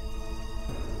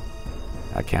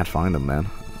 I can't find him, man.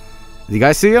 Did you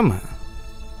guys see him?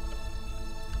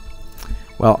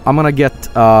 Well, I'm gonna get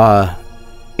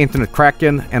internet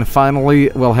cracking, and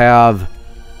finally we'll have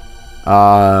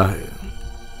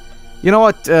you know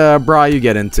what, Bri, you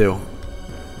get into,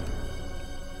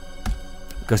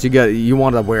 because you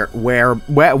want to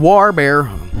war bear.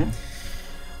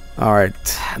 All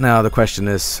right, now the question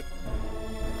is,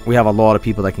 we have a lot of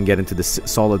people that can get into the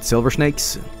solid silver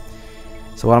snakes.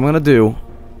 So what I'm gonna do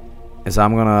is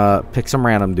I'm gonna pick some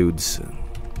random dudes,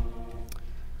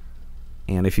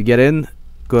 and if you get in,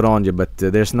 good on you. But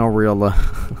there's no real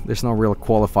there's no real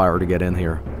qualifier to get in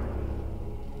here.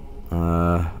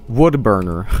 Wood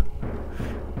burner.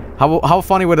 How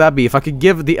funny would that be if I could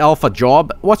give the elf a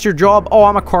job? What's your job? Oh,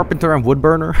 I'm a carpenter and wood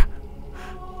burner.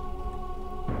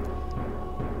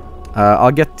 I'll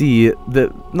get the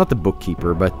not the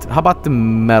bookkeeper, but how about the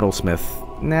metalsmith?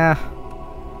 Nah.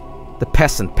 The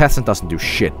peasant. Peasant doesn't do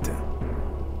shit.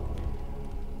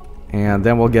 And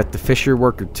then we'll get the fisher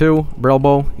worker too.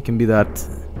 Brilbo, you can be that.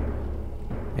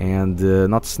 And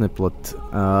not Sniplet.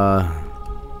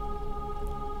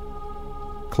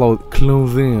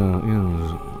 Clothing.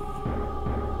 Yeah.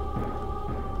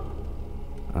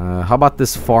 How about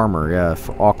this farmer? Yeah,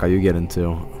 for Oka you get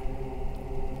into.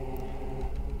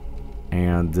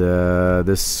 And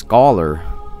this scholar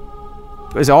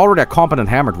is already a competent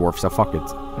hammer dwarf, so fuck it.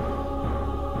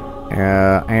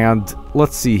 And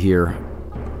let's see here.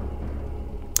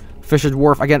 Fisher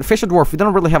dwarf again. Fisher dwarf. We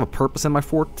don't really have a purpose in my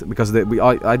fort because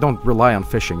I don't rely on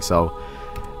fishing, so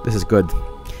this is good.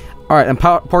 All right, and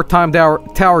part-time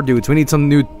tower dudes. We need some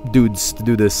new dudes to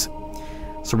do this.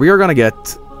 So we are gonna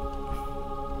get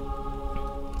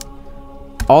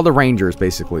all the rangers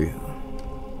basically.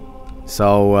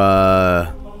 So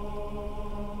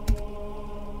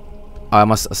I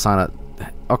must assign a.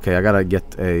 Okay, I gotta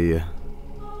get a.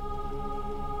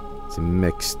 It's a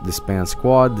mixed disband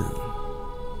squad.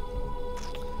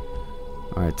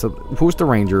 All right, so who's the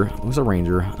ranger? Who's a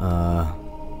ranger?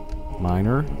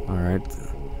 Miner. All right.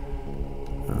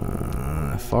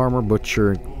 Farmer,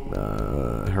 butcher,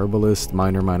 herbalist,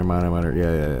 miner.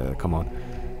 Yeah. Come on,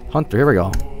 hunter. Here we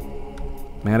go.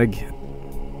 Manig.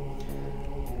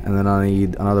 And then I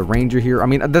need another ranger here. I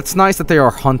mean, that's nice that they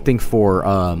are hunting for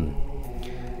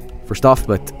for stuff,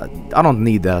 but I don't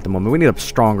need that at the moment. We need a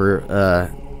stronger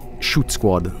shoot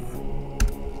squad.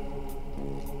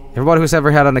 Everybody who's ever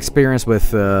had an experience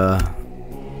with this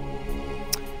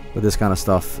kind of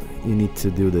stuff, you need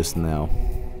to do this now.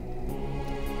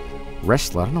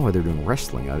 Wrestling? I don't know why they're doing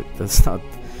wrestling. That's not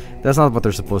what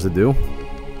they're supposed to do.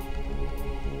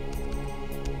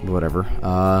 Whatever.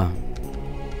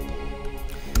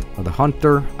 The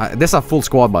hunter. This is a full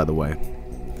squad, by the way.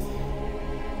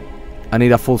 I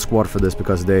need a full squad for this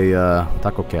because they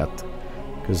Taco Cat.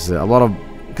 Because a lot of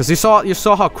you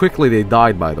saw how quickly they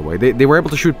died. By the way, they were able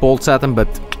to shoot bolts at them, but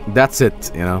that's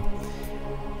it. You know.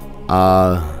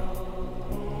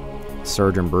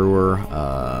 Surgeon Brewer.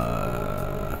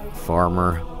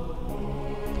 Farmer.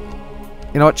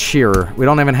 You know what? Shearer. We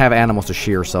don't even have animals to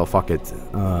shear, so fuck it.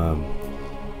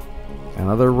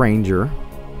 Another ranger,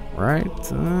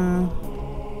 right? No,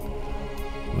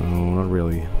 not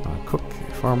really. Cook,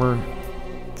 farmer.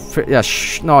 Yeah,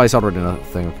 no, he's already in a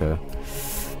thing. Okay.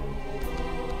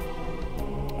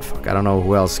 Fuck, I don't know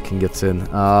who else can get in.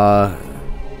 An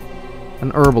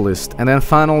herbalist, and then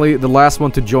finally the last one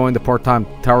to join the part-time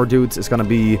tower dudes is gonna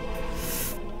be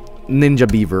Ninja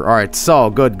Beaver. All right, so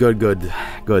good.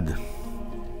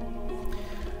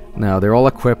 Now they're all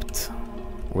equipped.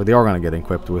 Well, they are gonna get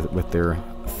equipped with their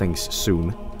things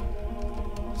soon.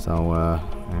 So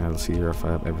yeah, let's see here if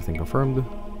I have everything confirmed.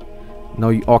 No,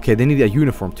 okay, they need a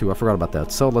uniform too. I forgot about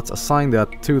that. So let's assign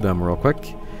that to them real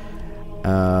quick.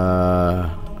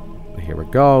 Here we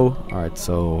go. All right,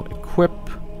 so equip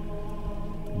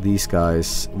these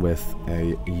guys with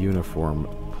a uniform,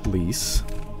 please.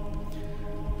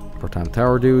 Part-time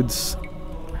tower dudes.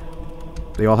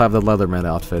 They all have the Leatherman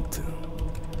outfit.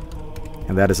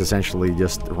 And that is essentially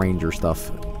just ranger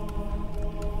stuff.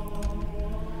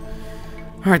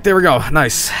 Alright, there we go.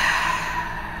 Nice.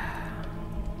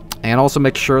 And also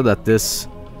make sure that the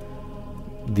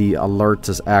alert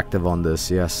is active on this.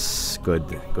 Yes, good.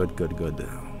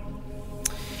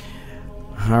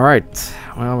 Alright.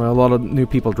 Well, a lot of new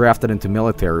people drafted into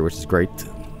military, which is great.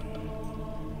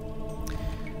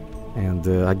 And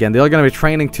again, they're going to be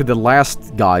training to the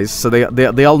last guys, so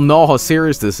they'll know how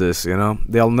serious this is, you know?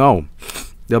 They'll know.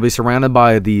 They'll be surrounded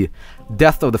by the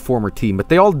death of the former team, but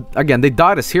they all, again, they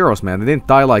died as heroes, man. They didn't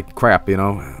die like crap, you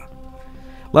know?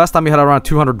 Last time we had around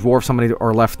 200 dwarves, how many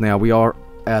are left now? We are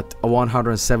at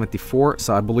 174,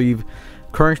 so I believe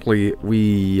currently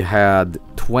we had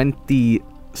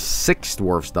 26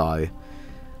 dwarves die.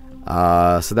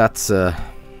 So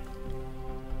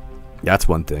that's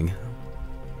one thing.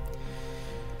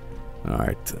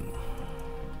 Alright.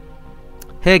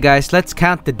 Hey guys, let's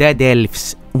count the dead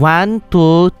elves. 1,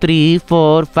 2, 3,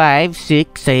 4, 5,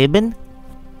 6, 7.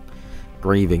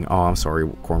 Grieving. Oh, I'm sorry,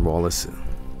 Cornwallis.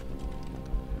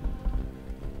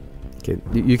 Okay,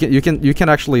 you can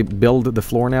actually build the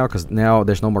floor now, because now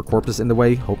there's no more corpses in the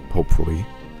way. Hopefully.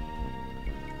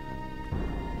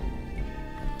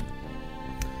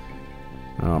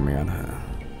 Oh man.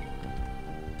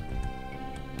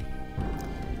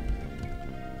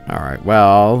 Alright,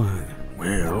 well...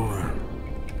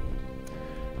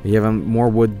 You have more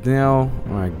wood now?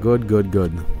 Alright, good.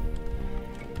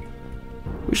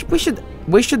 We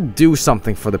should do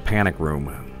something for the panic room.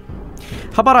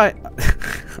 How about I...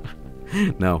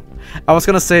 No. I was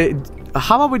gonna say,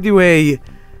 how about we do a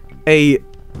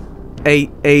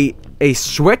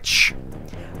switch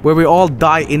where we all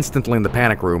die instantly in the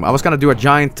panic room. I was gonna do a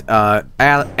giant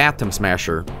atom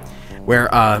smasher where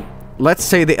let's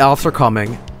say the elves are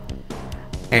coming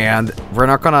and we're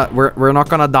not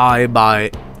gonna die by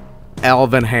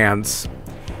elven hands.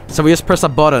 So we just press a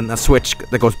button, a switch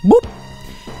that goes boop,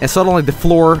 and suddenly the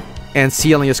floor and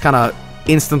ceiling just kind of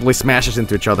instantly smashes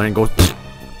into each other and goes pfft.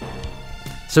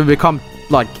 So we become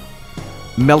like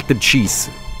melted cheese.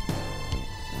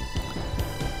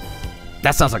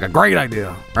 That sounds like a great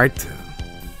idea, right?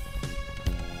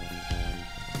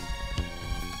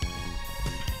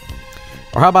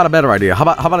 Or how about a better idea? How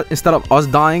about instead of us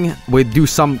dying, we do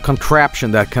some contraption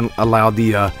that can allow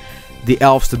the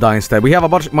elves to die instead. We have a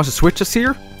bunch of switches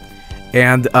here,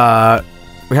 and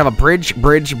we have a bridge,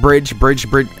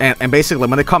 and basically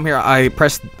when they come here, I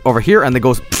press over here, and it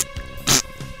goes.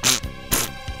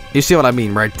 You see what I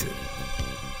mean, right?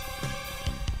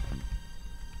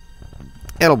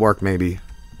 It'll work, maybe.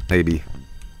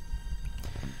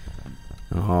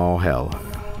 Oh, hell.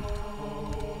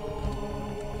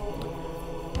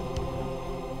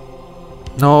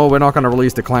 No, we're not gonna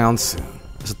release the clowns.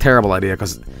 It's a terrible idea,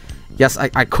 because... Yes,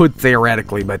 I could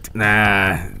theoretically, but...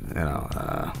 Nah, you know,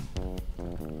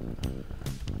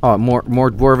 Oh, more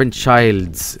dwarven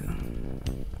childs.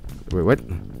 Wait, what?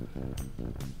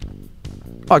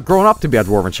 Oh, grown up to be a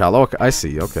dwarven child. Okay, I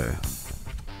see. Okay.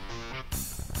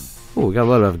 Oh, we got a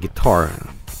little bit of guitar.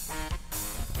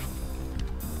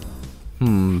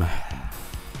 And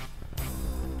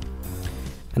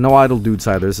no idle dudes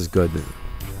either. This is good.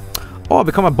 Oh, I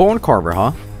become a bone carver,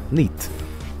 huh? Neat.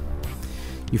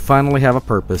 You finally have a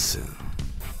purpose.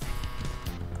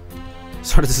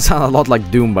 Started to sound a lot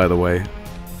like Doom, by the way.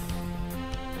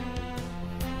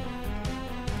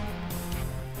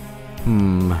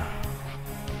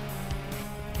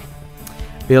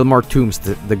 Ilmar Tombs,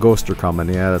 the ghosts are coming.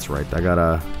 Yeah, that's right. I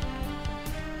gotta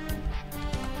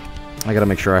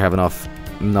make sure I have enough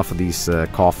of these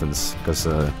coffins, because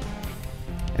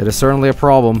it is certainly a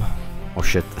problem. Oh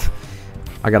shit.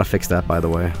 I gotta fix that, by the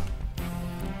way.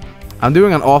 I'm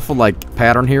doing an awful, like,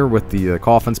 pattern here with the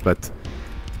coffins, but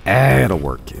it'll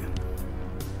work.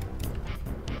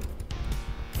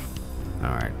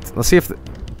 Alright. Let's see if...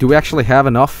 do we actually have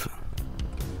enough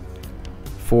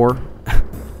for...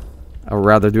 or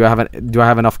rather, do I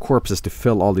have enough corpses to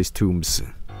fill all these tombs?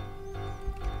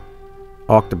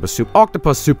 Octopus soup.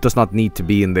 Octopus soup does not need to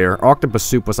be in there. Octopus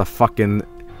soup was a fucking...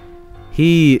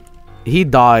 He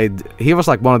died. He was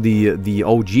like one of the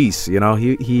OGs, you know?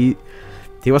 He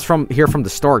was from the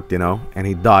start, you know? And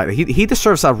he died. He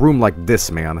deserves a room like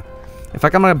this, man. In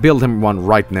fact, I'm gonna build him one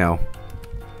right now.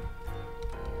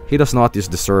 He does not just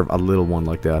deserve a little one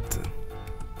like that.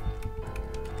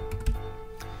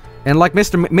 And like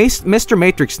Mr.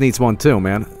 Matrix needs one too,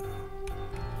 man.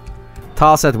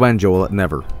 Tile set when, Joel?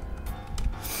 Never.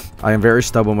 I am very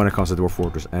stubborn when it comes to Dwarf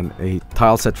Fortress, and a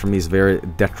tile set for me is very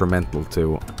detrimental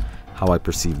to how I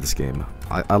perceive this game.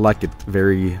 I like it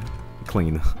very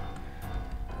clean.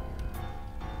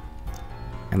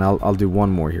 And I'll do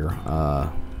one more here.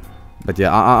 But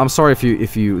yeah, I'm sorry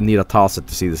if you need a tile set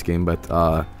to see this game,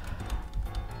 but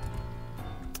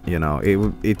you know,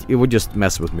 it would just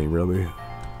mess with me, really.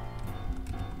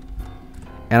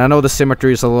 And I know the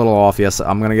symmetry is a little off. Yes,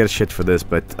 I'm gonna get shit for this,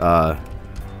 but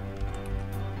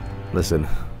listen,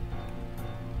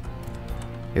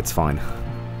 it's fine.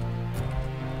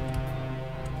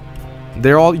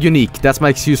 They're all unique. That's my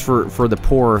excuse for the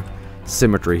poor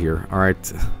symmetry here. All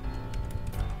right.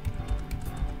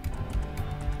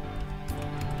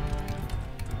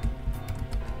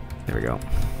 There we go.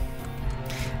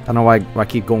 I don't know why I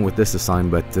keep going with this design,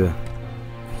 but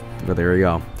there you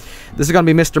go. This is gonna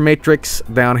be Mr. Matrix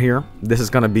down here. This is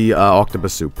gonna be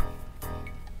Octopus Soup.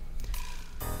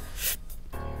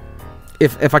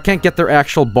 If I can't get their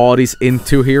actual bodies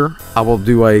into here, I will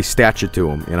do a statue to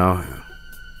them, you know?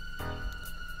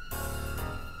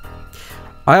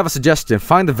 I have a suggestion.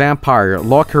 Find the vampire,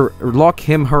 lock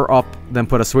her up, then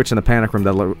put a switch in the panic room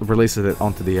that releases it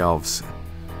onto the elves.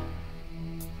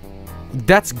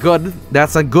 That's good.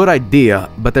 That's a good idea,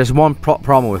 but there's one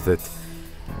problem with it.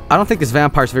 I don't think this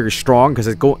vampire's very strong, because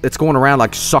it's going around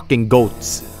like sucking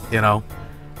goats, you know?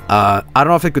 I don't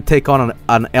know if it could take on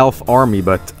an elf army,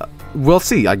 but we'll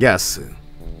see, I guess.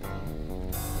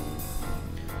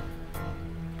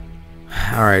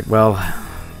 Alright, well,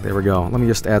 there we go. Let me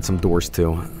just add some doors,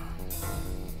 too.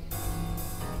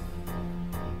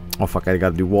 Oh, fuck, I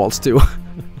gotta do walls, too.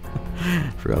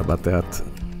 Forgot about that.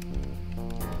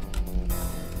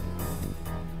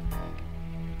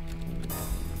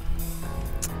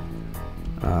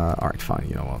 Alright, fine,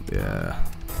 you know what, yeah.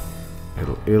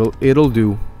 It'll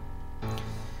do.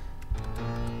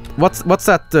 What's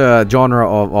that genre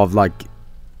of like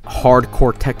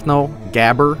hardcore techno?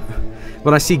 Gabber?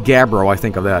 When I see Gabbro, I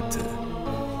think of that.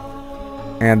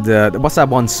 And what's that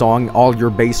one song? All Your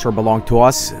Bass Shall Belong to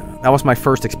Us? That was my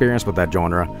first experience with that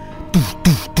genre.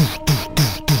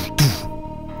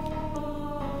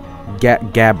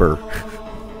 Gabber.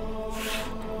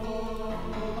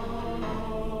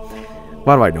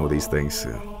 Why do I know these things?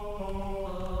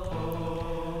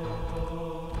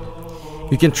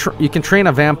 You can train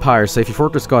a vampire, so if your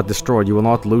fortress got destroyed, you will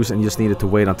not lose and you just needed to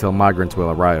wait until migrants will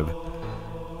arrive.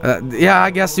 Yeah, I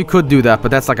guess you could do that,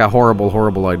 but that's like a horrible,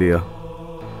 horrible idea.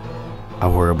 A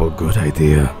horrible good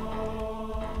idea.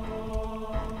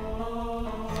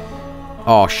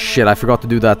 Oh shit, I forgot to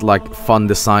do that like fun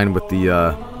design with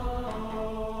the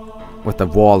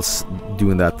walls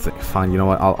doing that thing. Fine, you know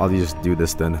what, I'll just do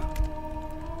this then.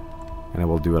 And I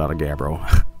will do it out of Gabbro.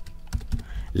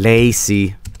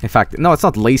 Lazy. In fact, no, it's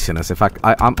not laziness. In fact,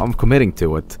 I'm committing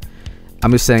to it.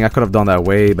 I'm just saying I could have done that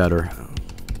way better.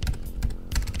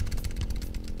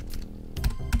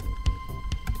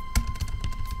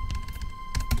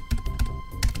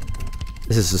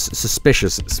 This is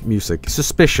suspicious music.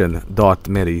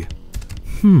 Suspicion.midi.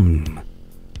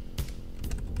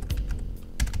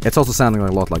 It's also sounding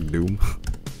a lot like Doom.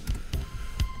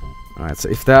 Alright, so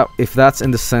if that's in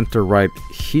the center right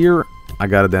here, I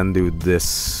gotta then do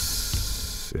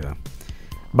this. Yeah.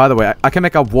 By the way, I can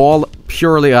make a wall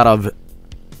purely out of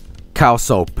cow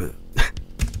soap.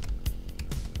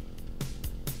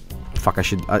 Fuck, I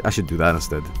should do that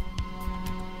instead.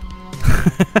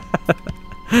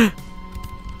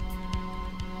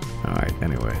 Alright,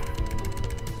 anyway.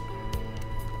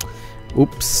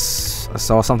 Oops. I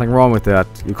saw something wrong with that.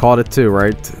 You caught it too,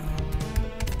 right?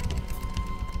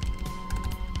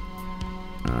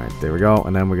 Alright, there we go.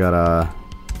 And then we got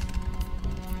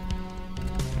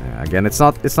again, it's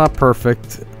not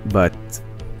perfect, but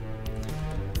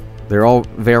they're all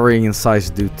varying in size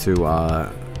due to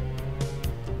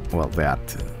well, that.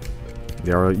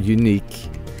 They are unique.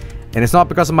 And it's not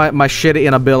because of my shitty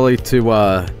inability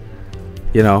to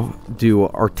you know, do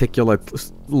articulate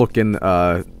looking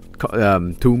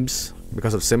tombs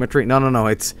because of symmetry. No,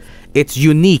 it's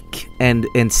unique and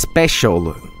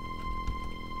special.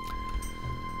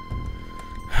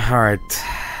 Alright.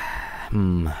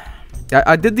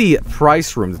 I did the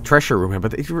prize room, the treasure room,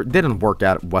 but it didn't work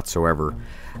out whatsoever.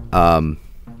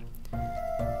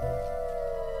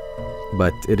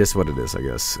 But it is what it is, I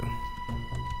guess.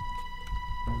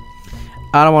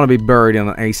 I don't want to be buried in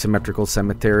an asymmetrical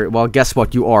cemetery. Well, guess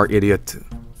what? You are, idiot.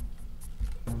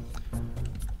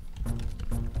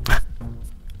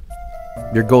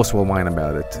 Your ghost will whine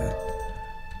about it.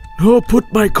 Oh, put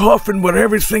my coffin where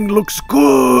everything looks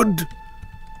good.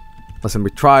 Listen,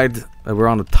 we tried. We're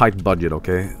on a tight budget,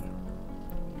 okay?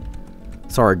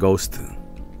 Sorry, ghost.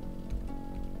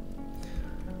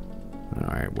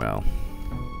 Alright, well.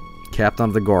 Captain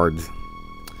of the Guard.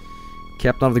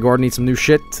 Captain of the Guard needs some new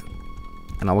shit.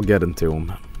 And I will get into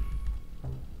him.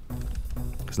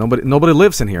 Because nobody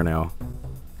lives in here now.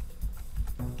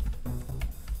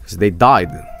 Because they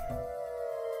died.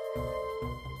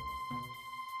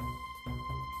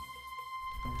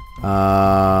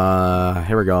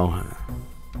 Here we go.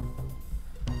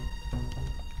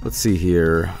 Let's see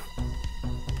here.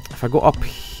 If I go up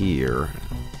here.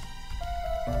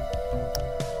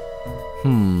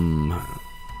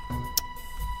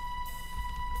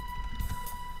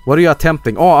 What are you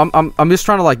attempting? Oh, I'm just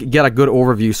trying to like get a good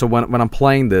overview so when I'm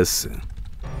playing this.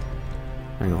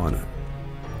 Hang on.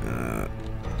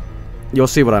 You'll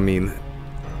see what I mean.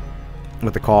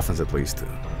 With the coffins at least.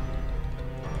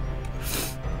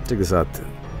 Check this out.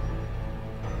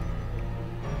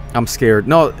 I'm scared.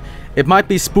 No, it might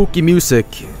be spooky music.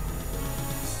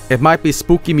 It might be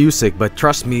spooky music, but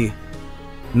trust me,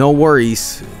 no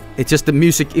worries. It's just the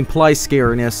music implies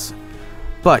scariness.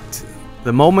 But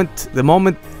the moment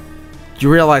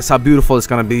you realize how beautiful it's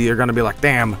gonna be, you're gonna be like,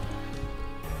 damn,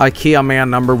 IKEA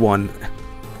man #1.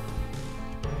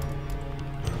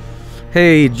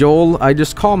 Hey Joel, I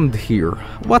just calmed here.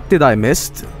 What did I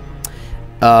miss?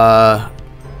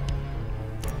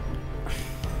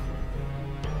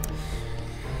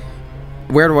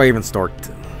 Where do I even start?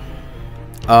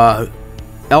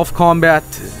 Elf combat,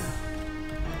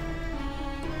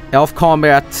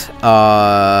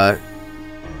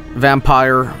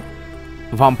 vampire,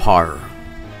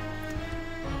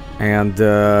 and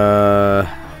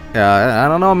I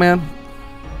don't know, man.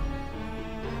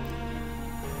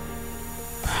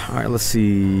 All right, let's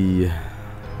see.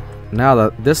 Now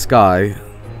that this guy,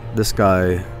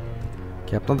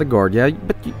 Captain of the Guard, yeah,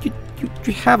 but you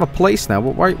have a place now.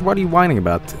 What are you whining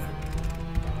about?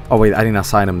 Oh wait, I didn't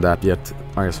assign him that yet.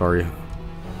 I'm sorry.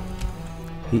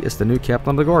 He is the new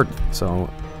Captain of the Guard. So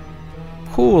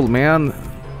cool, man.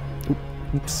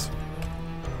 Oops.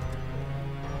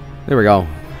 There we go.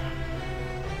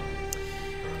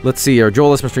 Let's see here.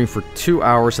 Joel has been streaming for 2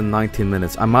 hours and 19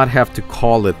 minutes. I might have to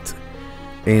call it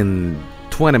in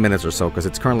 20 minutes or so because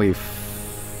it's currently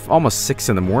almost 6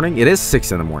 in the morning. It is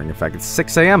 6 in the morning. In fact, it's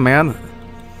 6 a.m., man.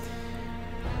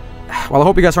 Well, I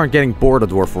hope you guys aren't getting bored of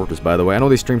Dwarf Fortress, by the way. I know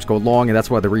these streams go long, and that's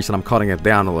why the reason I'm cutting it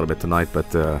down a little bit tonight,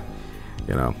 but,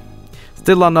 you know.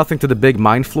 Still on nothing to the big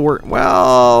mine floor.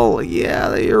 Well,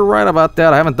 yeah, you're right about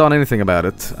that. I haven't done anything about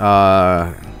it.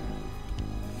 How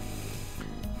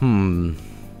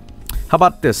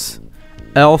about this?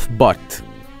 Elf butt.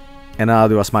 And I'll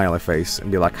do a smiley face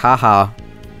and be like, haha,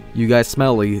 you guys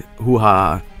smelly,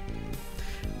 hoo-ha.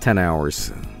 10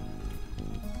 hours.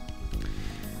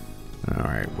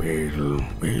 Alright,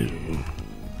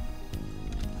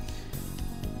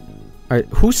 Alright,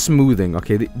 who's smoothing?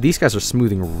 Okay, these guys are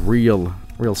smoothing real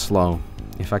slow.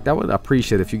 In fact, I would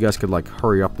appreciate if you guys could, like,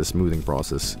 hurry up the smoothing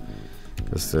process.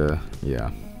 Because,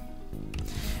 yeah.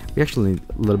 We actually need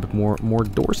a little bit more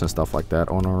doors and stuff like that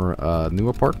on our new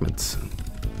apartments.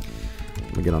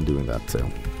 Let me get on doing that, too.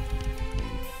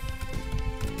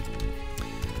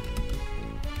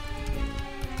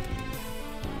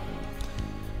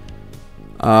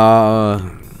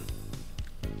 Alright.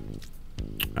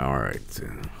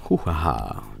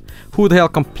 Hoo-ha-ha. Who the hell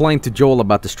complained to Joel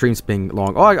about the streams being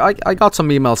long? Oh, I got some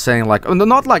emails saying like,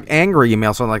 not like angry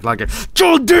emails, so like,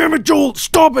 Joel, damn it, Joel,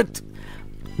 stop it!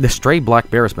 The stray black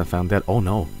bear has been found dead. Oh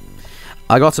no.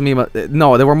 I got some email.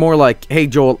 No, they were more like, hey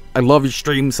Joel, I love your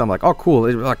streams. I'm like, oh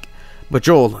cool. Like, but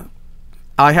Joel,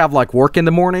 I have like work in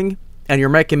the morning, and you're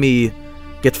making me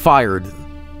get fired.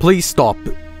 Please stop.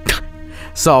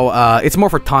 So it's more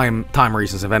for time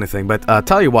reasons, if anything. But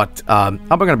tell you what, I'm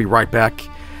gonna be right back,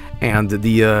 and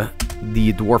the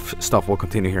dwarf stuff will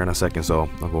continue here in a second. So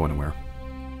don't go anywhere.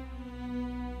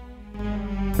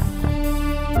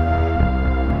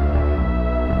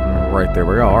 Right, there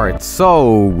we go. Alright,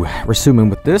 so resuming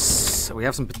with this, we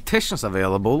have some petitions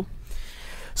available.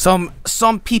 Some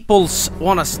peoples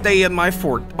want to stay in my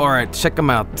fort. Alright, check them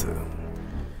out.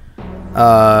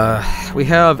 We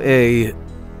have a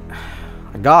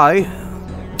guy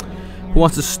who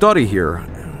wants to study here.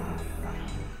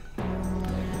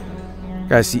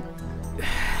 Guys,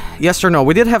 yes or no?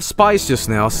 We did have spies just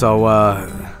now, so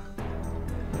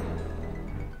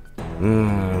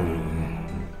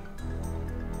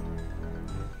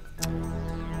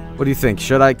what do you think?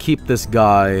 Should I keep this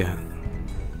guy?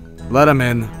 Let him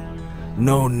in.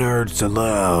 No nerds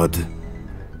allowed.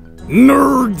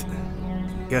 Nerd!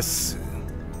 Yes.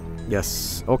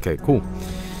 Yes. Okay, cool.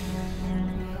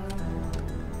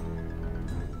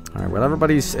 Alright, well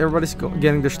everybody's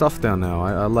getting their stuff down now.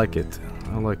 I like it.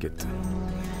 I like it.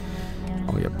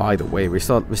 Oh yeah, by the way, we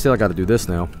still gotta do this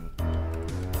now.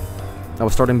 I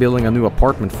was starting building a new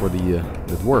apartment for the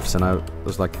dwarfs, and I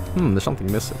was like, there's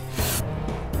something missing.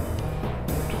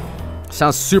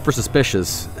 Sounds super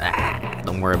suspicious.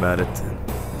 Don't worry about it.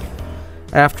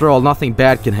 After all, nothing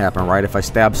bad can happen, right? If I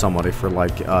stab somebody for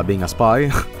like being a spy.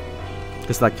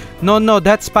 It's like, no,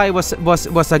 that spy was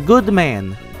a good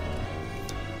man.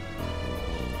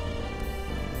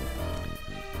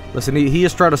 Listen, he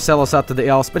just tried to sell us out to the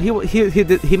elves, but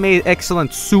he made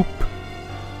excellent soup.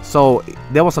 So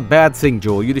that was a bad thing,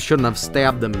 Joel. You just shouldn't have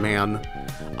stabbed him, man.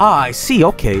 Ah, I see.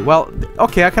 Okay, well,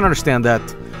 okay, I can understand that.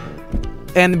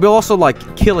 And we'll also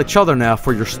like kill each other now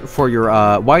for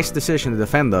your wise decision to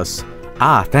defend us.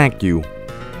 Ah, thank you.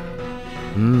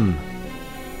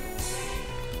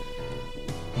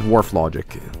 Dwarf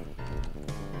logic.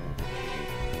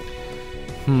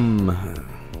 The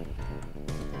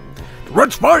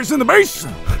red spies in the base.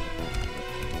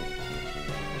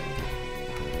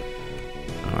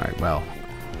 All right, well,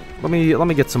 let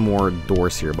me get some more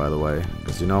doors here, by the way,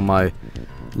 because you know my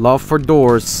love for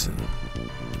doors.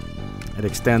 It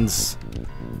extends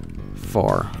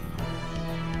far.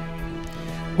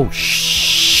 Oh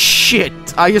shit!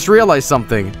 I just realized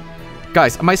something,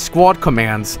 guys. My squad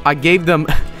commands, I gave them.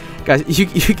 Guys,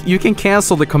 you can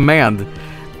cancel the command.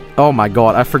 Oh my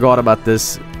god, I forgot about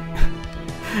this.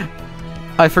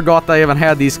 I forgot that I even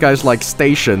had these guys like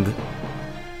stationed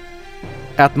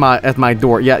at my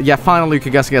door. Yeah. Finally,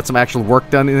 you guys get some actual work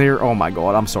done in here. Oh my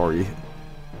god, I'm sorry.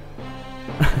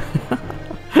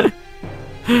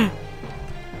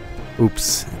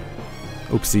 Oops.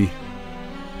 Oopsie.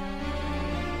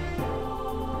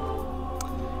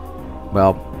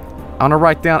 Well, I'm gonna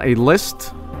write down a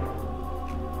list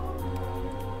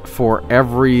for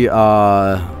every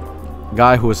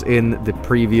guy who was in the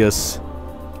previous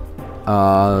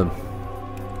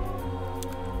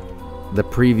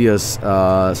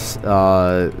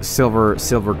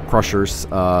silver crushers,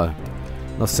 not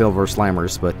silver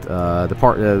slammers, but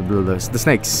the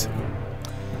snakes.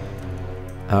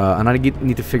 And I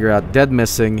need to figure out dead,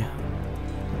 missing.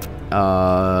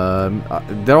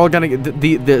 They're all gonna get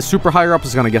the super higher up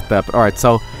is gonna get that. But all right,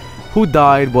 so who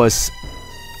died was.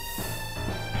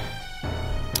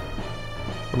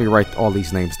 Let me write all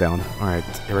these names down. All right,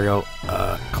 here we go.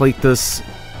 Cletus,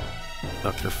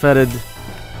 Dr. Fetid,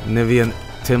 Nivian,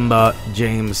 Timba,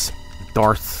 James,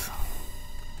 Darth,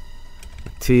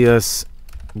 Matthias,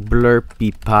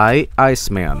 Blurpy Pie,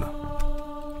 Iceman.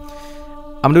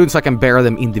 I'm doing so I can bear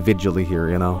them individually here,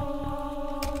 you know.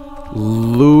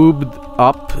 Lubed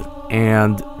up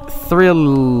and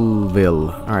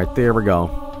Thrillville. Alright, there we go.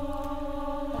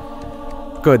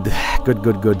 Good.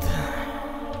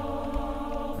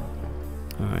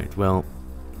 Alright, well.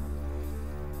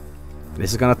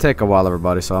 This is gonna take a while,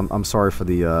 everybody, so I'm sorry for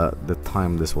the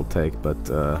time this will take, but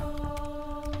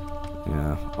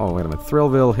yeah. Oh, wait a minute.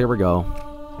 Thrillville, here we go.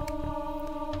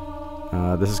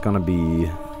 This is gonna be.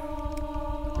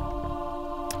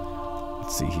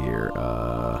 Let's see here.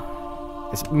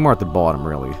 It's more at the bottom,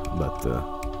 really, but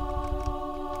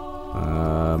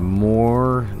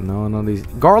more here? No, none of these.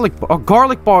 Garlic. Oh,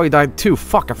 Garlic Boy died too.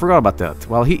 Fuck, I forgot about that.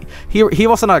 Well, he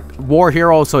wasn't a war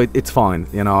hero, so it's fine.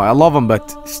 You know, I love him,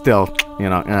 but still, you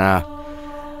know,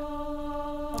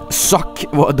 Suck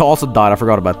also died. I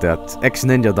forgot about that.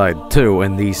 Ex-Ninja died too,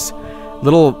 in these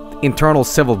little internal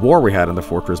civil war we had in the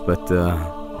fortress. But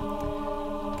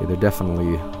okay, they're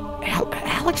definitely.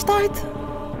 Alex died.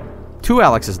 2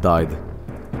 Alexes died.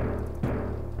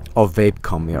 Oh,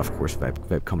 Vapecum. Yeah, of course,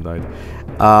 Vapecum died.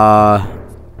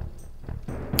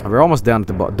 We're almost down at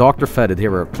the bottom. Dr. Fetid. Here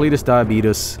we are. Cletus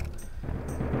Diabetes.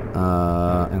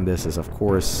 And this is, of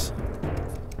course.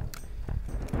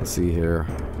 Let's see here.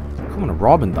 Come on,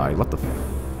 Robin died. What the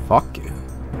fuck?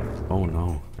 Oh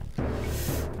no.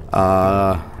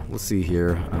 Let's see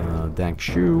here. Dank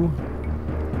Shu.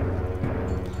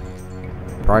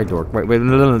 Prydork. Wait,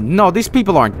 no, these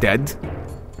people aren't dead.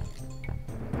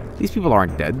 These people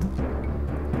aren't dead.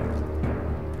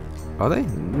 Are they?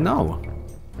 No.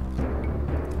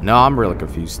 No, I'm really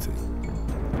confused.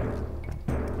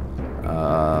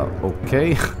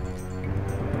 Okay.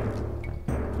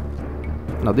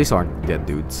 No, these aren't dead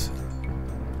dudes.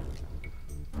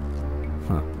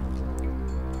 Huh.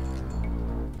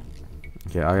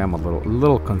 Okay, I am a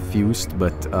little confused,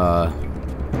 but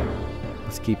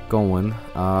let's keep going.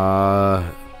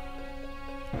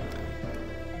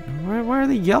 Why are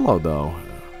they yellow though?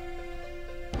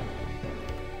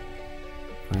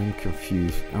 I'm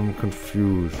confused.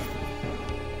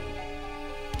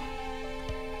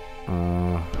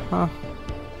 Huh.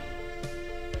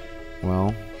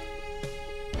 Well.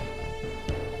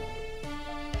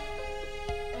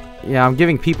 Yeah, I'm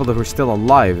giving people that are still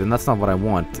alive, and that's not what I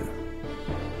want.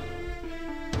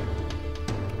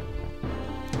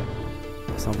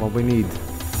 That's not what we need.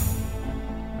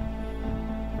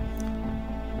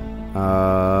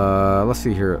 Let's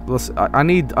see here. I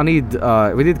need, we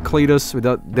did Cletus, we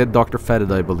did Dr. Fetid,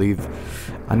 I believe.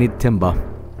 I need Timba.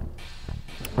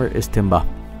 Where is Timba?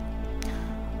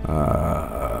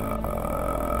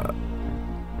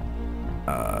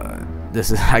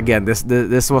 This is, again,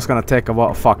 this was gonna take a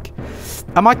while. Fuck.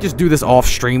 I might just do this off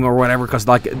stream or whatever, because,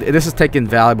 like, this is taking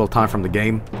valuable time from the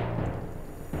game.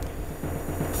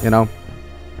 You know?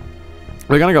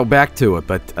 We're gonna go back to it,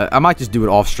 but I might just do it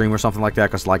off stream or something like that,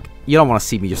 because, like, you don't want to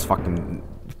see me just fucking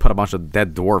put a bunch of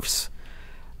dead dwarfs.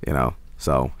 You know?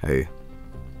 So, hey.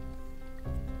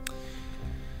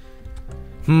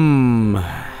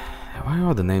 Why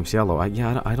are the names yellow?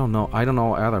 Yeah, I don't know. I don't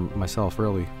know either myself,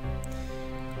 really.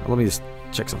 Let me just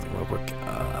check something real quick.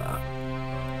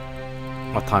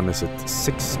 What time is it?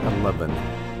 6:11.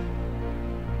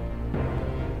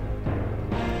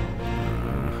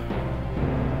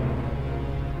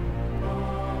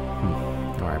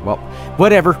 Alright, well,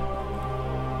 whatever.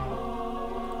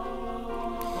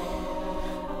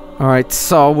 Alright,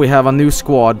 so we have a new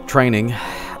squad training.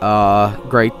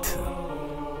 Great.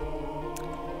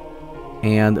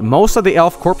 And most of the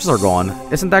elf corpses are gone.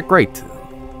 Isn't that great?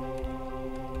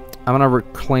 I'm gonna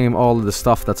reclaim all of the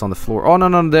stuff that's on the floor. Oh,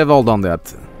 no, they've all done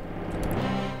that.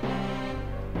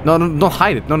 No, don't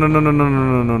hide it. No.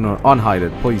 Unhide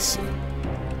it, please.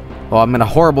 Oh, I made a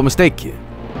horrible mistake.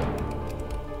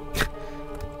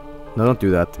 No, don't do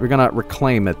that. We're gonna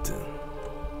reclaim it.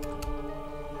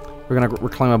 We're gonna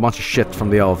reclaim a bunch of shit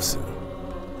from the elves.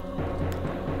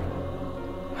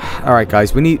 Alright,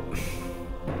 guys, we need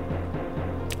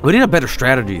a better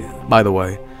strategy, by the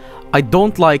way. I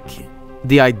don't like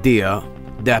the idea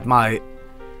that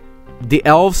the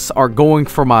elves are going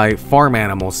for my farm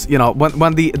animals. You know,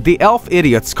 when the elf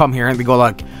idiots come here and they go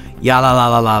like, yeah,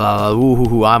 la,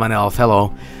 ooh, I'm an elf,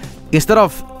 hello. Instead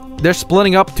of, they're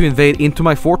splitting up to invade into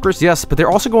my fortress, yes, but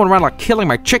they're also going around like killing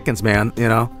my chickens, man, you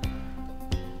know.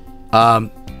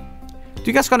 Do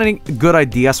you guys got any good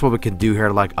ideas what we can do here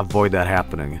to, like, avoid that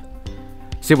happening?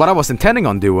 See, what I was intending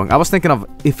on doing, I was thinking of,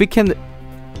 if we can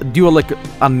do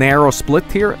a narrow split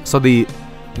here, so the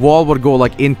wall would go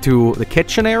like into the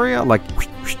kitchen area, like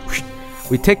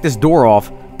we take this door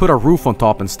off, put a roof on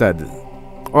top instead,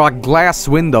 or a glass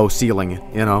window ceiling,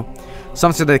 you know,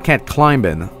 something they can't climb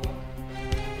in.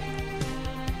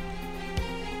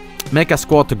 Make a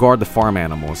squad to guard the farm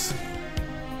animals.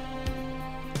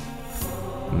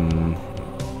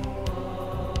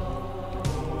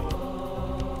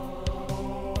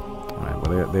 Alright,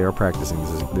 well they are practicing.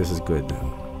 This is good.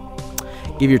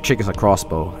 Give your chickens a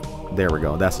crossbow. There we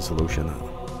go. That's the solution.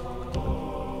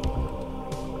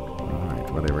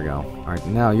 Alright, well, there we go. Alright,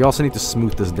 now you also need to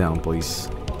smooth this down, please.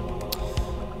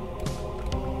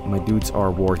 My dudes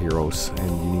are war heroes, and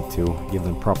you need to give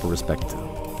them proper respect.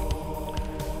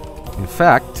 In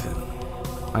fact,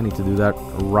 I need to do that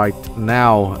right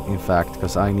now, in fact,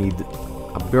 because I need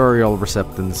a burial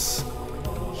receptance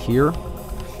here.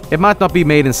 It might not be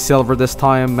made in silver this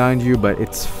time, mind you, but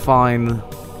it's fine.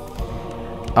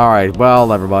 Alright,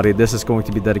 well, everybody, this is going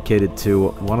to be dedicated to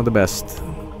one of the best.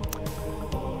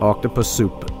 Octopus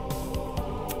soup.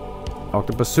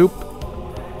 Octopus soup.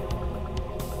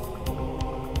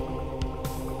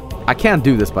 I can't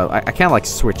do this, but I can't, like,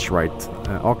 switch right.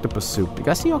 Octopus soup. You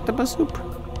guys see octopus soup?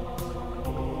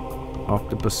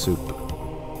 Octopus soup.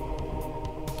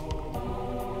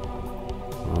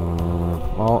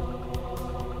 Well...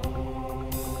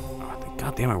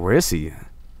 God damn it, where is he?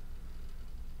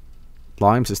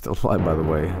 Limes is still alive, by the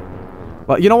way.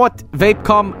 Well, you know what?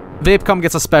 Vapecom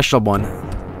gets a special one.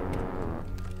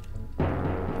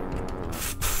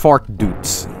 Fart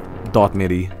doots.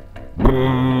 .midi.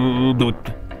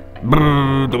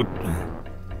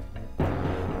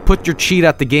 Put your cheat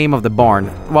at the game of the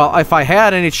barn. Well, if I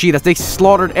had any cheat, they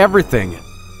slaughtered everything.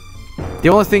 The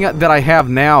only thing that I have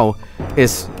now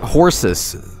is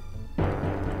horses.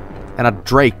 And a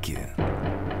drake.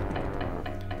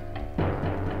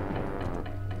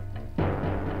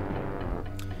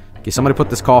 Okay, somebody put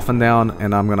this coffin down,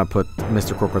 and I'm gonna put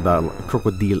Mr. Crocodile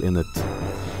in it.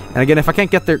 And again, if I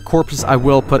can't get their corpses, I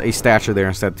will put a statue there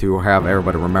instead to have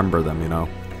everybody remember them, you know?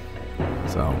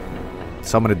 So,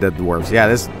 some of the dead dwarves. Yeah,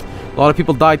 there's a lot of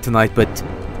people died tonight, but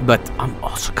I'm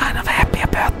also kind of happy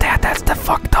about that. That's the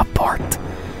fucked up part.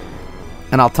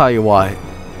 And I'll tell you why.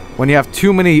 When you have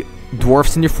too many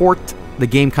dwarfs in your fort, the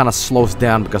game kind of slows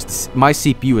down because my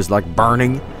CPU is like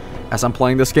burning as I'm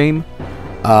playing this game.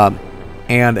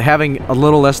 And having a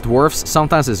little less dwarfs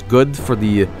sometimes is good for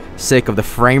the sake of the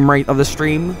frame rate of the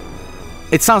stream.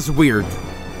 It sounds weird,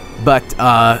 but,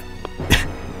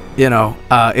 you know,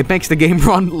 it makes the game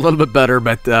run a little bit better,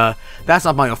 but that's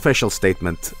not my official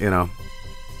statement, you know.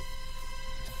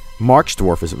 March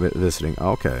Dwarf is visiting.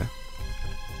 Okay.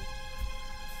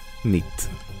 Neat.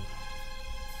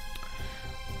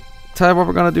 Tell you what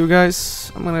we're gonna do, guys.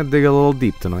 I'm gonna dig a little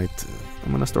deep tonight.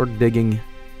 I'm gonna start digging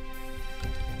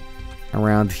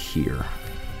around here.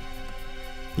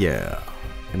 Yeah.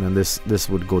 And then this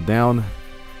would go down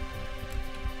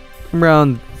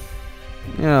around,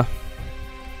 yeah,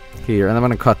 here. And I'm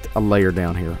gonna cut a layer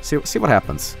down here. See what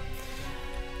happens.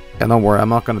 And don't worry, I'm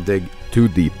not gonna dig too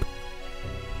deep.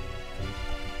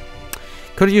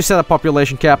 Could you set a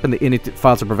population cap in the init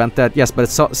file to prevent that? Yes, but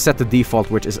it's set to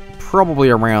default, which is probably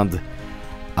around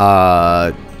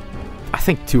I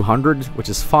think 200, which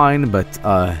is fine, but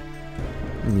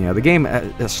yeah, the game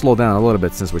has slowed down a little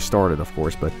bit since we started, of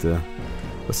course, but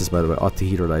what's this, by the way?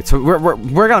 Autoheterite. So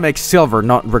we're gonna make silver,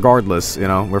 not regardless, you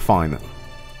know, we're fine.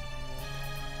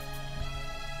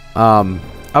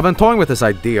 I've been toying with this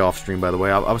idea off stream, by the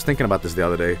way. I was thinking about this the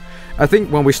other day. I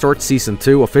think when we start Season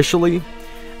 2 officially,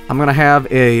 I'm gonna have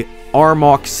a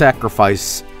Armok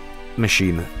sacrifice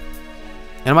machine.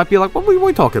 And it might be like, what are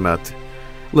we talking about?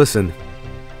 Listen,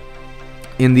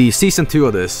 in the Season 2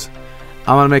 of this,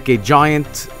 I'm gonna make a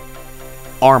giant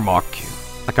Armok,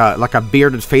 like a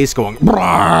bearded face going,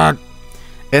 Brrr!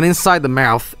 And inside the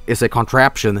mouth is a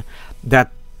contraption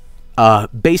that,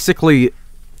 basically,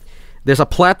 there's a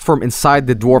platform inside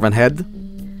the dwarven head,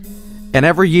 and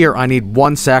every year I need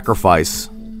one sacrifice.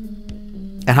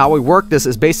 And how we work this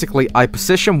is basically I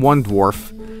position one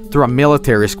dwarf through a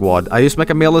military squad. I just make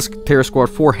a military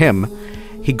squad for him.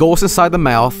 He goes inside the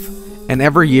mouth, and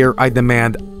every year I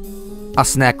demand a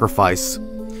sacrifice.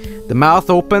 The mouth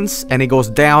opens, and he goes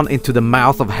down into the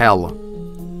mouth of hell.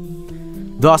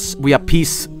 Thus, we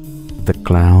appease the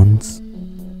clowns.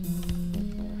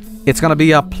 It's gonna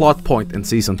be a plot point in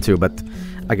Season 2, but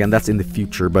again, that's in the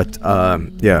future, but,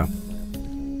 yeah.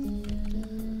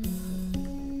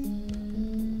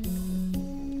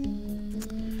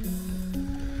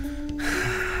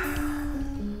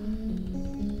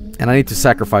 And I need to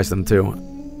sacrifice them too.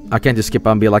 I can't just skip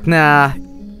on and be like, nah.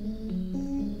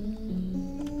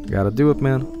 Gotta do it,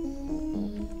 man.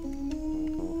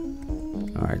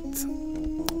 Alright.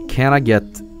 Can I get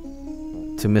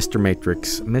to Mr.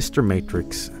 Matrix? Mr.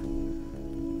 Matrix.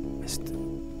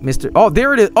 Mr. Oh,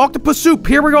 there it is! Octopus Soup!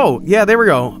 Here we go! Yeah, there we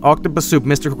go. Octopus Soup,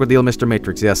 Mr. Crocodile, Mr.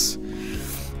 Matrix, yes.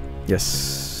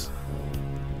 Yes.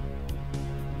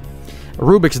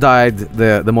 Rubik's died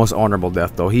the most honorable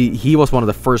death, though. He was one of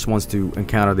the first ones to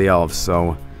encounter the elves,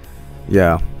 so...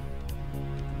 yeah.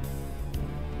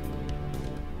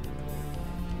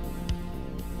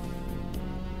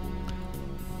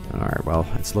 Alright, well,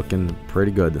 it's looking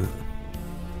pretty good.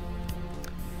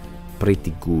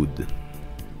 Pretty good.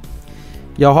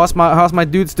 Yo, how's my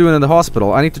dudes doing in the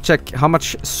hospital? I need to check how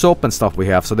much soap and stuff we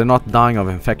have, so they're not dying of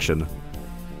infection.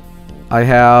 I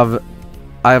have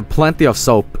plenty of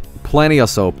soap. Plenty of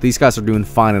soap. These guys are doing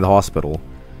fine in the hospital.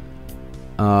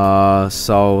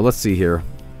 So let's see here.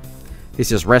 He's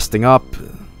just resting up.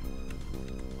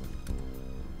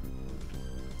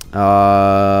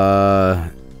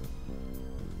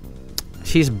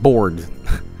 She's bored.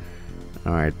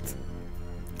 Alright.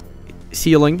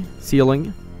 Ceiling.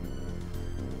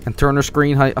 And Turner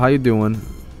Screen, how you doing?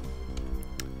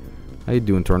 How you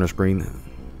doing, Turner Screen?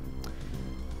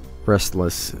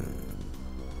 Restless.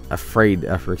 Afraid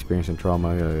after experiencing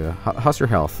trauma. Yeah. How's your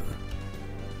health?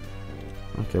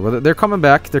 Okay, well, they're coming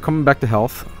back. They're coming back to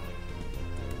health.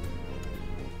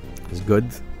 It's good.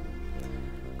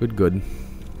 Good.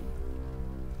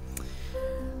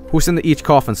 Who's in each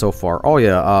coffin so far? Oh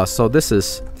yeah, so this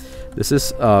is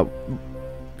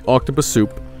octopus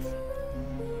soup.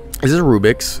 This is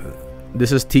Rubik's.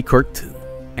 This is T-Kurt.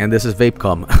 And this is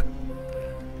Vapecum.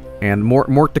 And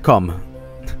more to come.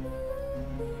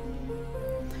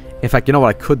 In fact, you know what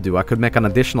I could do? I could make an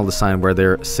additional design where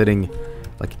they're sitting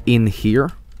like in here.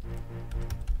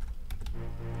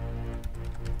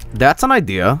 That's an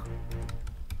idea.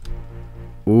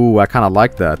 Ooh, I kind of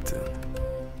like that.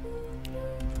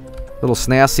 Little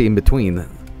snazzy in between.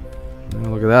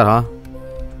 Look at that, huh?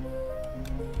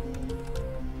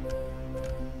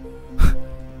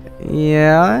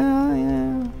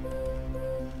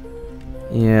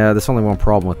 Yeah, there's only one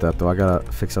problem with that, though. I gotta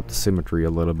fix up the symmetry a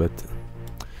little bit.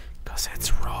 Because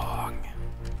it's wrong.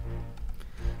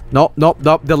 Nope,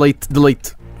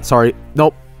 delete. Sorry,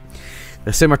 nope.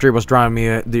 The symmetry was driving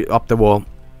me up the wall.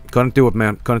 Couldn't do it,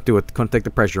 man. Couldn't do it. Couldn't take the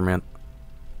pressure, man.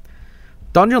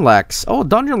 Dungeon Lax. Oh,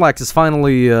 Dungeon Lax is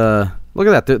finally, look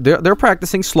at that. They're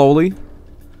practicing slowly.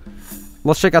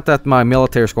 Let's check out that my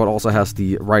military squad also has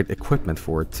the right equipment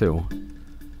for it, too.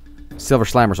 Silver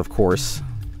Slammers, of course.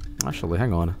 Actually,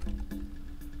 hang on.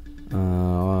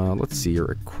 Let's see.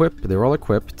 You're equipped. They're all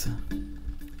equipped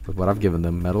with what I've given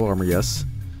them. Metal armor, yes.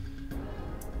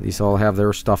 These all have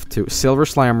their stuff, too. Silver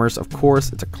Slammers, of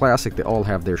course. It's a classic. They all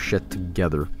have their shit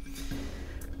together.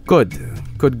 Good.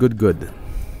 Good.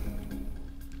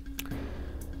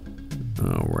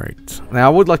 Alright. Now, I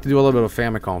would like to do a little bit of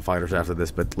Famicom Fighters after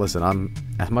this, but listen,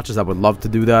 as much as I would love to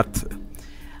do that,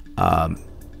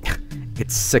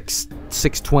 it's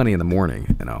 6:20 in the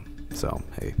morning, you know, so,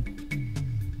 hey.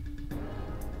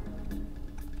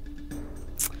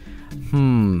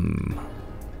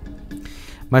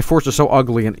 My forts are so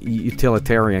ugly and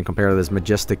utilitarian compared to this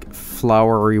majestic,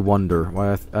 flowery wonder.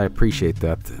 Well, I appreciate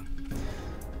that.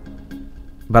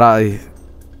 But I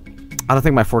don't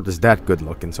think my fort is that good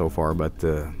looking so far, but,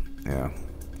 yeah.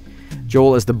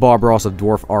 Joel is the Bob Ross of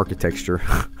dwarf architecture.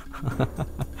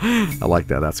 I like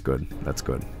that. That's good. That's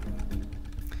good.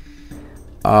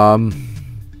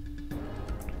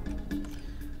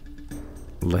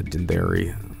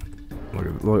 Legendary.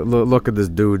 Look at this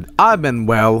dude. I've been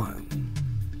well.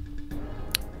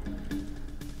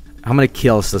 How many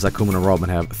kills does Akuman and Robin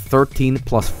have? 13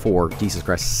 plus 4. Jesus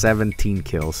Christ, 17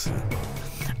 kills.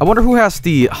 I wonder who has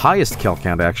the highest kill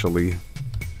count, actually.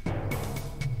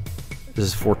 This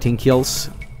is 14 kills.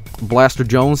 Blaster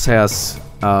Jones has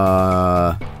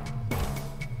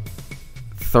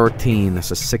 13.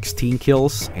 This is 16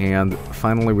 kills. And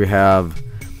finally we have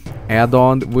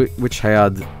Addon, which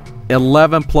had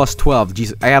 11 plus 12.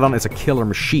 Jesus, Addon is a killer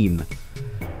machine.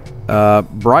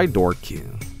 Bride Dork.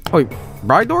 Oh, wait,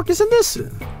 Bride Dork is in this?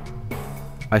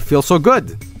 I feel so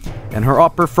good. And her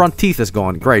upper front teeth is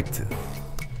gone. Great.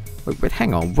 Wait,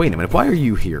 hang on. Wait a minute. Why are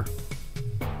you here?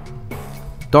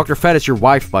 Dr. Fett is your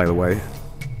wife, by the way.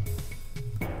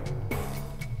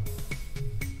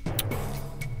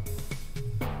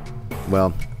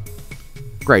 Well,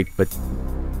 great, but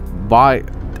why?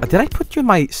 Did I put you in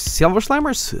my Silver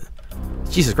Slammers?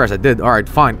 Jesus Christ, I did. All right,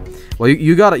 fine. Well,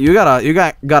 you got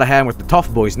a hand with the tough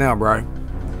boys now, bro.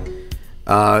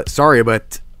 Sorry,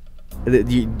 but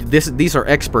these are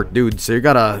expert dudes, so you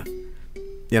gotta.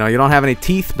 You know, you don't have any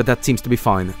teeth, but that seems to be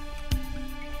fine.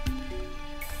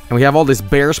 And we have all these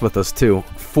bears with us, too.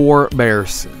 4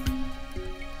 bears.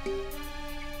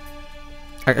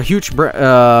 A huge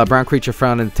brown creature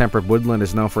found in temperate woodland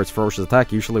is known for its ferocious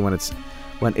attack, usually when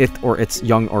it or its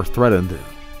young are threatened.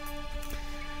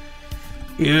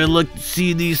 Yeah, I'd like to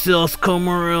see these cells come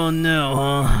around now,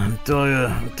 huh? I tell you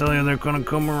they're gonna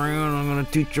come around. I'm gonna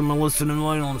teach them a lesson in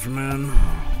violence, man.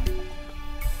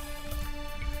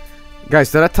 Guys,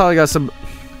 did I tell you guys some...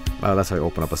 Oh, that's how you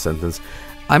open up a sentence.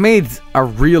 I made a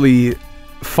really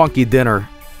funky dinner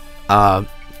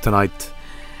tonight.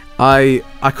 I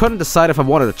couldn't decide if I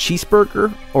wanted a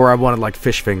cheeseburger or I wanted, like,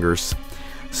 fish fingers.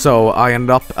 So I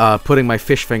ended up putting my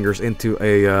fish fingers into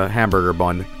a hamburger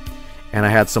bun. And I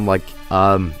had some, like,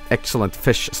 excellent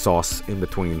fish sauce in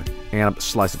between. And a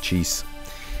slice of cheese.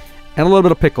 And a little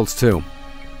bit of pickles, too.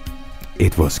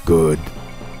 It was good.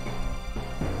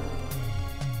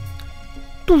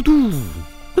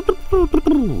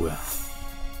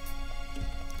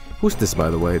 Who's this, by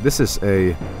the way? This is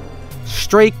a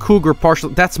stray cougar partial.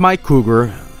 That's my cougar.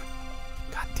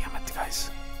 God damn it, guys.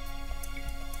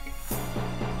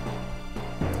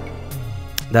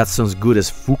 That sounds good as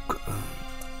fuck.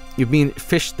 You mean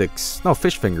fish sticks? No,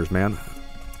 fish fingers, man.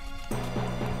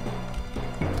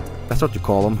 That's what you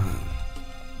call them.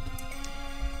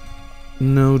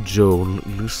 No, Joel,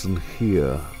 listen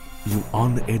here. You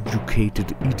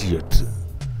uneducated idiot.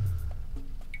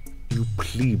 You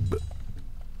plebe.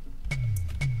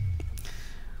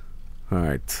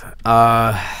 Alright.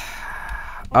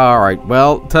 Alright,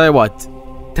 well, tell you what.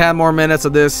 10 more minutes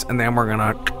of this, and then we're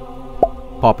gonna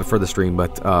pop it for the stream,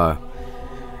 but,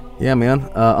 yeah, man.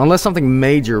 Unless something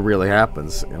major really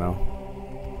happens, you know.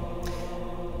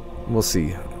 We'll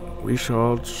see. We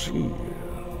shall see.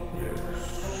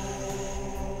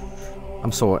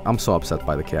 I'm so upset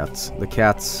by the cats. The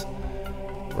cats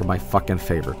are my fucking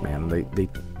favorite, man.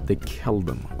 They killed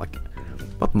them. Like,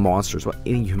 what monsters? What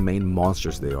inhumane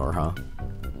monsters they are, huh?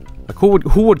 Like,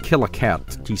 who would kill a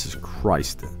cat? Jesus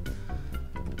Christ.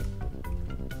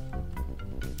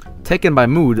 Taken by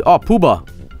mood. Oh, Pooba.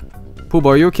 Pooba,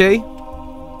 are you okay?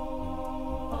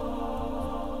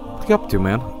 What are you up to,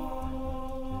 man?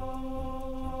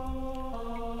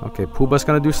 Okay, Pooba's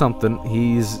gonna do something.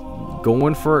 He's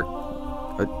going for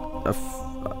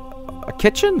a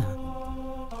kitchen?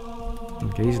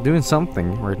 Okay, he's doing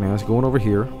something right now. He's going over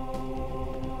here.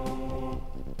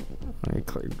 Are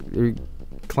you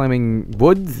climbing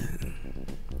wood?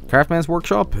 Craftman's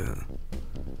workshop?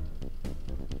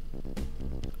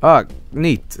 Ah,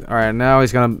 neat. Alright, now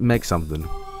he's gonna make something.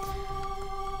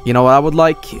 You know what I would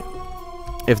like?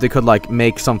 If they could, like,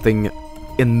 make something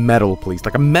in metal, please.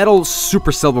 Like a metal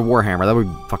Super Silver Warhammer. That would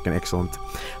be fucking excellent.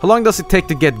 How long does it take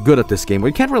to get good at this game? Well,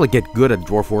 you can't really get good at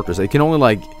Dwarf Fortress. You can only,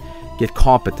 like, get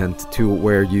competent to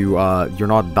where you're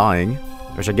not dying.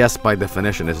 Which I guess by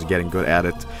definition is getting good at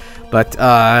it. But,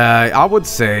 I would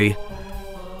say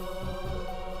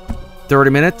 30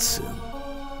 minutes?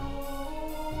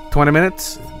 20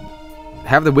 minutes?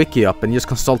 Have the wiki up and just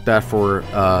consult that for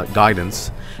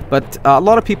guidance. But a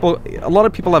lot of people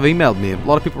have emailed me. A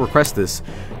lot of people request this.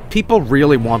 People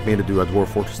really want me to do a Dwarf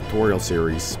Fortress tutorial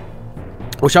series,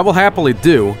 which I will happily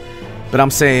do. But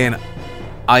I'm saying,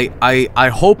 I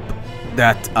hope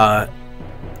that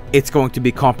it's going to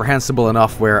be comprehensible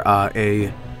enough where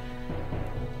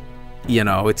you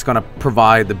know, it's gonna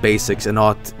provide the basics and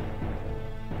not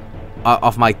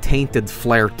of my tainted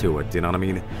flair to it, you know what I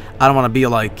mean? I don't want to be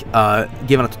like,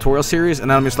 giving a tutorial series, and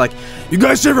then I'm just like, you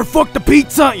guys ever fuck the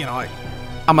pizza? You know,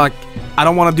 I'm like, I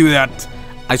don't want to do that.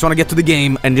 I just want to get to the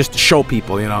game and just show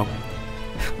people, you know?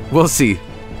 We'll see.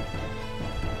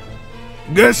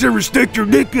 You guys ever stick your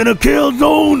dick in a kill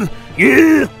zone?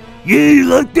 Yeah? Yeah, you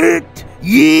like that?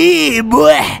 Yeah,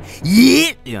 boy!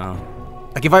 Yeah! You know?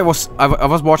 Like, if I was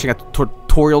watching a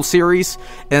tutorial series,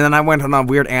 and then I went on a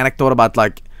weird anecdote about,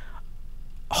 like,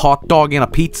 hot dog in a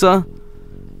pizza,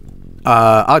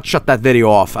 I'd shut that video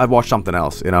off. I'd watch something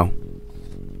else, you know?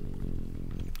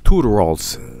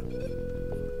 Tutorials.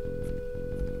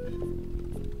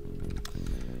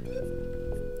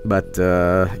 But,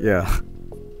 yeah.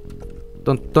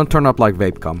 Don't turn up like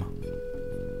vape cum.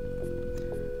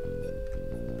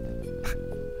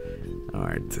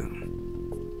 Alright.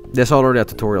 There's already a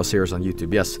tutorial series on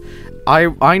YouTube, yes.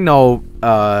 I know,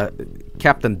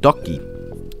 Captain Ducky.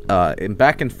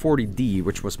 Back in 40D,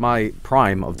 which was my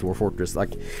prime of Dwarf Fortress.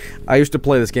 Like, I used to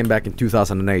play this game back in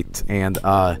 2008, and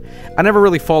I never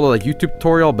really followed a YouTube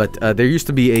tutorial, but there used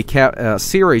to be a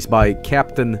series by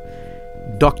Captain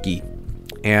Ducky,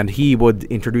 and he would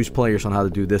introduce players on how to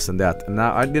do this and that. And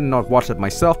now, I did not watch that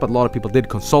myself, but a lot of people did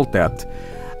consult that.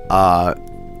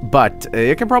 But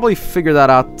you can probably figure that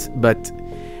out, but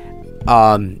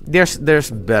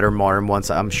there's better modern ones,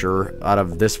 I'm sure, out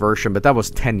of this version, but that was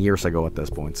 10 years ago at this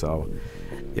point, so,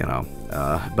 you know,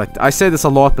 but I say this a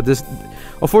lot, but this,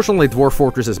 unfortunately, Dwarf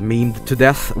Fortress is memed to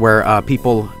death, where,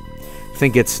 people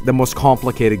think it's the most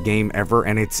complicated game ever,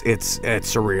 and it's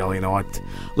surreal, you know what?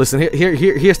 Listen,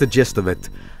 here's the gist of it.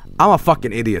 I'm a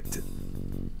fucking idiot.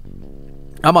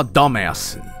 I'm a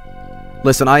dumbass.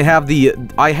 Listen, I have the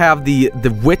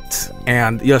wit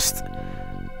and just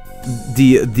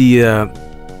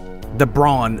the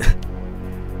brawn,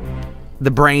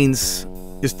 the brains.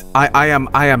 Just I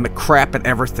am crap at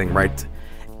everything, right?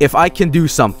 If I can do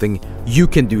something, you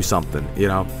can do something, you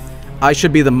know? I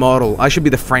should be the model, I should be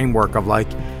the framework of, like,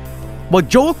 Well,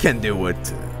 Joel can do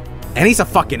it, and he's a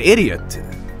fucking idiot.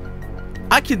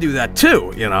 I can do that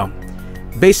too, you know.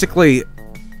 Basically,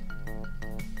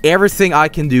 everything I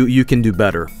can do, you can do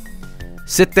better.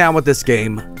 Sit down with this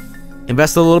game,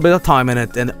 invest a little bit of time in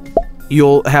it, and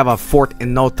you'll have a fort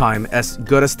in no time, as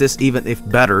good as this, even if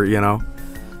better, you know.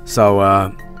 So,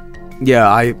 yeah,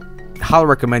 I highly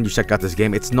recommend you check out this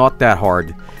game. It's not that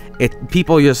hard.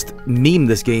 People just meme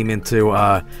this game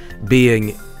into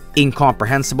being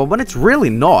incomprehensible, but it's really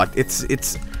not.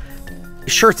 It's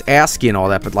sure, it's ASCII and all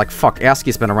that, but like, fuck,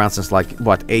 ASCII's been around since like,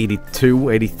 what, 82,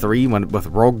 83, when, with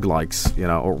roguelikes, you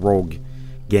know, or rogue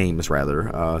games,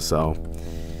 rather. So,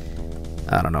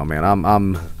 I don't know, man.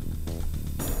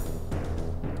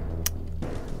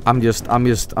 I'm just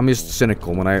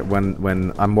cynical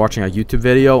when I'm watching a YouTube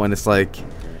video and it's like,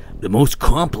 the most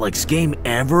complex game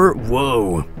ever?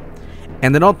 Whoa.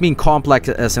 And they don't mean complex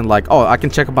as in like, oh, I can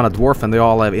check up on a dwarf and they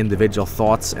all have individual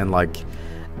thoughts and like,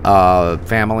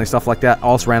 family and stuff like that,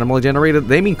 also randomly generated.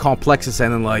 They mean complex as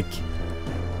in like,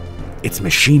 it's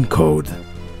machine code.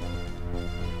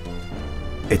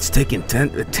 It's taken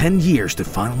 10 years to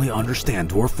finally understand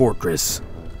Dwarf Fortress.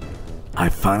 I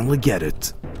finally get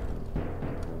it.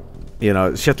 You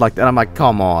know, shit like that. I'm like,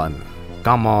 come on.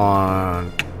 Come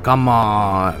on. Come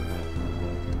on.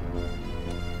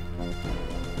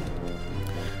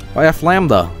 Oh yeah,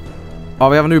 Flamda. Oh,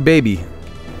 we have a new baby.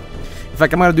 In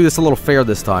fact, I'm gonna do this a little fair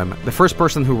this time. The first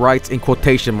person who writes in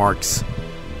quotation marks,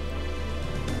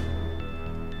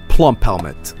 plump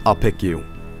helmet, I'll pick you.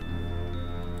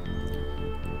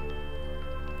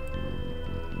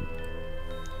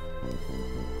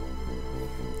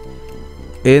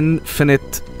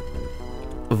 Infinite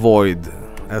Void.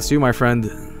 That's you, my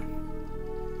friend.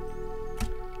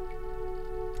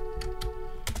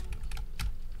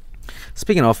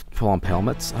 Speaking of plump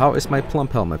helmets, how is my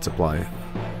plump helmet supply?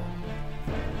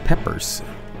 Peppers.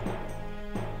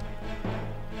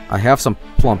 I have some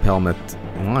plump helmet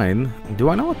wine. Do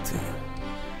I not?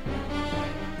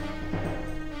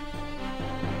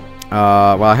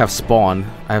 Well, I have spawn.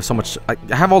 I have so much. I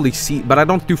have all these seeds, but I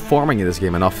don't do farming in this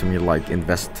game enough for me to like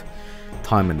invest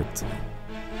time in it.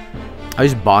 I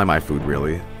just buy my food,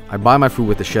 really. I buy my food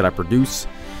with the shit I produce,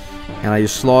 and I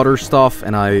just slaughter stuff,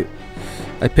 and I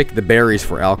pick the berries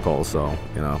for alcohol, so,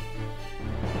 you know.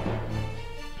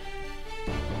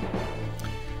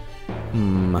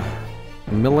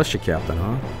 Militia captain,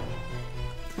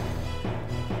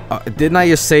 huh? Didn't I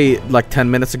just say, like, 10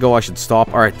 minutes ago I should stop?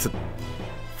 Alright,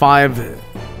 5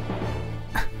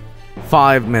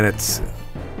 minutes.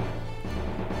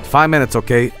 5 minutes,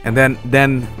 okay? And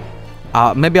then,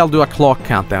 maybe I'll do a clock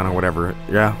countdown or whatever,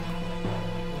 yeah?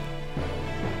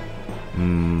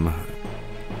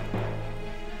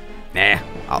 Nah,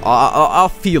 I'll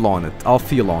feel on it. I'll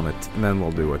feel on it, and then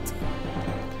we'll do it.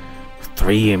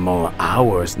 3 more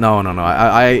hours. No.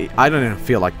 I don't even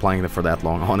feel like playing it for that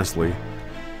long, honestly.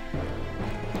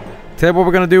 Tell you what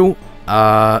we're gonna do.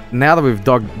 Now that we've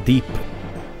dug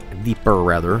deeper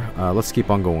rather, let's keep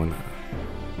on going.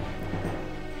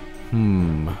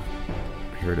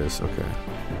 Here it is. Okay.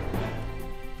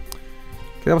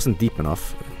 Okay, that wasn't deep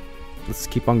enough. Let's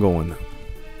keep on going.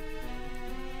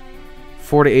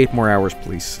 48 more hours,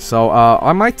 please. So,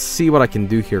 I might see what I can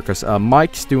do here, because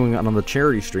Mike's doing another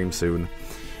charity stream soon.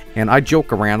 And I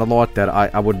joke around a lot that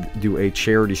I would do a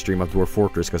charity stream of Dwarf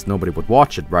Fortress, because nobody would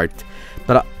watch it, right?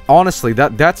 But honestly,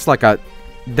 that's like a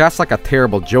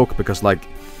terrible joke, because, like,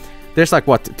 there's, like,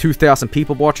 what, 2,000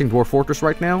 people watching Dwarf Fortress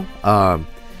right now?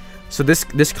 So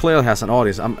this clearly has an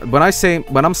audience. When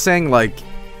I'm saying, like,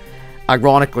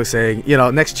 ironically saying, you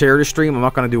know, next charity stream, I'm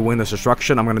not going to do Windows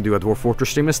Destruction, I'm going to do a Dwarf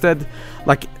Fortress stream instead.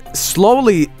 Like,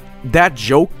 slowly, that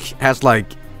joke has, like,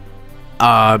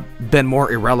 been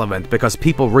more irrelevant, because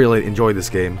people really enjoy this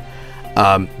game.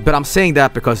 But I'm saying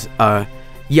that because,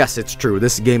 yes, it's true,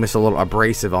 this game is a little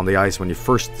abrasive on the ice when you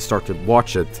first start to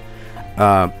watch it.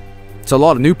 So a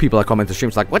lot of new people that come into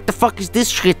streams like, what the fuck is this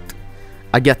shit?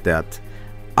 I get that.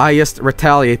 I just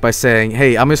retaliate by saying,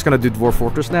 hey, I'm just going to do Dwarf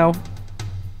Fortress now.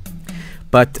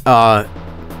 But I'm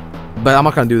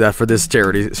not gonna do that for this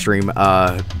charity stream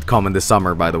coming this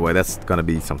summer, by the way. That's gonna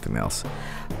be something else.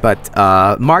 But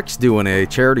Mark's doing a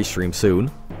charity stream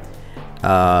soon.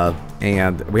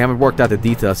 And we haven't worked out the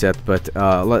details yet, but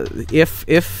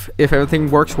if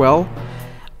everything works well,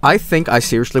 I think I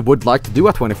seriously would like to do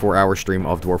a 24-hour stream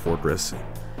of Dwarf Fortress.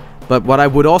 But what I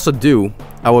would also do,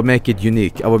 I would make it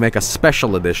unique. I would make a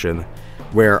special edition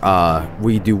where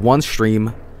we do one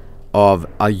stream of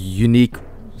a unique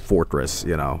fortress,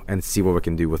 you know, and see what we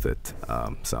can do with it.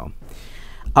 So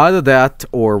either that,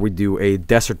 or we do a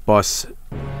desert bus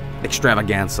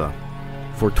extravaganza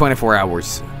for 24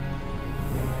 hours.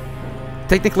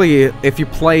 technically, if you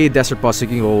play Desert Bus, you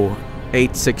can go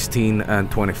 8, 16,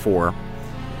 and 24.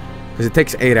 Because it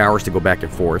takes 8 hours to go back and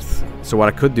forth. So what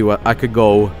I could do, I could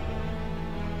go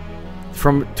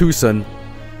from Tucson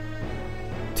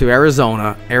to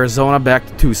Arizona, Arizona back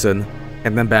to Tucson,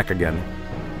 and then back again.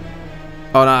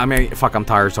 Oh, no, I mean, fuck, I'm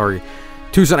tired, sorry.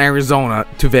 Tucson, Arizona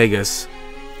to Vegas.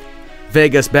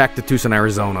 Vegas back to Tucson,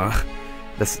 Arizona.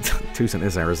 That's Tucson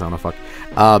is Arizona, fuck.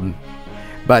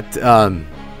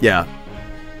 Yeah.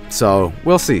 So,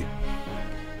 we'll see.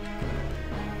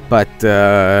 But,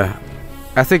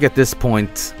 I think at this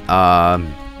point,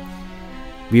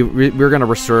 we're gonna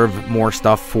reserve more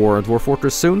stuff for Dwarf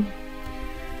Fortress soon.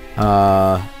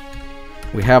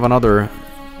 We have another...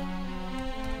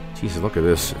 Jesus, look at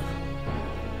this.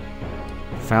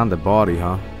 Found the body,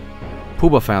 huh?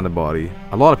 Pooba found the body.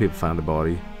 A lot of people found the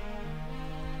body.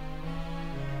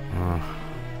 I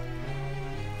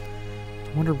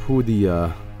wonder who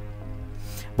the...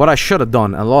 What I should have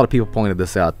done, and a lot of people pointed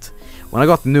this out. When I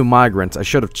got the new migrants, I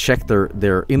should have checked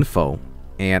their info.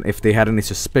 And if they had any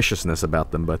suspiciousness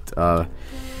about them, but...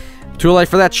 too late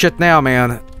for that shit now,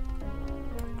 man.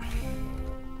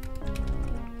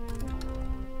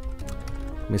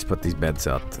 Let me just put these beds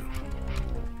out.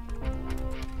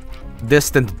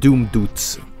 Distant Doom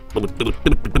Doots.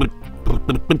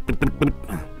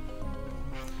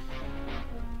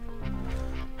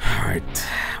 Alright.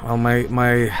 Well,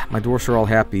 my dwarfs are all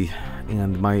happy.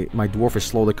 And my dwarf is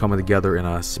slowly coming together in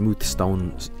a smooth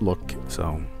stone look,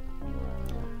 so...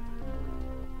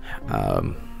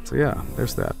 so yeah,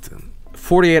 there's that.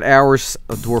 48 hours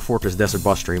of Dwarf Fortress Desert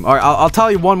Bus stream. Alright, I'll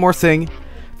tell you one more thing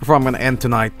before I'm gonna end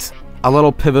tonight. A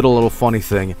little pivotal, little funny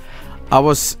thing.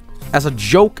 As a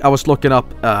joke, I was looking up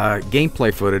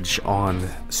gameplay footage on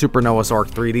Super Noah's Ark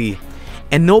 3D,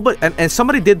 and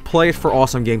somebody did play it for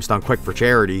Awesome Games Done Quick for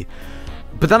charity,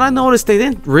 but then I noticed they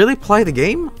didn't really play the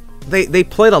game. They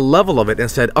played a level of it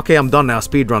and said, "Okay, I'm done now.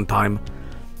 Speedrun time."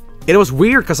 And it was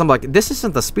weird because I'm like, this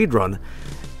isn't a speedrun,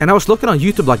 and I was looking on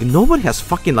YouTube like nobody has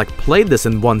fucking like played this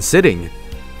in one sitting.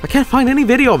 I can't find any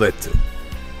video of it.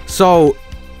 So.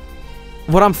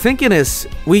 What I'm thinking is,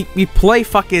 we play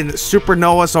fucking Super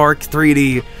Noah's Ark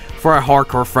 3D for a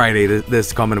Hardcore Friday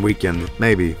this coming weekend,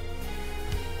 maybe.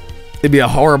 It'd be a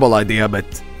horrible idea,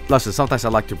 but listen, sometimes I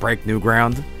like to break new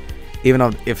ground. Even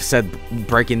though if said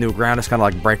breaking new ground is kind of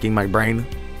like breaking my brain.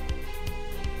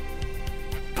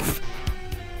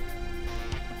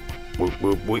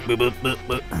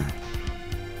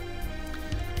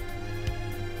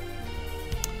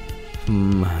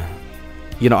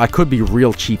 You know, I could be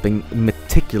real cheap and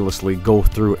meticulously go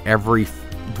through every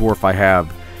dwarf I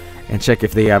have and check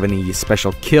if they have any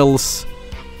special kills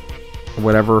or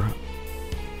whatever.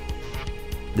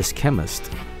 This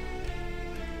chemist.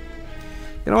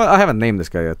 You know what? I haven't named this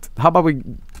guy yet. How about we...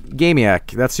 Gamiac.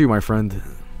 That's you, my friend.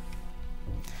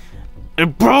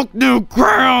 It broke new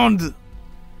ground!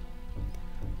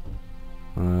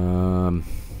 The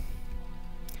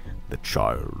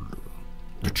child.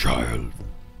 The child.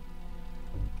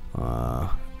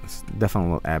 It's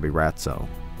definitely Abby Ratso.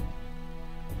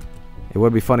 It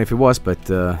would be funny if it was, but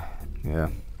yeah.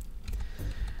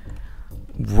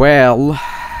 Well,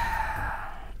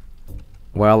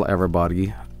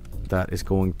 everybody, that is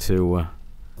going to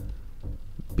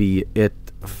be it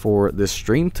for this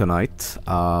stream tonight.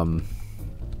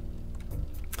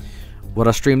 What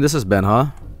a stream this has been, huh?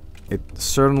 It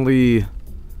certainly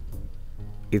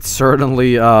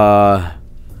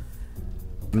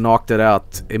knocked it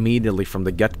out immediately from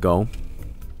the get-go.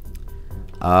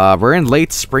 We're in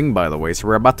late spring, by the way, so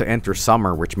we're about to enter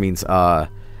summer, which means,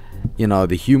 you know,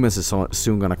 the humans is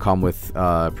soon gonna come with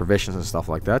provisions and stuff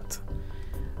like that.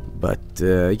 But,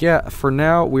 yeah, for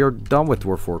now, we are done with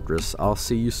Dwarf Fortress. I'll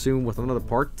see you soon with another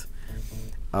part.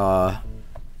 I'm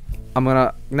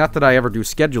gonna, not that I ever do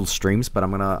scheduled streams, but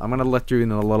I'm gonna let you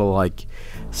in a little, like,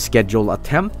 schedule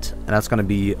attempt, and that's gonna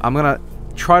be, I'm gonna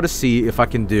try to see if I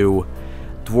can do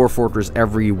Dwarf Fortress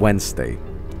every Wednesday.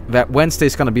 That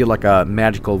Wednesday's gonna be like a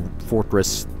magical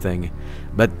fortress thing,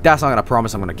 but that's not gonna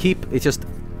promise I'm gonna keep. It's just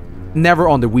never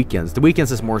on the weekends. The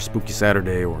weekends is more Spooky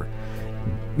Saturday or,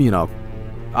 you know,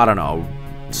 I don't know,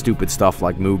 stupid stuff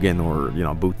like Mugen or, you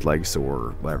know, bootlegs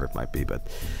or whatever it might be. But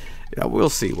yeah, we'll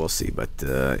see. But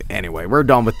anyway, we're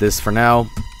done with this for now.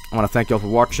 I want to thank you all for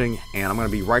watching, and I'm gonna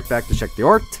be right back to check the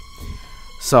art.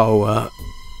 So,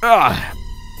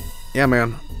 yeah,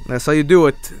 man. That's how you do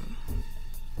it.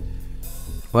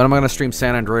 When am I gonna stream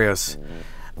San Andreas?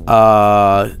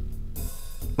 Let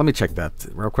me check that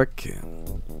real quick.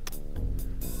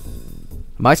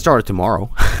 Might start it tomorrow.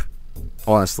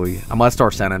 Honestly, I might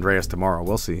start San Andreas tomorrow.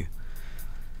 We'll see.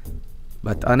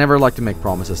 But I never like to make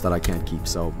promises that I can't keep,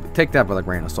 so take that with a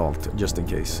grain of salt, just in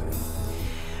case.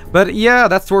 But yeah,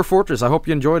 that's Dwarf Fortress. I hope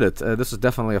you enjoyed it. This is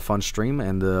definitely a fun stream,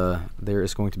 and there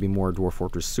is going to be more Dwarf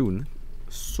Fortress soon.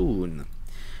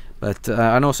 But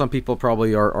I know some people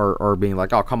probably are being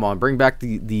like, oh, come on, bring back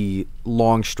the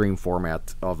long stream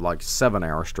format of like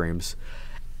 7-hour streams.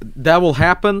 That will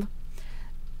happen,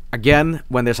 again,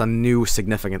 when there's a new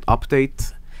significant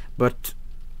update. But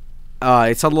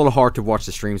it's a little hard to watch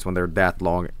the streams when they're that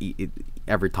long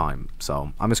every time.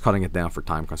 So I'm just cutting it down for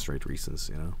time constraint reasons,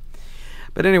 you know.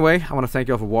 But anyway, I want to thank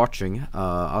you all for watching.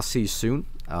 I'll see you soon.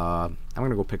 I'm going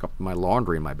to go pick up my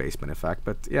laundry in my basement, in fact.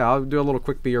 But yeah, I'll do a little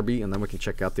quick BRB, and then we can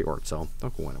check out the art. So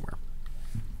don't go anywhere.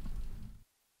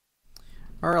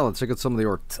 Alright, let's check out some of the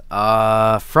art.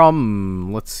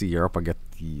 From, let's see here. I hope I get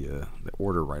the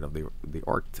order right of the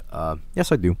art.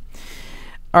 Yes, I do.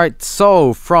 Alright,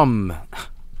 so from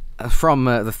the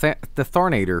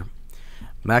Thornator,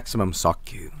 Maximum Suck,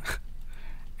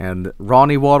 and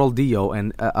Ronnie Waddle Dio,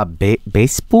 and a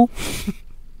baseball.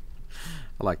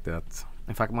 I like that.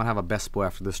 In fact, I'm gonna have a Bespo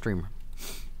after the stream.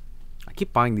 I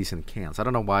keep buying these in cans. I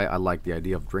don't know why I like the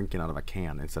idea of drinking out of a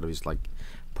can instead of just like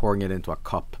pouring it into a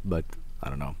cup, but I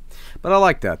don't know. But I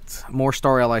like that. More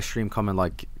Star Ally stream coming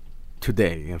like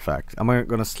today, in fact. I'm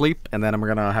gonna sleep and then I'm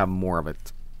gonna have more of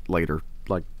it later,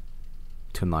 like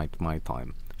tonight my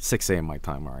time. 6 a.m. my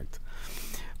time, alright.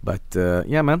 But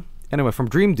yeah, man. Anyway, from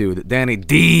Dream Dude, Danny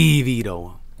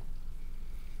DeVito.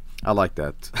 I like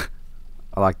that.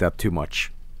 I like that too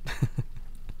much.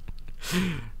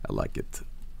 I like it.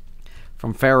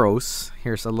 From Pharaohs,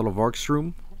 here's a little Varg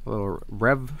shroom, a little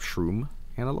Rev shroom,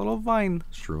 and a little Vine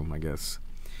shroom, I guess.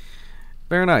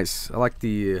 Very nice. I like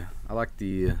the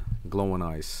glowing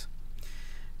eyes.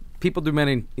 People do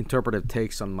many interpretive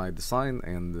takes on my design,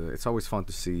 and it's always fun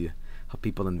to see how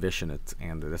people envision it,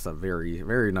 and that's a very,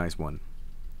 very nice one.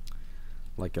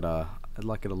 I like it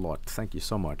a lot. Thank you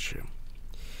so much.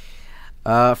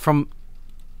 From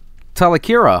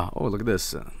Talakira. Oh, look at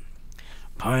this.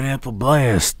 Pineapple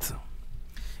Blast.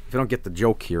 If you don't get the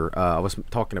joke here, I was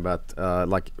talking about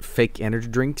like fake energy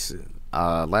drinks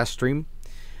last stream.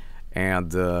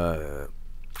 And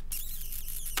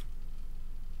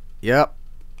yep.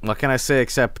 What can I say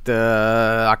except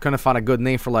I couldn't find a good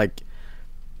name for like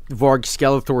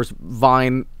Vargskelethor's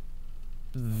Vine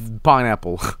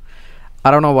Pineapple. I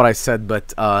don't know what I said,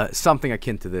 but something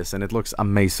akin to this, and it looks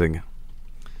amazing.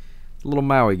 Little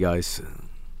Maui, guys.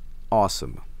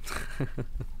 Awesome.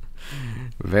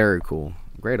 Very cool.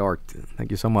 Great art.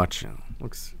 Thank you so much.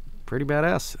 Looks pretty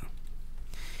badass.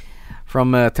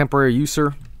 From Temporary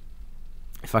User.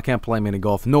 If I can't play mini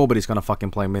golf, nobody's gonna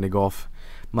fucking play mini golf.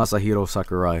 Masahiro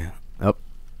Sakurai. Yep.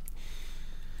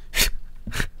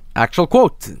 Actual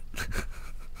quote.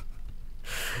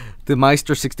 The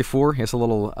Meister 64. Here's a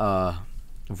little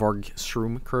Varg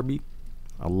Shroom Kirby.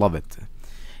 I love it.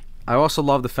 I also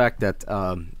love the fact that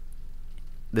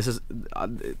this is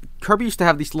Kirby used to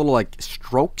have these little like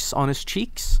strokes on his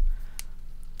cheeks.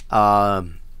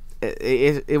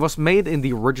 It was made in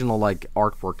the original like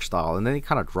artwork style, and then he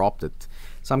kind of dropped it.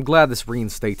 So I'm glad this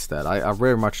reinstates that. I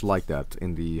very much like that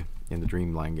in the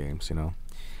Dreamland games, you know.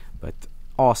 But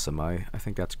awesome. I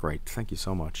think that's great. Thank you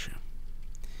so much.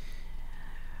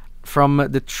 From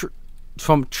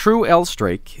True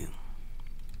Elstrake.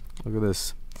 Look at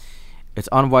this. It's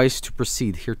unwise to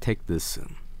proceed. Here, take this.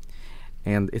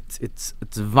 And it's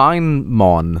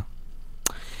Vinemon.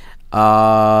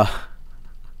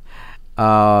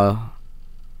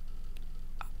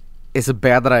 Is it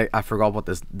bad that I forgot what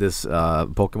this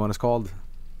Pokemon is called?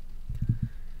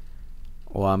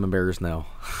 Well, I'm embarrassed now.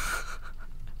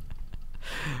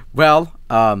 Well,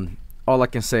 all I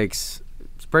can say is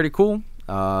it's pretty cool.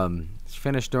 It's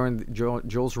finished during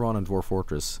Joel's run on Dwarf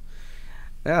Fortress.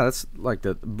 Yeah, that's like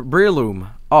that.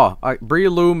 Brealoom. Oh,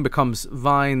 Brealoom becomes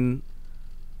Vine.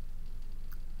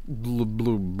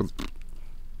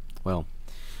 Well,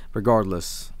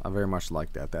 regardless, I very much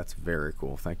like that. That's very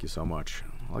cool. Thank you so much.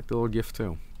 I like the little gift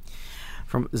too.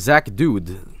 From Zach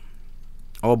Dude.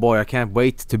 Oh boy, I can't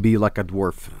wait to be like a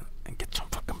dwarf and get some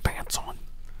fucking pants on.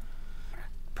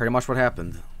 Pretty much what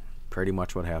happened. Pretty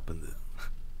much what happened.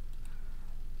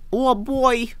 Oh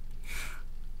boy.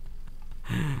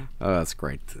 Oh, that's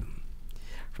great.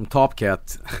 From Top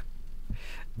Cat.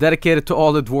 Dedicated to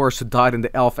all the dwarves who died in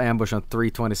the elf ambush on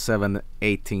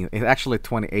 3/27/18. It's actually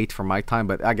 28 for my time,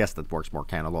 but I guess that works more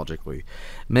chronologically.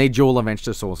 May Joel avenge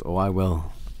their souls. Oh, I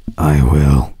will. I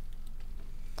will.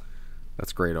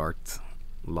 That's great art.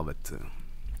 Love it.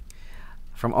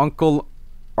 From Uncle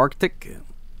Arctic.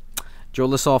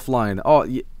 Joel is offline. Oh,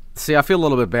 See, I feel a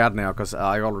little bit bad now because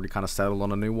I already kind of settled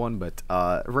on a new one. But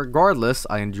regardless,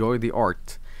 I enjoy the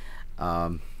art. Yeah,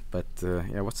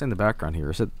 what's in the background here?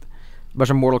 Is it a bunch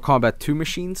of Mortal Kombat 2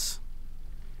 machines?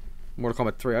 Mortal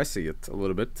Kombat 3, I see it a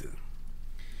little bit.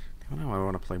 Now I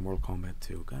want to play Mortal Kombat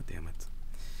 2. God damn it.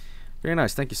 Very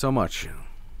nice. Thank you so much.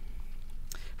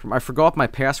 I forgot my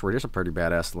password. Here's a pretty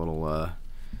badass little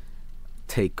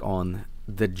take on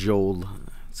the Joel.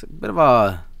 It's a bit of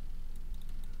a...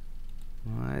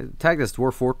 I tagged this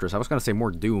Dwarf Fortress. I was gonna say more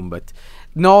Doom, but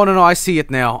no. I see it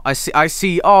now. I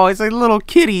see. Oh, it's a little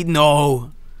kitty.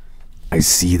 No, I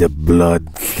see the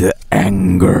blood, the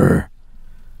anger.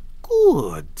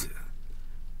 Good.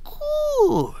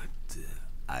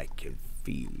 I can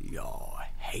feel your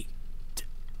hate.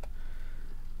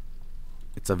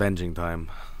 It's avenging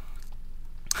time.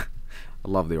 I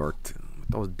love the art.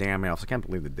 Those damn elves. I can't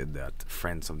believe they did that.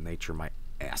 Friends of nature, my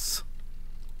ass.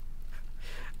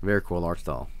 Very cool art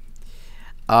style.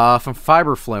 From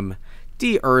Fiberflim.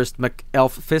 Dearest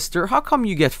McElf Fister, how come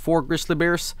you get 4 grizzly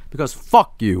bears? Because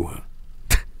fuck you.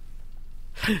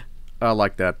 I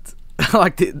like that.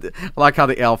 I like how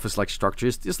the elf is like structured.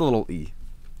 It's just a little E.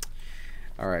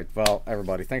 Alright, well,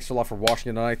 everybody, thanks a lot for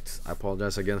watching tonight. I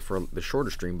apologize again for the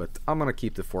shorter stream, but I'm going to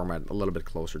keep the format a little bit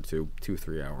closer to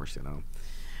 2-3 hours, you know.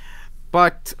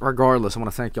 But regardless, I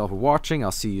want to thank you all for watching.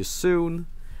 I'll see you soon.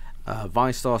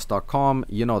 Vinesauce.com,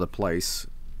 you know the place.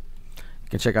 You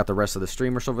can check out the rest of the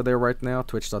streamers over there right now.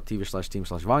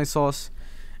 Twitch.tv/team/Vinesauce.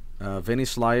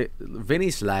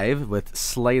 Vinny's live with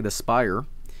Slay the Spire.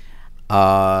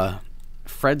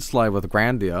 Fred's live with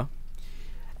Grandia.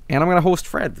 And I'm going to host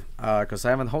Fred, because I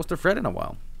haven't hosted Fred in a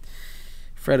while.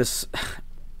 Fred is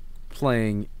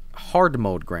playing hard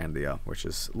mode Grandia, which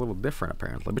is a little different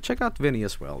apparently. But check out Vinny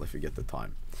as well if you get the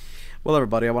time. Well,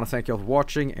 everybody, I want to thank you all for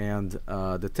watching, and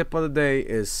the tip of the day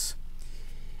is,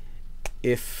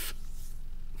 if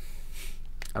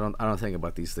I don't think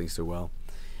about these things too well.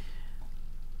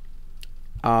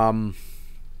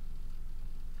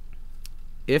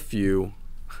 If you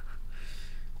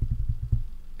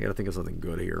gotta think of something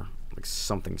good here, like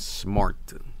something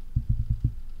smart.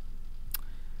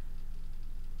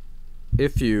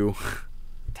 If you,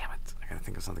 damn it, I gotta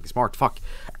think of something smart. Fuck.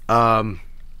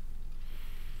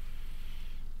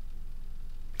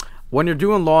 When you're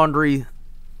doing laundry,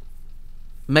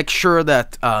 make sure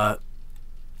that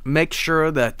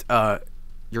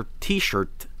your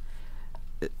t-shirt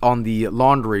on the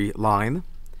laundry line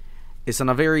is in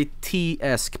a very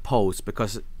T-esque pose,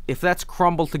 because if that's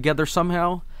crumbled together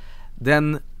somehow,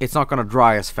 then it's not going to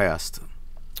dry as fast.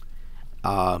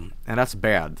 And that's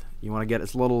bad. You want to get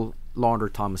as little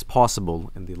laundry time as possible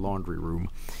in the laundry room.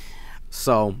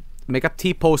 So make a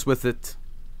T-pose with it.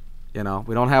 You know,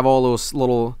 we don't have all those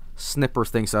little snipper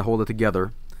things that hold it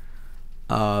together.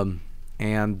 Model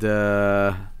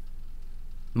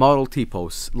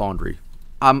T-pose laundry.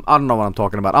 I don't know what I'm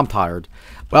talking about. I'm tired.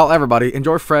 Well, everybody,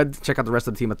 enjoy Fred. Check out the rest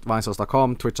of the team at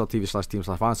Vinesauce.com,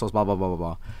 twitch.tv/team/Vinesauce, blah, blah, blah, blah,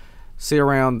 blah. See you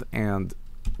around, and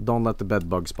don't let the bed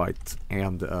bugs bite.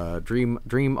 And dream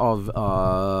of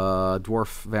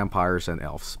dwarf vampires and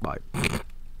elves. Bye.